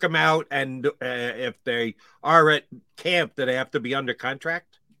work them out, and if they are at camp, do they have to be under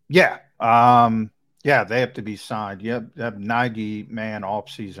contract? Yeah. Yeah, they have to be signed. You have 90-man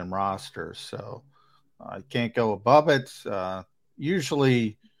off-season rosters, so I can't go above it.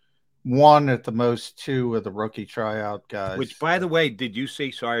 Usually one at the most, two of the rookie tryout guys. Which, by the way, did you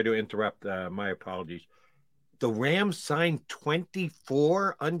see? Sorry to interrupt. My apologies. The Rams signed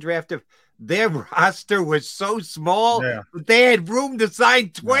 24 undrafted. Their roster was so small, they had room to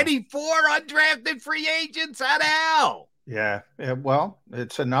sign 24 undrafted free agents. How the hell? Yeah, well,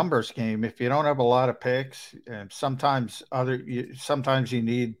 it's a numbers game. If you don't have a lot of picks, and sometimes you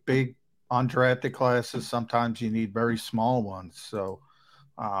need big undrafted classes. Sometimes you need very small ones. So,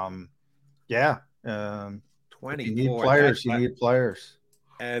 24. You need players. You need players.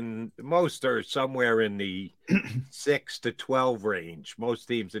 And most are somewhere in the 6 to 12 range. Most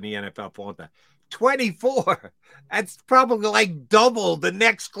teams in the NFL fall into 24. That's probably like double the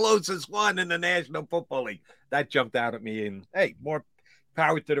next closest one in the National Football League. That jumped out at me. And hey, more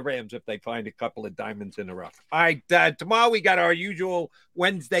power to the Rams if they find a couple of diamonds in the rough. All right, tomorrow we got our usual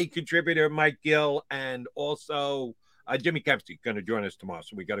Wednesday contributor, Mike Gill, and also Jimmy Kempsey going to join us tomorrow.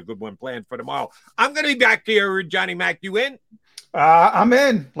 So we got a good one planned for tomorrow. I'm going to be back here. Johnny Mac, you in? I'm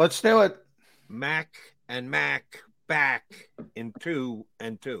in. Let's do it. Mac and Mac back in 2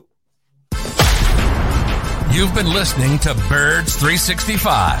 and 2. You've been listening to Birds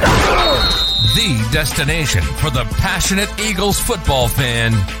 365, the destination for the passionate Eagles football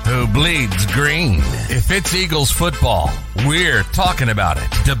fan who bleeds green. If it's Eagles football, we're talking about it.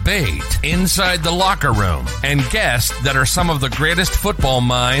 Debate, inside the locker room, and guests that are some of the greatest football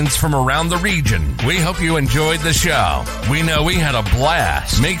minds from around the region. We hope you enjoyed the show. We know we had a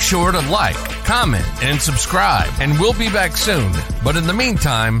blast. Make sure to like, comment, and subscribe, and we'll be back soon. But in the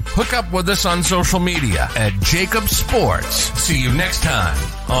meantime, hook up with us on social media at Jacob Sports. See you next time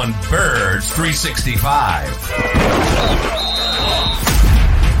on Birds 365.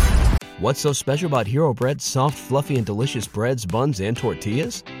 What's so special about Hero Bread's soft, fluffy, and delicious breads, buns, and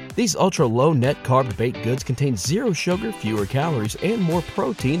tortillas? These ultra-low net-carb baked goods contain zero sugar, fewer calories, and more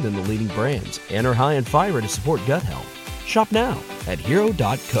protein than the leading brands, and are high in fiber to support gut health. Shop now at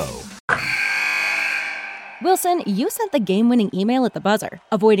Hero.co. Wilson, you sent the game-winning email at the buzzer,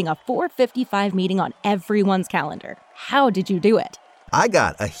 avoiding a 4:55 meeting on everyone's calendar. How did you do it? I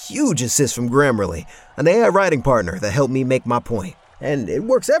got a huge assist from Grammarly, an AI writing partner that helped me make my point. And it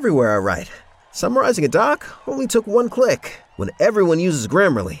works everywhere I write. Summarizing a doc only took one click. When everyone uses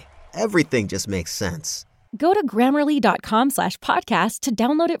Grammarly, everything just makes sense. Go to Grammarly.com/podcast to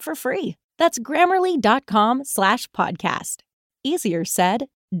download it for free. That's Grammarly.com/podcast. Easier said,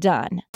 done.